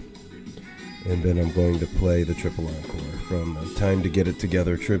Week. And then I'm going to play the triple encore from Time to Get It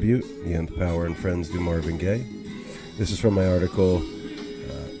Together tribute, the Nth Power and Friends do Marvin Gaye. This is from my article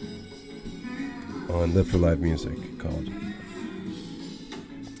on Live for Live Music called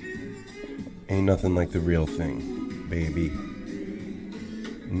Ain't Nothing Like the Real Thing, Baby.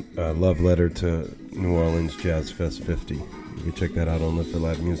 Love letter to New Orleans Jazz Fest 50. You can check that out on Live for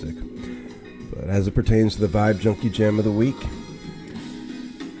Live Music. But as it pertains to the Vibe Junkie Jam of the Week,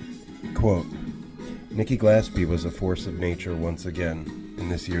 quote, Nikki Glaspie was a force of nature once again in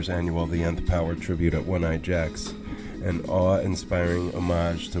this year's annual The Nth Power tribute at One Eye Jack's, an awe-inspiring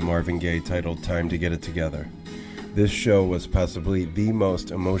homage to Marvin Gaye titled Time to Get It Together. This show was possibly the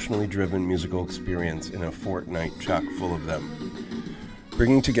most emotionally driven musical experience in a fortnight chock full of them.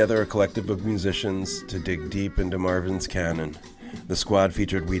 Bringing together a collective of musicians to dig deep into Marvin's canon, the squad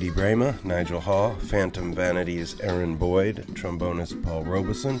featured Weedy Brema, Nigel Hall, Phantom Vanity's Aaron Boyd, trombonist Paul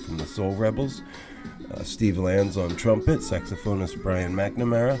Robeson from the Soul Rebels, Steve Lands on trumpet, saxophonist Brian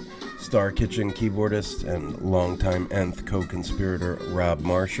McNamara, Star Kitchen keyboardist and longtime Nth co-conspirator Rob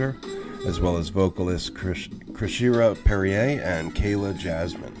Marsher, as well as vocalist Krishira Perrier and Kayla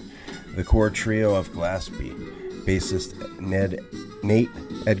Jasmine. The core trio of Glaspie, bassist Nate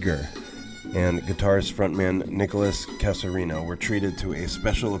Edgar, and guitarist frontman Nicholas Casarino were treated to a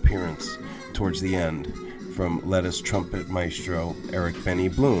special appearance towards the end from Lettuce trumpet maestro Eric Benny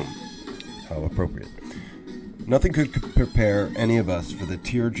Bloom. How appropriate. Nothing could prepare any of us for the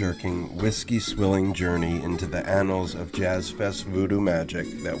tear-jerking, whiskey-swilling journey into the annals of Jazz Fest voodoo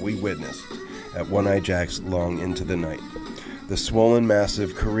magic that we witnessed at One Eye Jack's long into the night. The swollen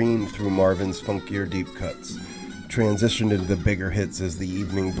massive careened through Marvin's funkier deep cuts, transitioned into the bigger hits as the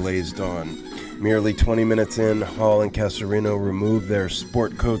evening blazed on. Merely 20 minutes in, Hall and Casarino removed their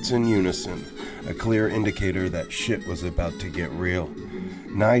sport coats in unison, a clear indicator that shit was about to get real.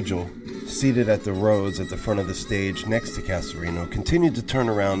 Nigel, seated at the Rhodes at the front of the stage next to Casarino, continued to turn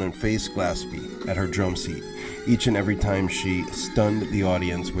around and face Glaspie at her drum seat, each and every time she stunned the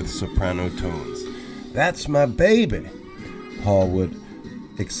audience with soprano tones. "That's my baby!" Hall would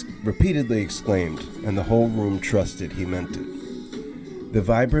repeatedly exclaimed, and the whole room trusted he meant it. The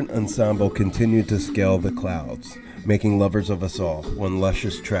vibrant ensemble continued to scale the clouds, making lovers of us all, one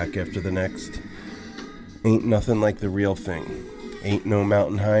luscious track after the next. Ain't Nothing Like the Real Thing, Ain't No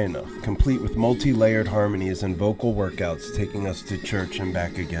Mountain High Enough, complete with multi-layered harmonies and vocal workouts taking us to church and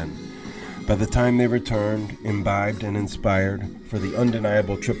back again. By the time they returned, imbibed and inspired, for the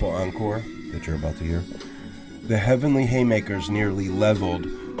undeniable triple encore that you're about to hear, the heavenly haymakers nearly leveled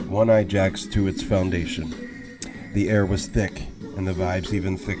One Eye Jack's to its foundation. The air was thick, and the vibes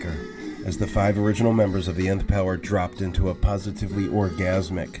even thicker, as the 5 original members of the Nth Power dropped into a positively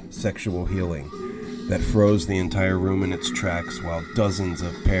orgasmic sexual healing that froze the entire room in its tracks while dozens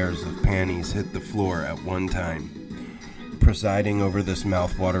of pairs of panties hit the floor at one time. Presiding over this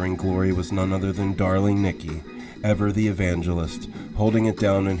mouth-watering glory was none other than darling Nikki, ever the evangelist, holding it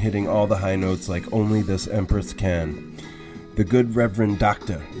down and hitting all the high notes like only this empress can. The good Reverend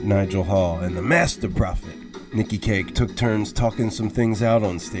Dr. Nigel Hall and the Master Prophet, Nicky Cake, took turns talking some things out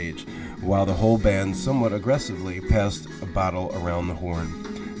on stage, while the whole band somewhat aggressively passed a bottle around the horn.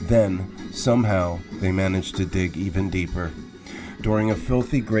 Then, somehow, they managed to dig even deeper. During a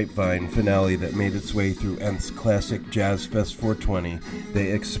filthy grapevine finale that made its way through Nth's classic Jazz Fest 420,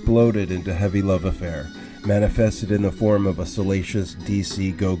 they exploded into Heavy Love Affair, manifested in the form of a salacious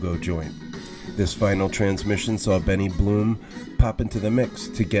DC go-go joint. This final transmission saw Benny Bloom pop into the mix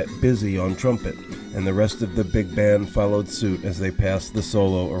to get busy on trumpet, and the rest of the big band followed suit as they passed the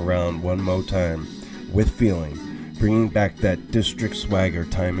solo around one more time, with feeling, bringing back that district swagger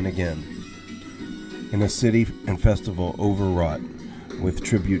time and again. In a city and festival overwrought with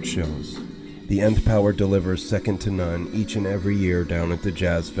tribute shows, the Nth Power delivers second to none each and every year down at the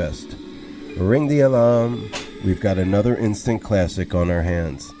Jazz Fest. Ring the alarm, we've got another instant classic on our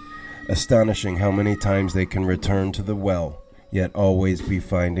hands. Astonishing how many times they can return to the well, yet always be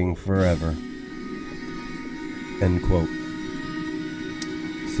finding forever. End quote.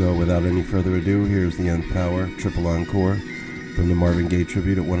 So without any further ado, here's the Nth Power triple encore from the Marvin Gaye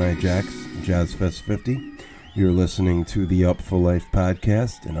tribute at One Eye Jacks Jazz Fest 50. You're listening to the Up for Life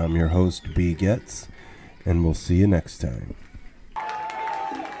podcast, and I'm your host, B. Getz, and we'll see you next time.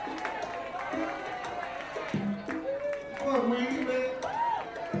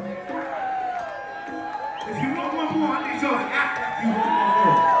 If you want one more, I need y'all to act like you want one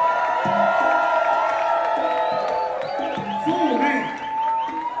more. Fool me.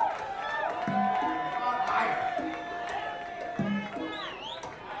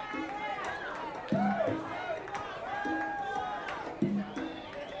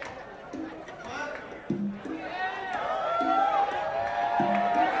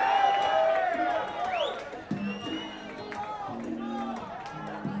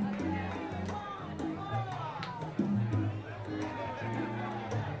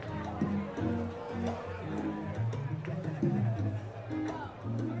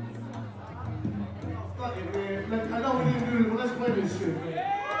 Fuck it, man. I know we didn't do this, but let's play this shit, man.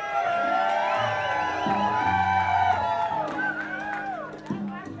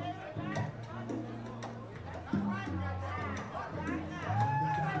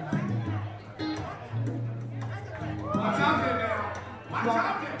 Watch out there now. Watch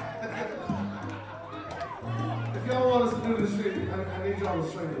out there. If y'all want us to do this shit, I need y'all to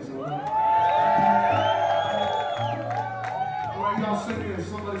sing this, alright? Alright, y'all sing this.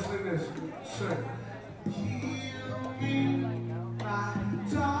 Somebody sing this. Sing. Heal me, my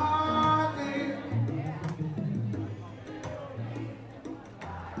darling.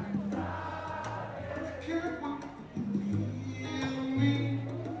 Heal me,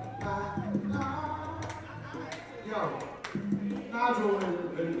 my darling. Yo, Nigel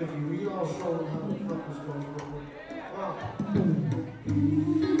and Nicky, we all show them how the fuck this goes real quick.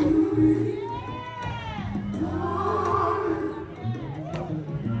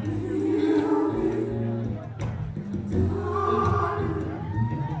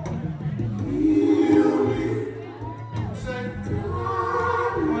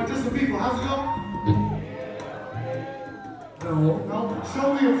 No, show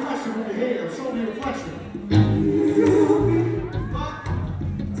me a flexion with your hands. Show me a flexion.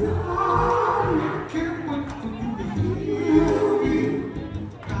 I can't wait for you to heal me.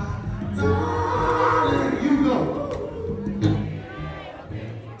 Darling, you go.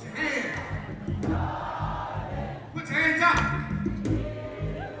 Put your hands. Put your hands up.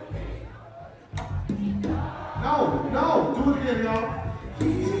 No, do it again, y'all.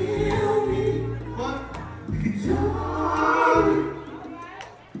 Heal me. What? Darling.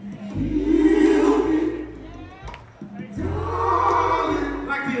 Heal me. Darling.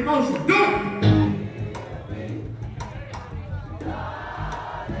 Like the emotion. Do it.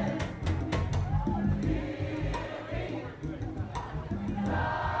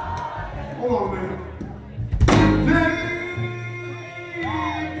 Hold on, man.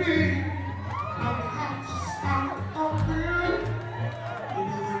 Baby, I'm hot up here.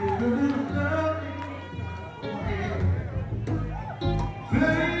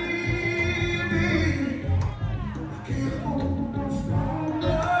 Baby, I can't hold no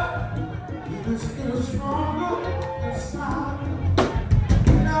stronger. It's getting stronger inside.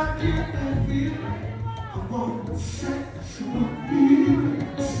 When I get that feeling, I want to sexual feeling.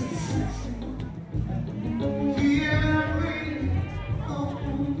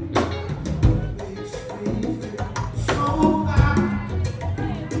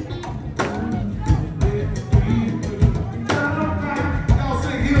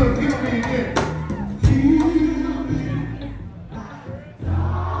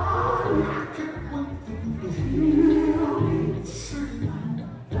 I can't wait for you to heal me.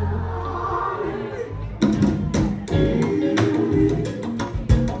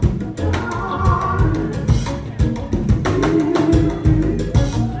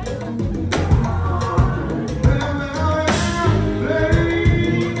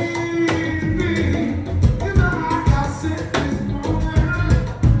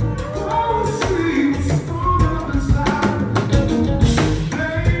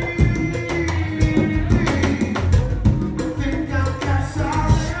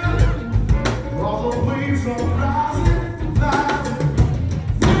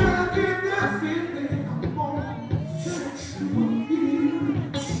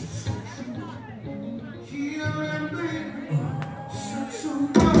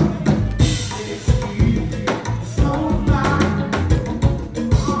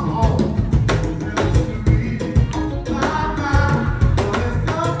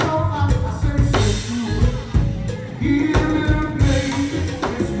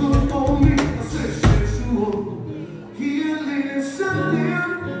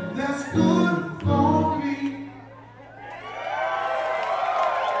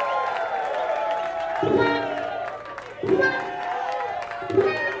 Thank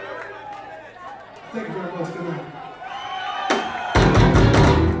you very much. Good night.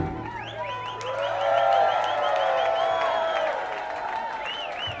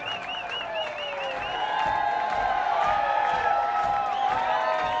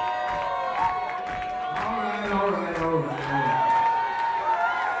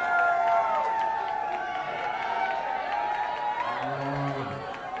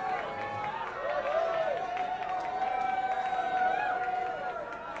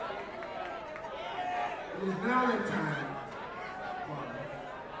 It is now that time.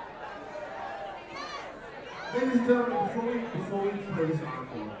 Ladies and gentlemen, before we play this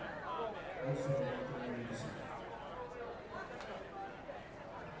encore, I just have one thing I need to say.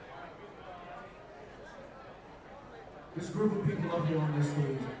 This group of people up here on this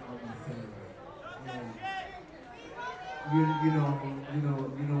stage are my family. And you know,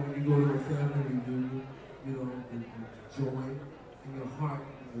 when you go to a family reunion, you know, the joy in your heart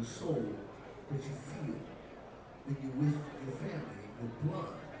and your soul that you feel when you're with your family, your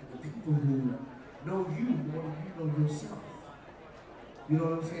blood, and the people who know you more than you know yourself. You know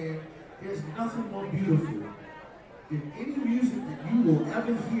what I'm saying? There's nothing more beautiful than any music that you will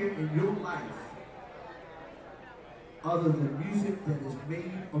ever hear in your life other than music that is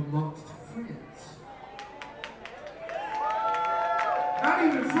made amongst friends. Not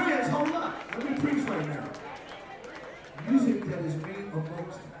even friends, hold up. Let me preach right now. Music that is made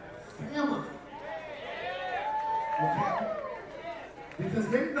amongst family. Okay? Because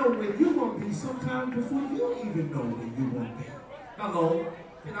they know where you're going to be sometime before you even know where you're going to be. Hello?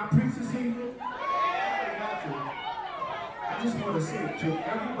 Can I preach this evening? I just want to say to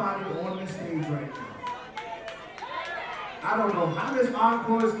everybody on this stage right now, I don't know how this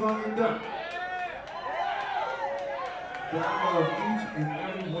encore is going to end up. But I love each and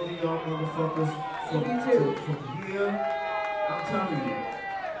every one of y'all motherfuckers from here. I'm telling you,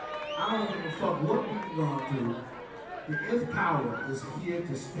 I don't give a fuck what we've gone through. The Nth Power is here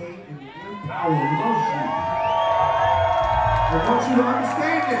to stay, and the Nth Power loves you. I want you to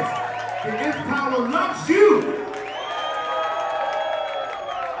understand this. The Nth Power loves you.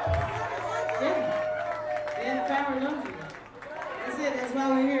 Yeah. The Nth Power loves you. That's it. That's why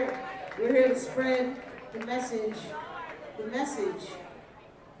we're here. We're here to spread the message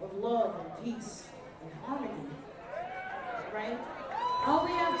of love and peace and harmony. Right? All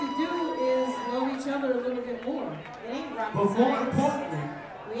we have to do is know each other a little bit more. It ain't rocket But more science. importantly,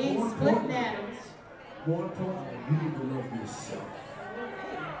 We ain't splitting atoms. More importantly, you need to love yourself.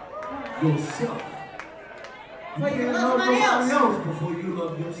 Yourself. You Before you can't love love somebody nobody else. else before you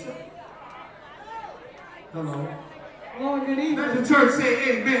love yourself. Hello. Lord, good evening. Let the church say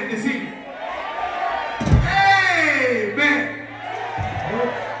amen this evening. Amen.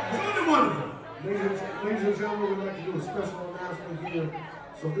 Isn't it wonderful? Ladies and gentlemen, we'd like to do a special announcement here.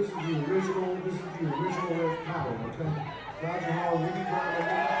 So this is the original Nth Power, okay? Roger Hall, Ricky Brown,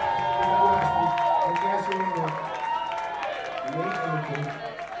 and gasoline,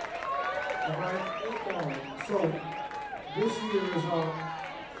 alright? So this year is our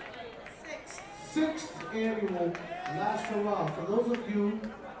sixth annual Last Hurrah. For those of you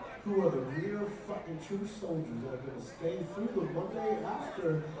who are the real fucking true soldiers that are going to stay through the Monday after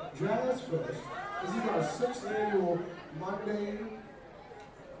Jazz Fest, this is our sixth annual Monday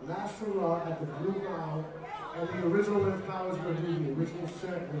Last Hurrah at the Blue Mile, and the original Nth Power is going to do the original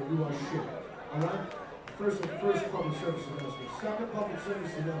set and we'll do our shit. Alright? First public service announcement. Second public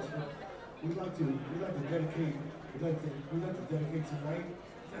service announcement. We'd like to dedicate tonight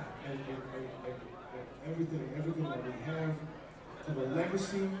and everything that we have to the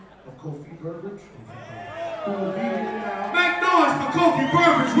legacy of Kofi Burbridge, who will be here now. Make noise for Kofi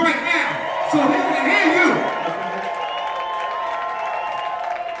Burbridge right now, so he can hear you.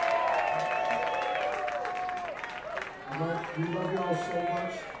 Alright, we love y'all so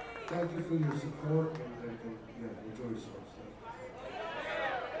much. Thank you for your support and enjoy yourselves.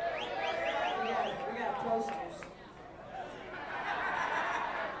 We got posters.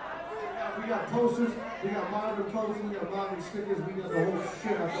 We got posters, we got monitor posters, we got monitor stickers, we got the whole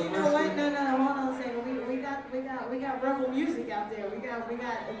shit out there. You know what? No, hold on a second. We got rebel music out there. We got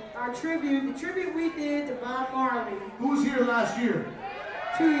our tribute, the tribute we did to Bob Marley. Who was here last year?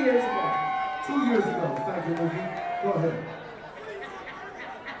 2 years ago. 2 years ago. Thank you, Lucy. Go ahead.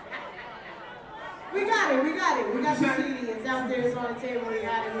 We got it. We got the CD. It's out there. It's on the table. We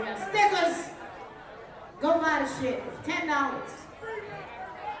got it. We got stickers. Go buy the shit. It's $10.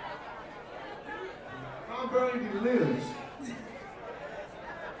 Tom Brady lives.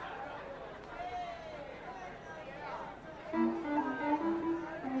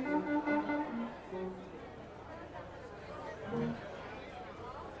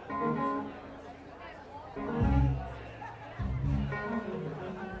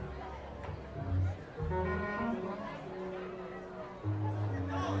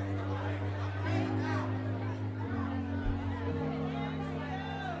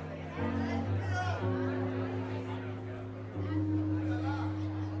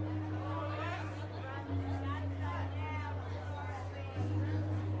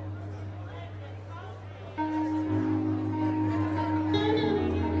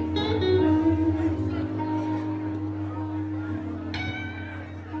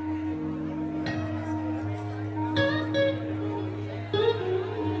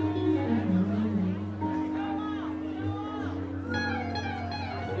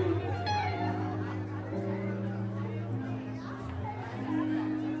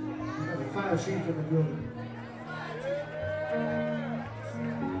 Master Chief in the building.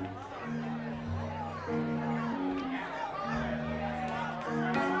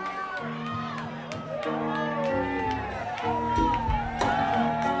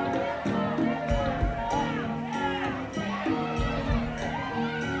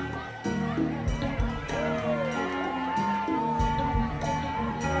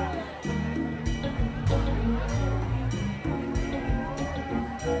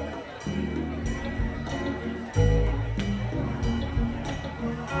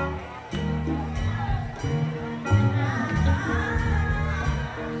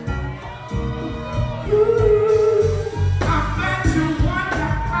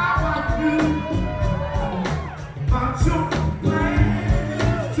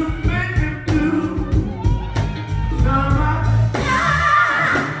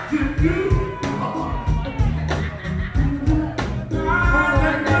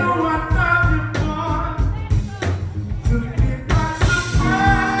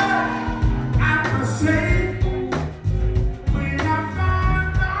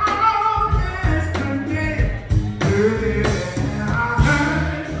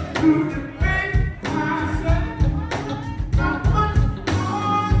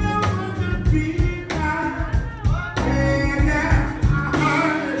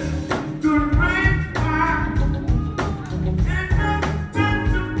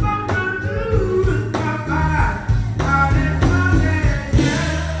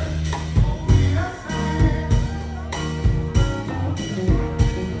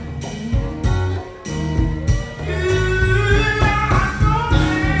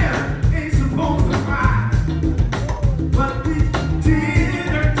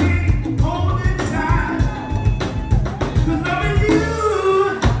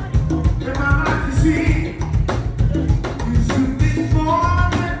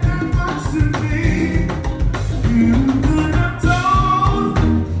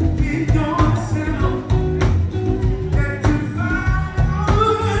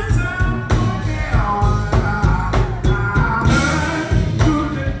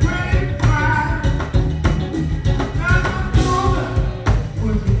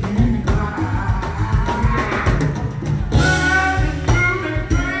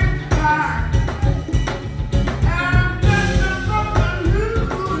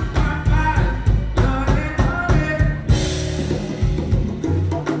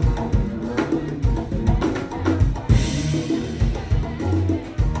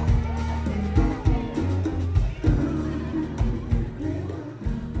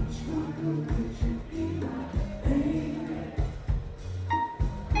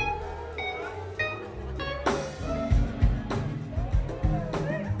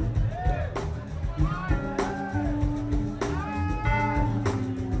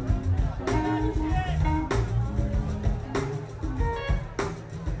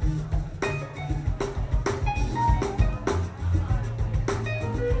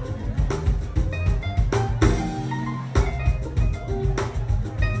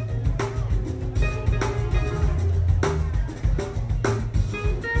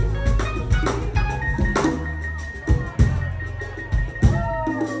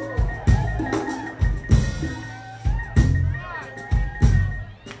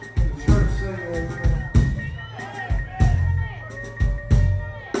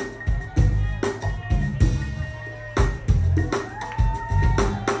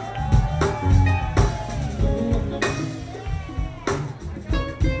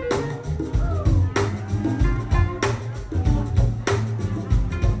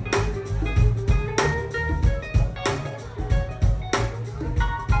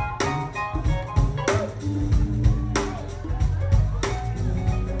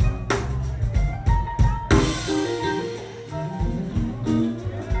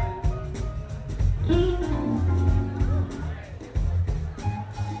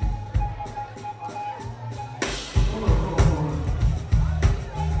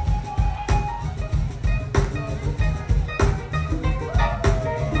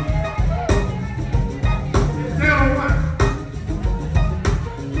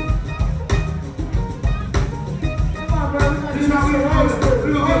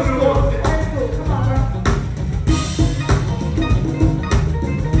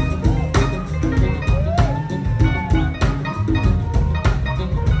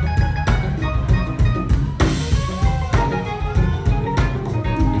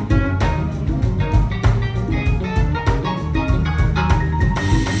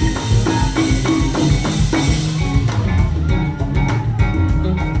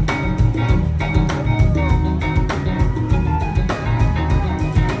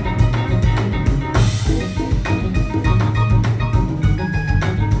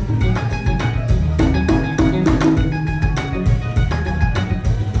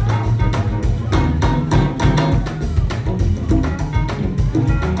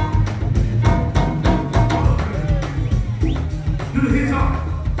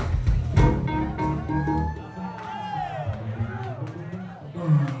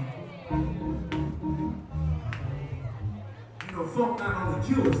 funk not only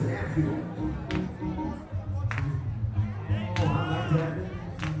kills and feel. Oh, I like that.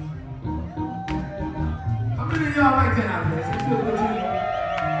 How many of y'all like that out there? Does it feel good to you?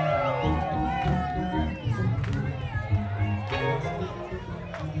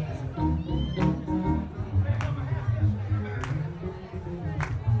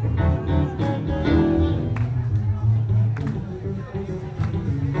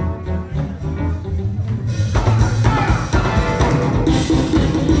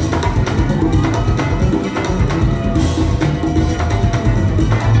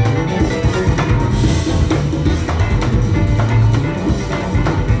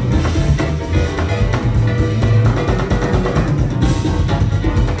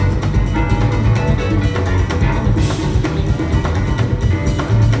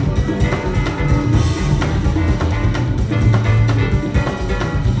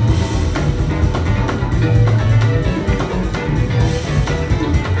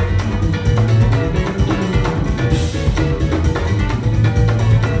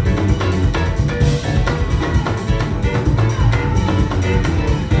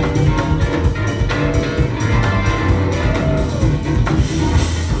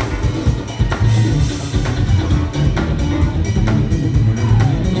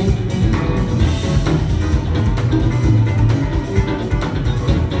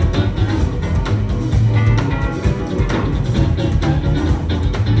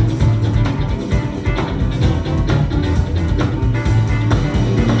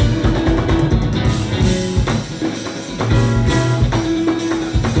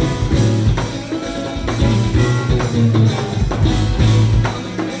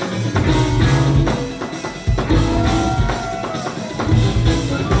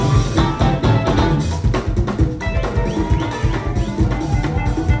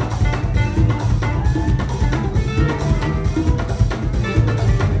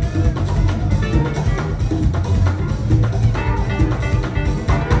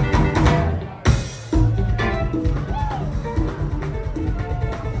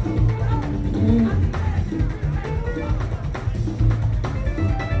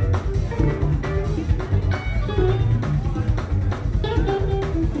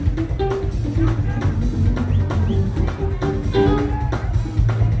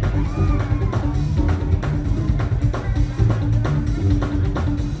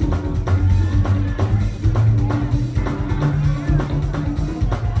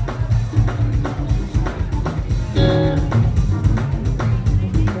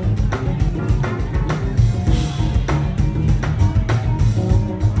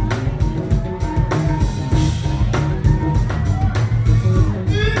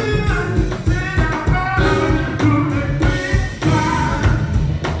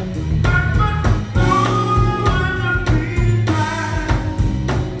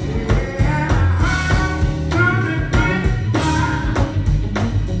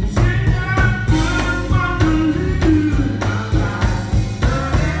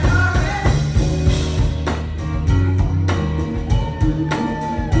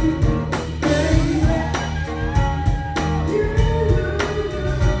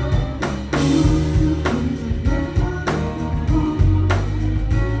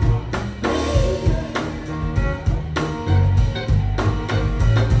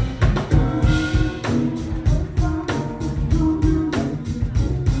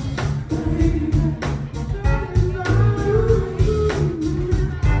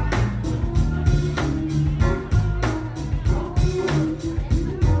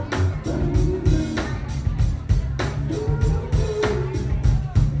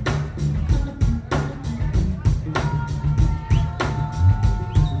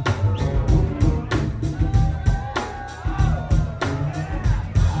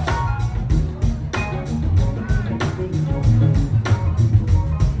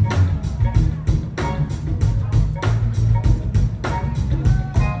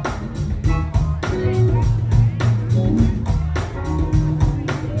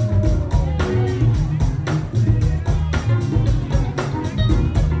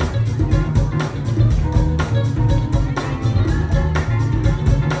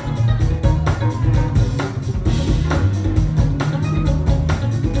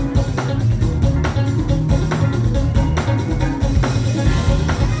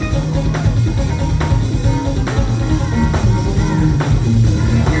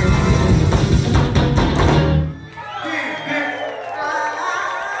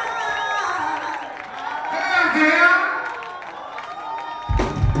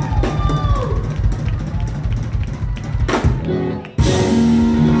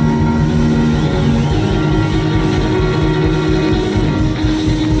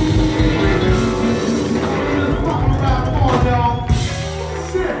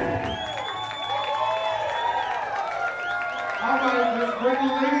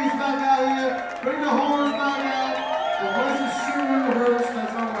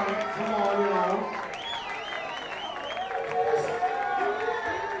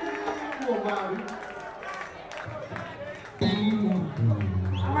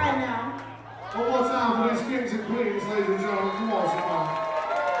 Queens, ladies and gentlemen. Come on, somebody.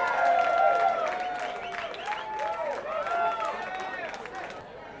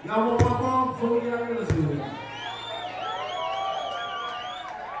 Y'all want my mom before we get out here? Let's do it.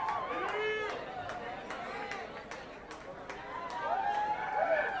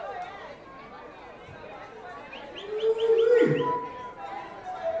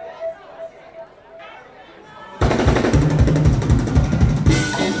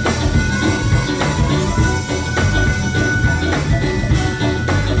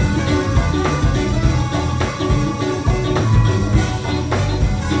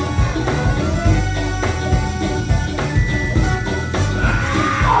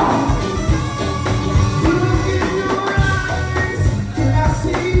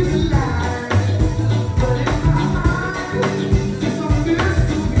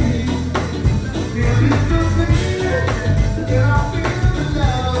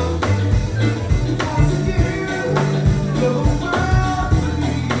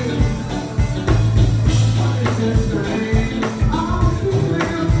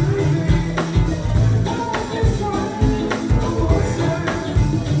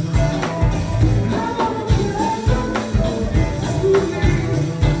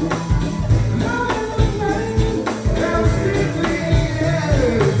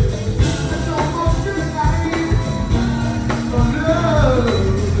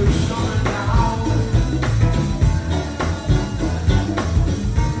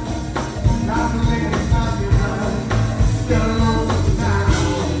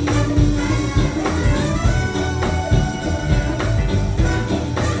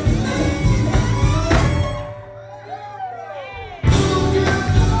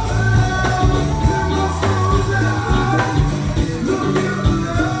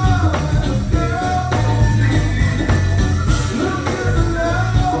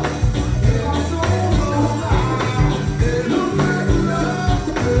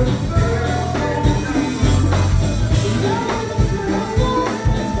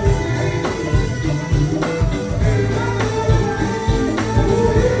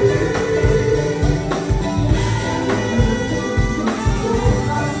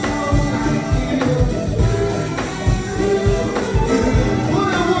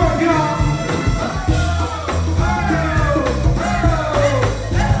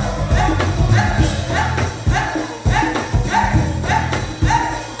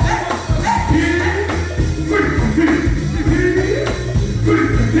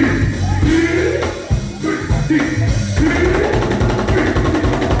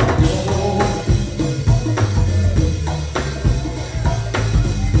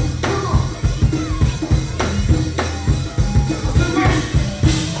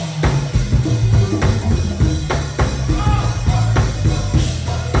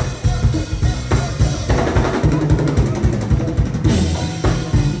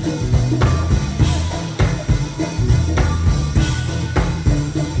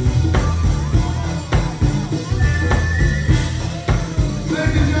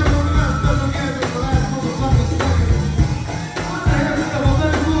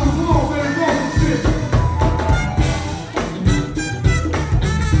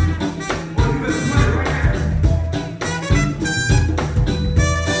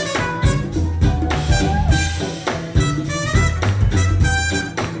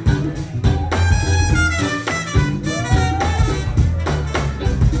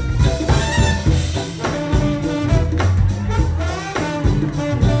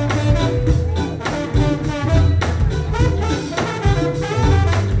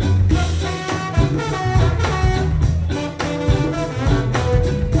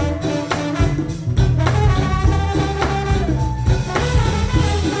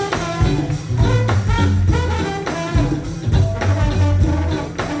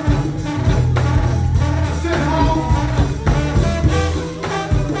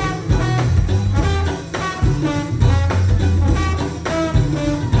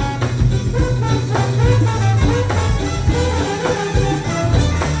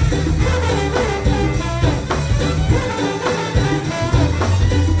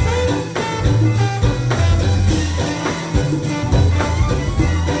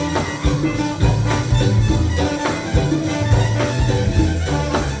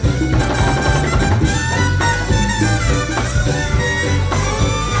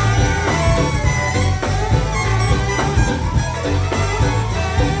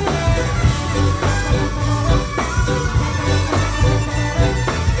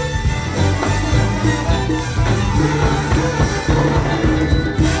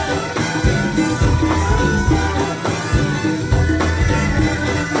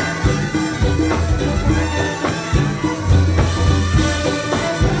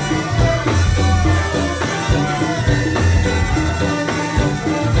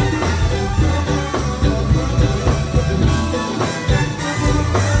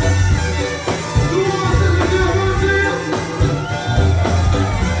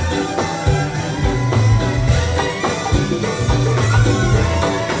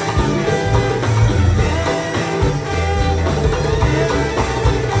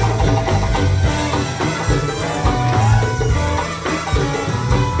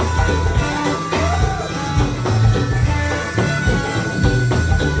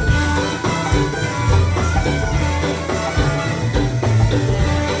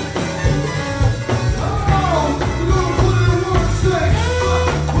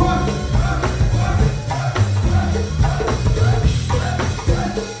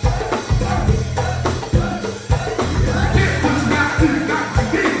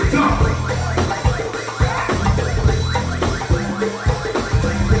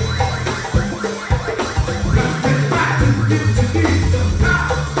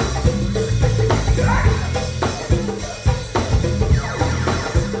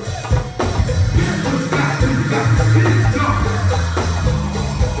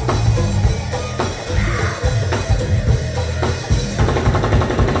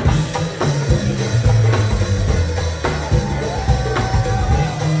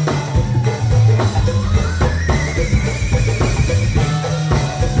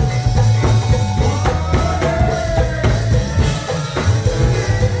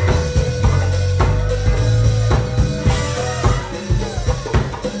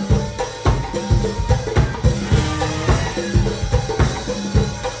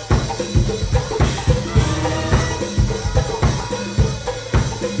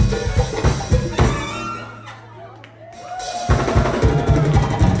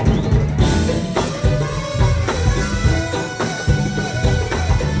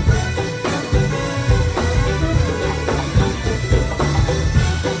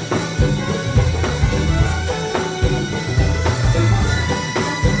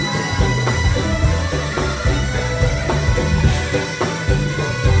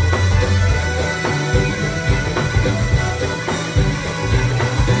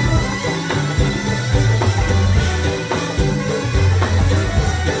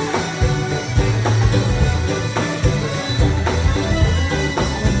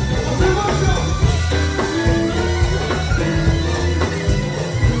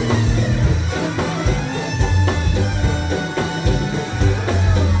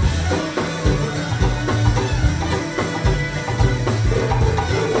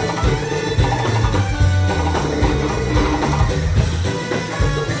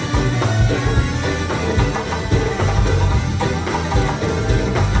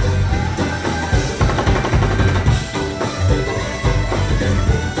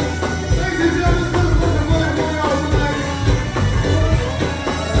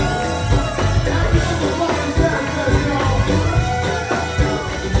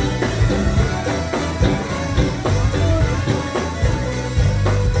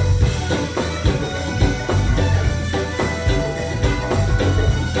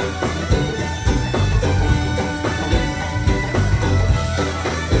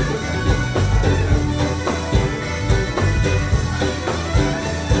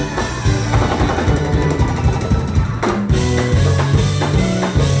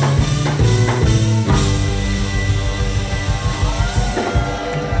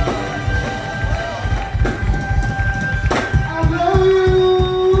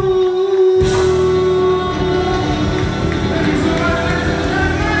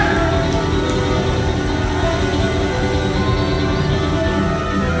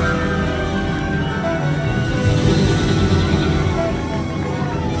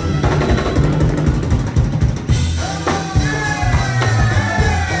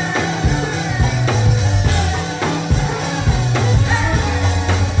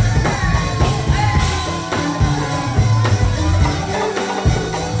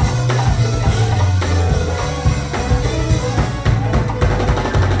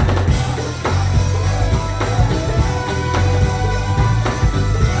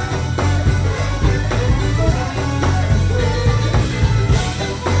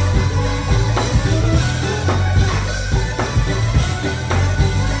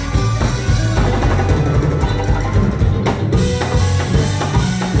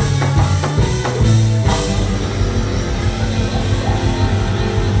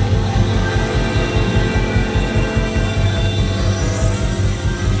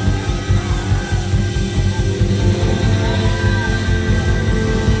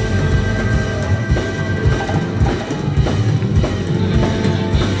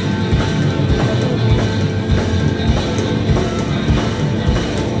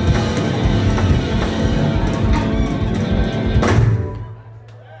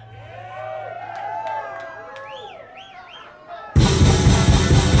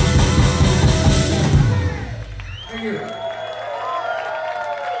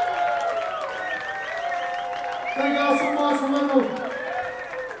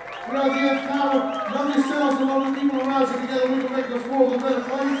 We are the F-Power. Love yourselves and love the people around you. Together we can make this world a better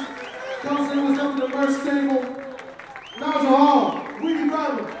place. Come sing with us up to the merch table. Nigel Hall, Weedy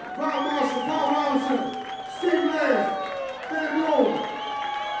Brown, Brian Marshall, Paul Robinson, Steve Nash, Dan Gold,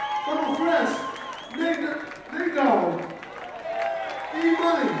 Double Fresh, Nick Dog,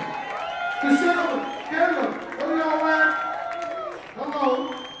 E-Money, Michelle, Caleb, where y'all at?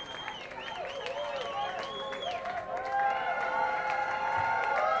 Hello.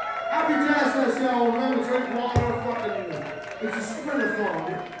 Happy Jazz Fest, y'all. Remember, drink water, fucking, it's a sprinter-thon.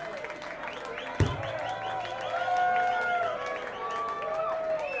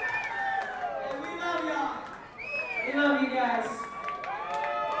 We love you guys.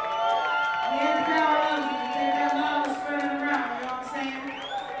 The F-Power loves you. Take that love and spread it around, you know what I'm saying?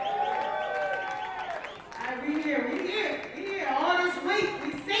 We here. All this week, we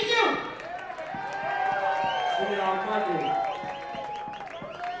see you. See you on Monday.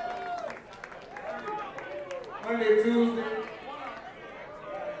 Monday, Tuesday.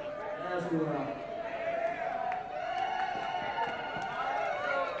 That's what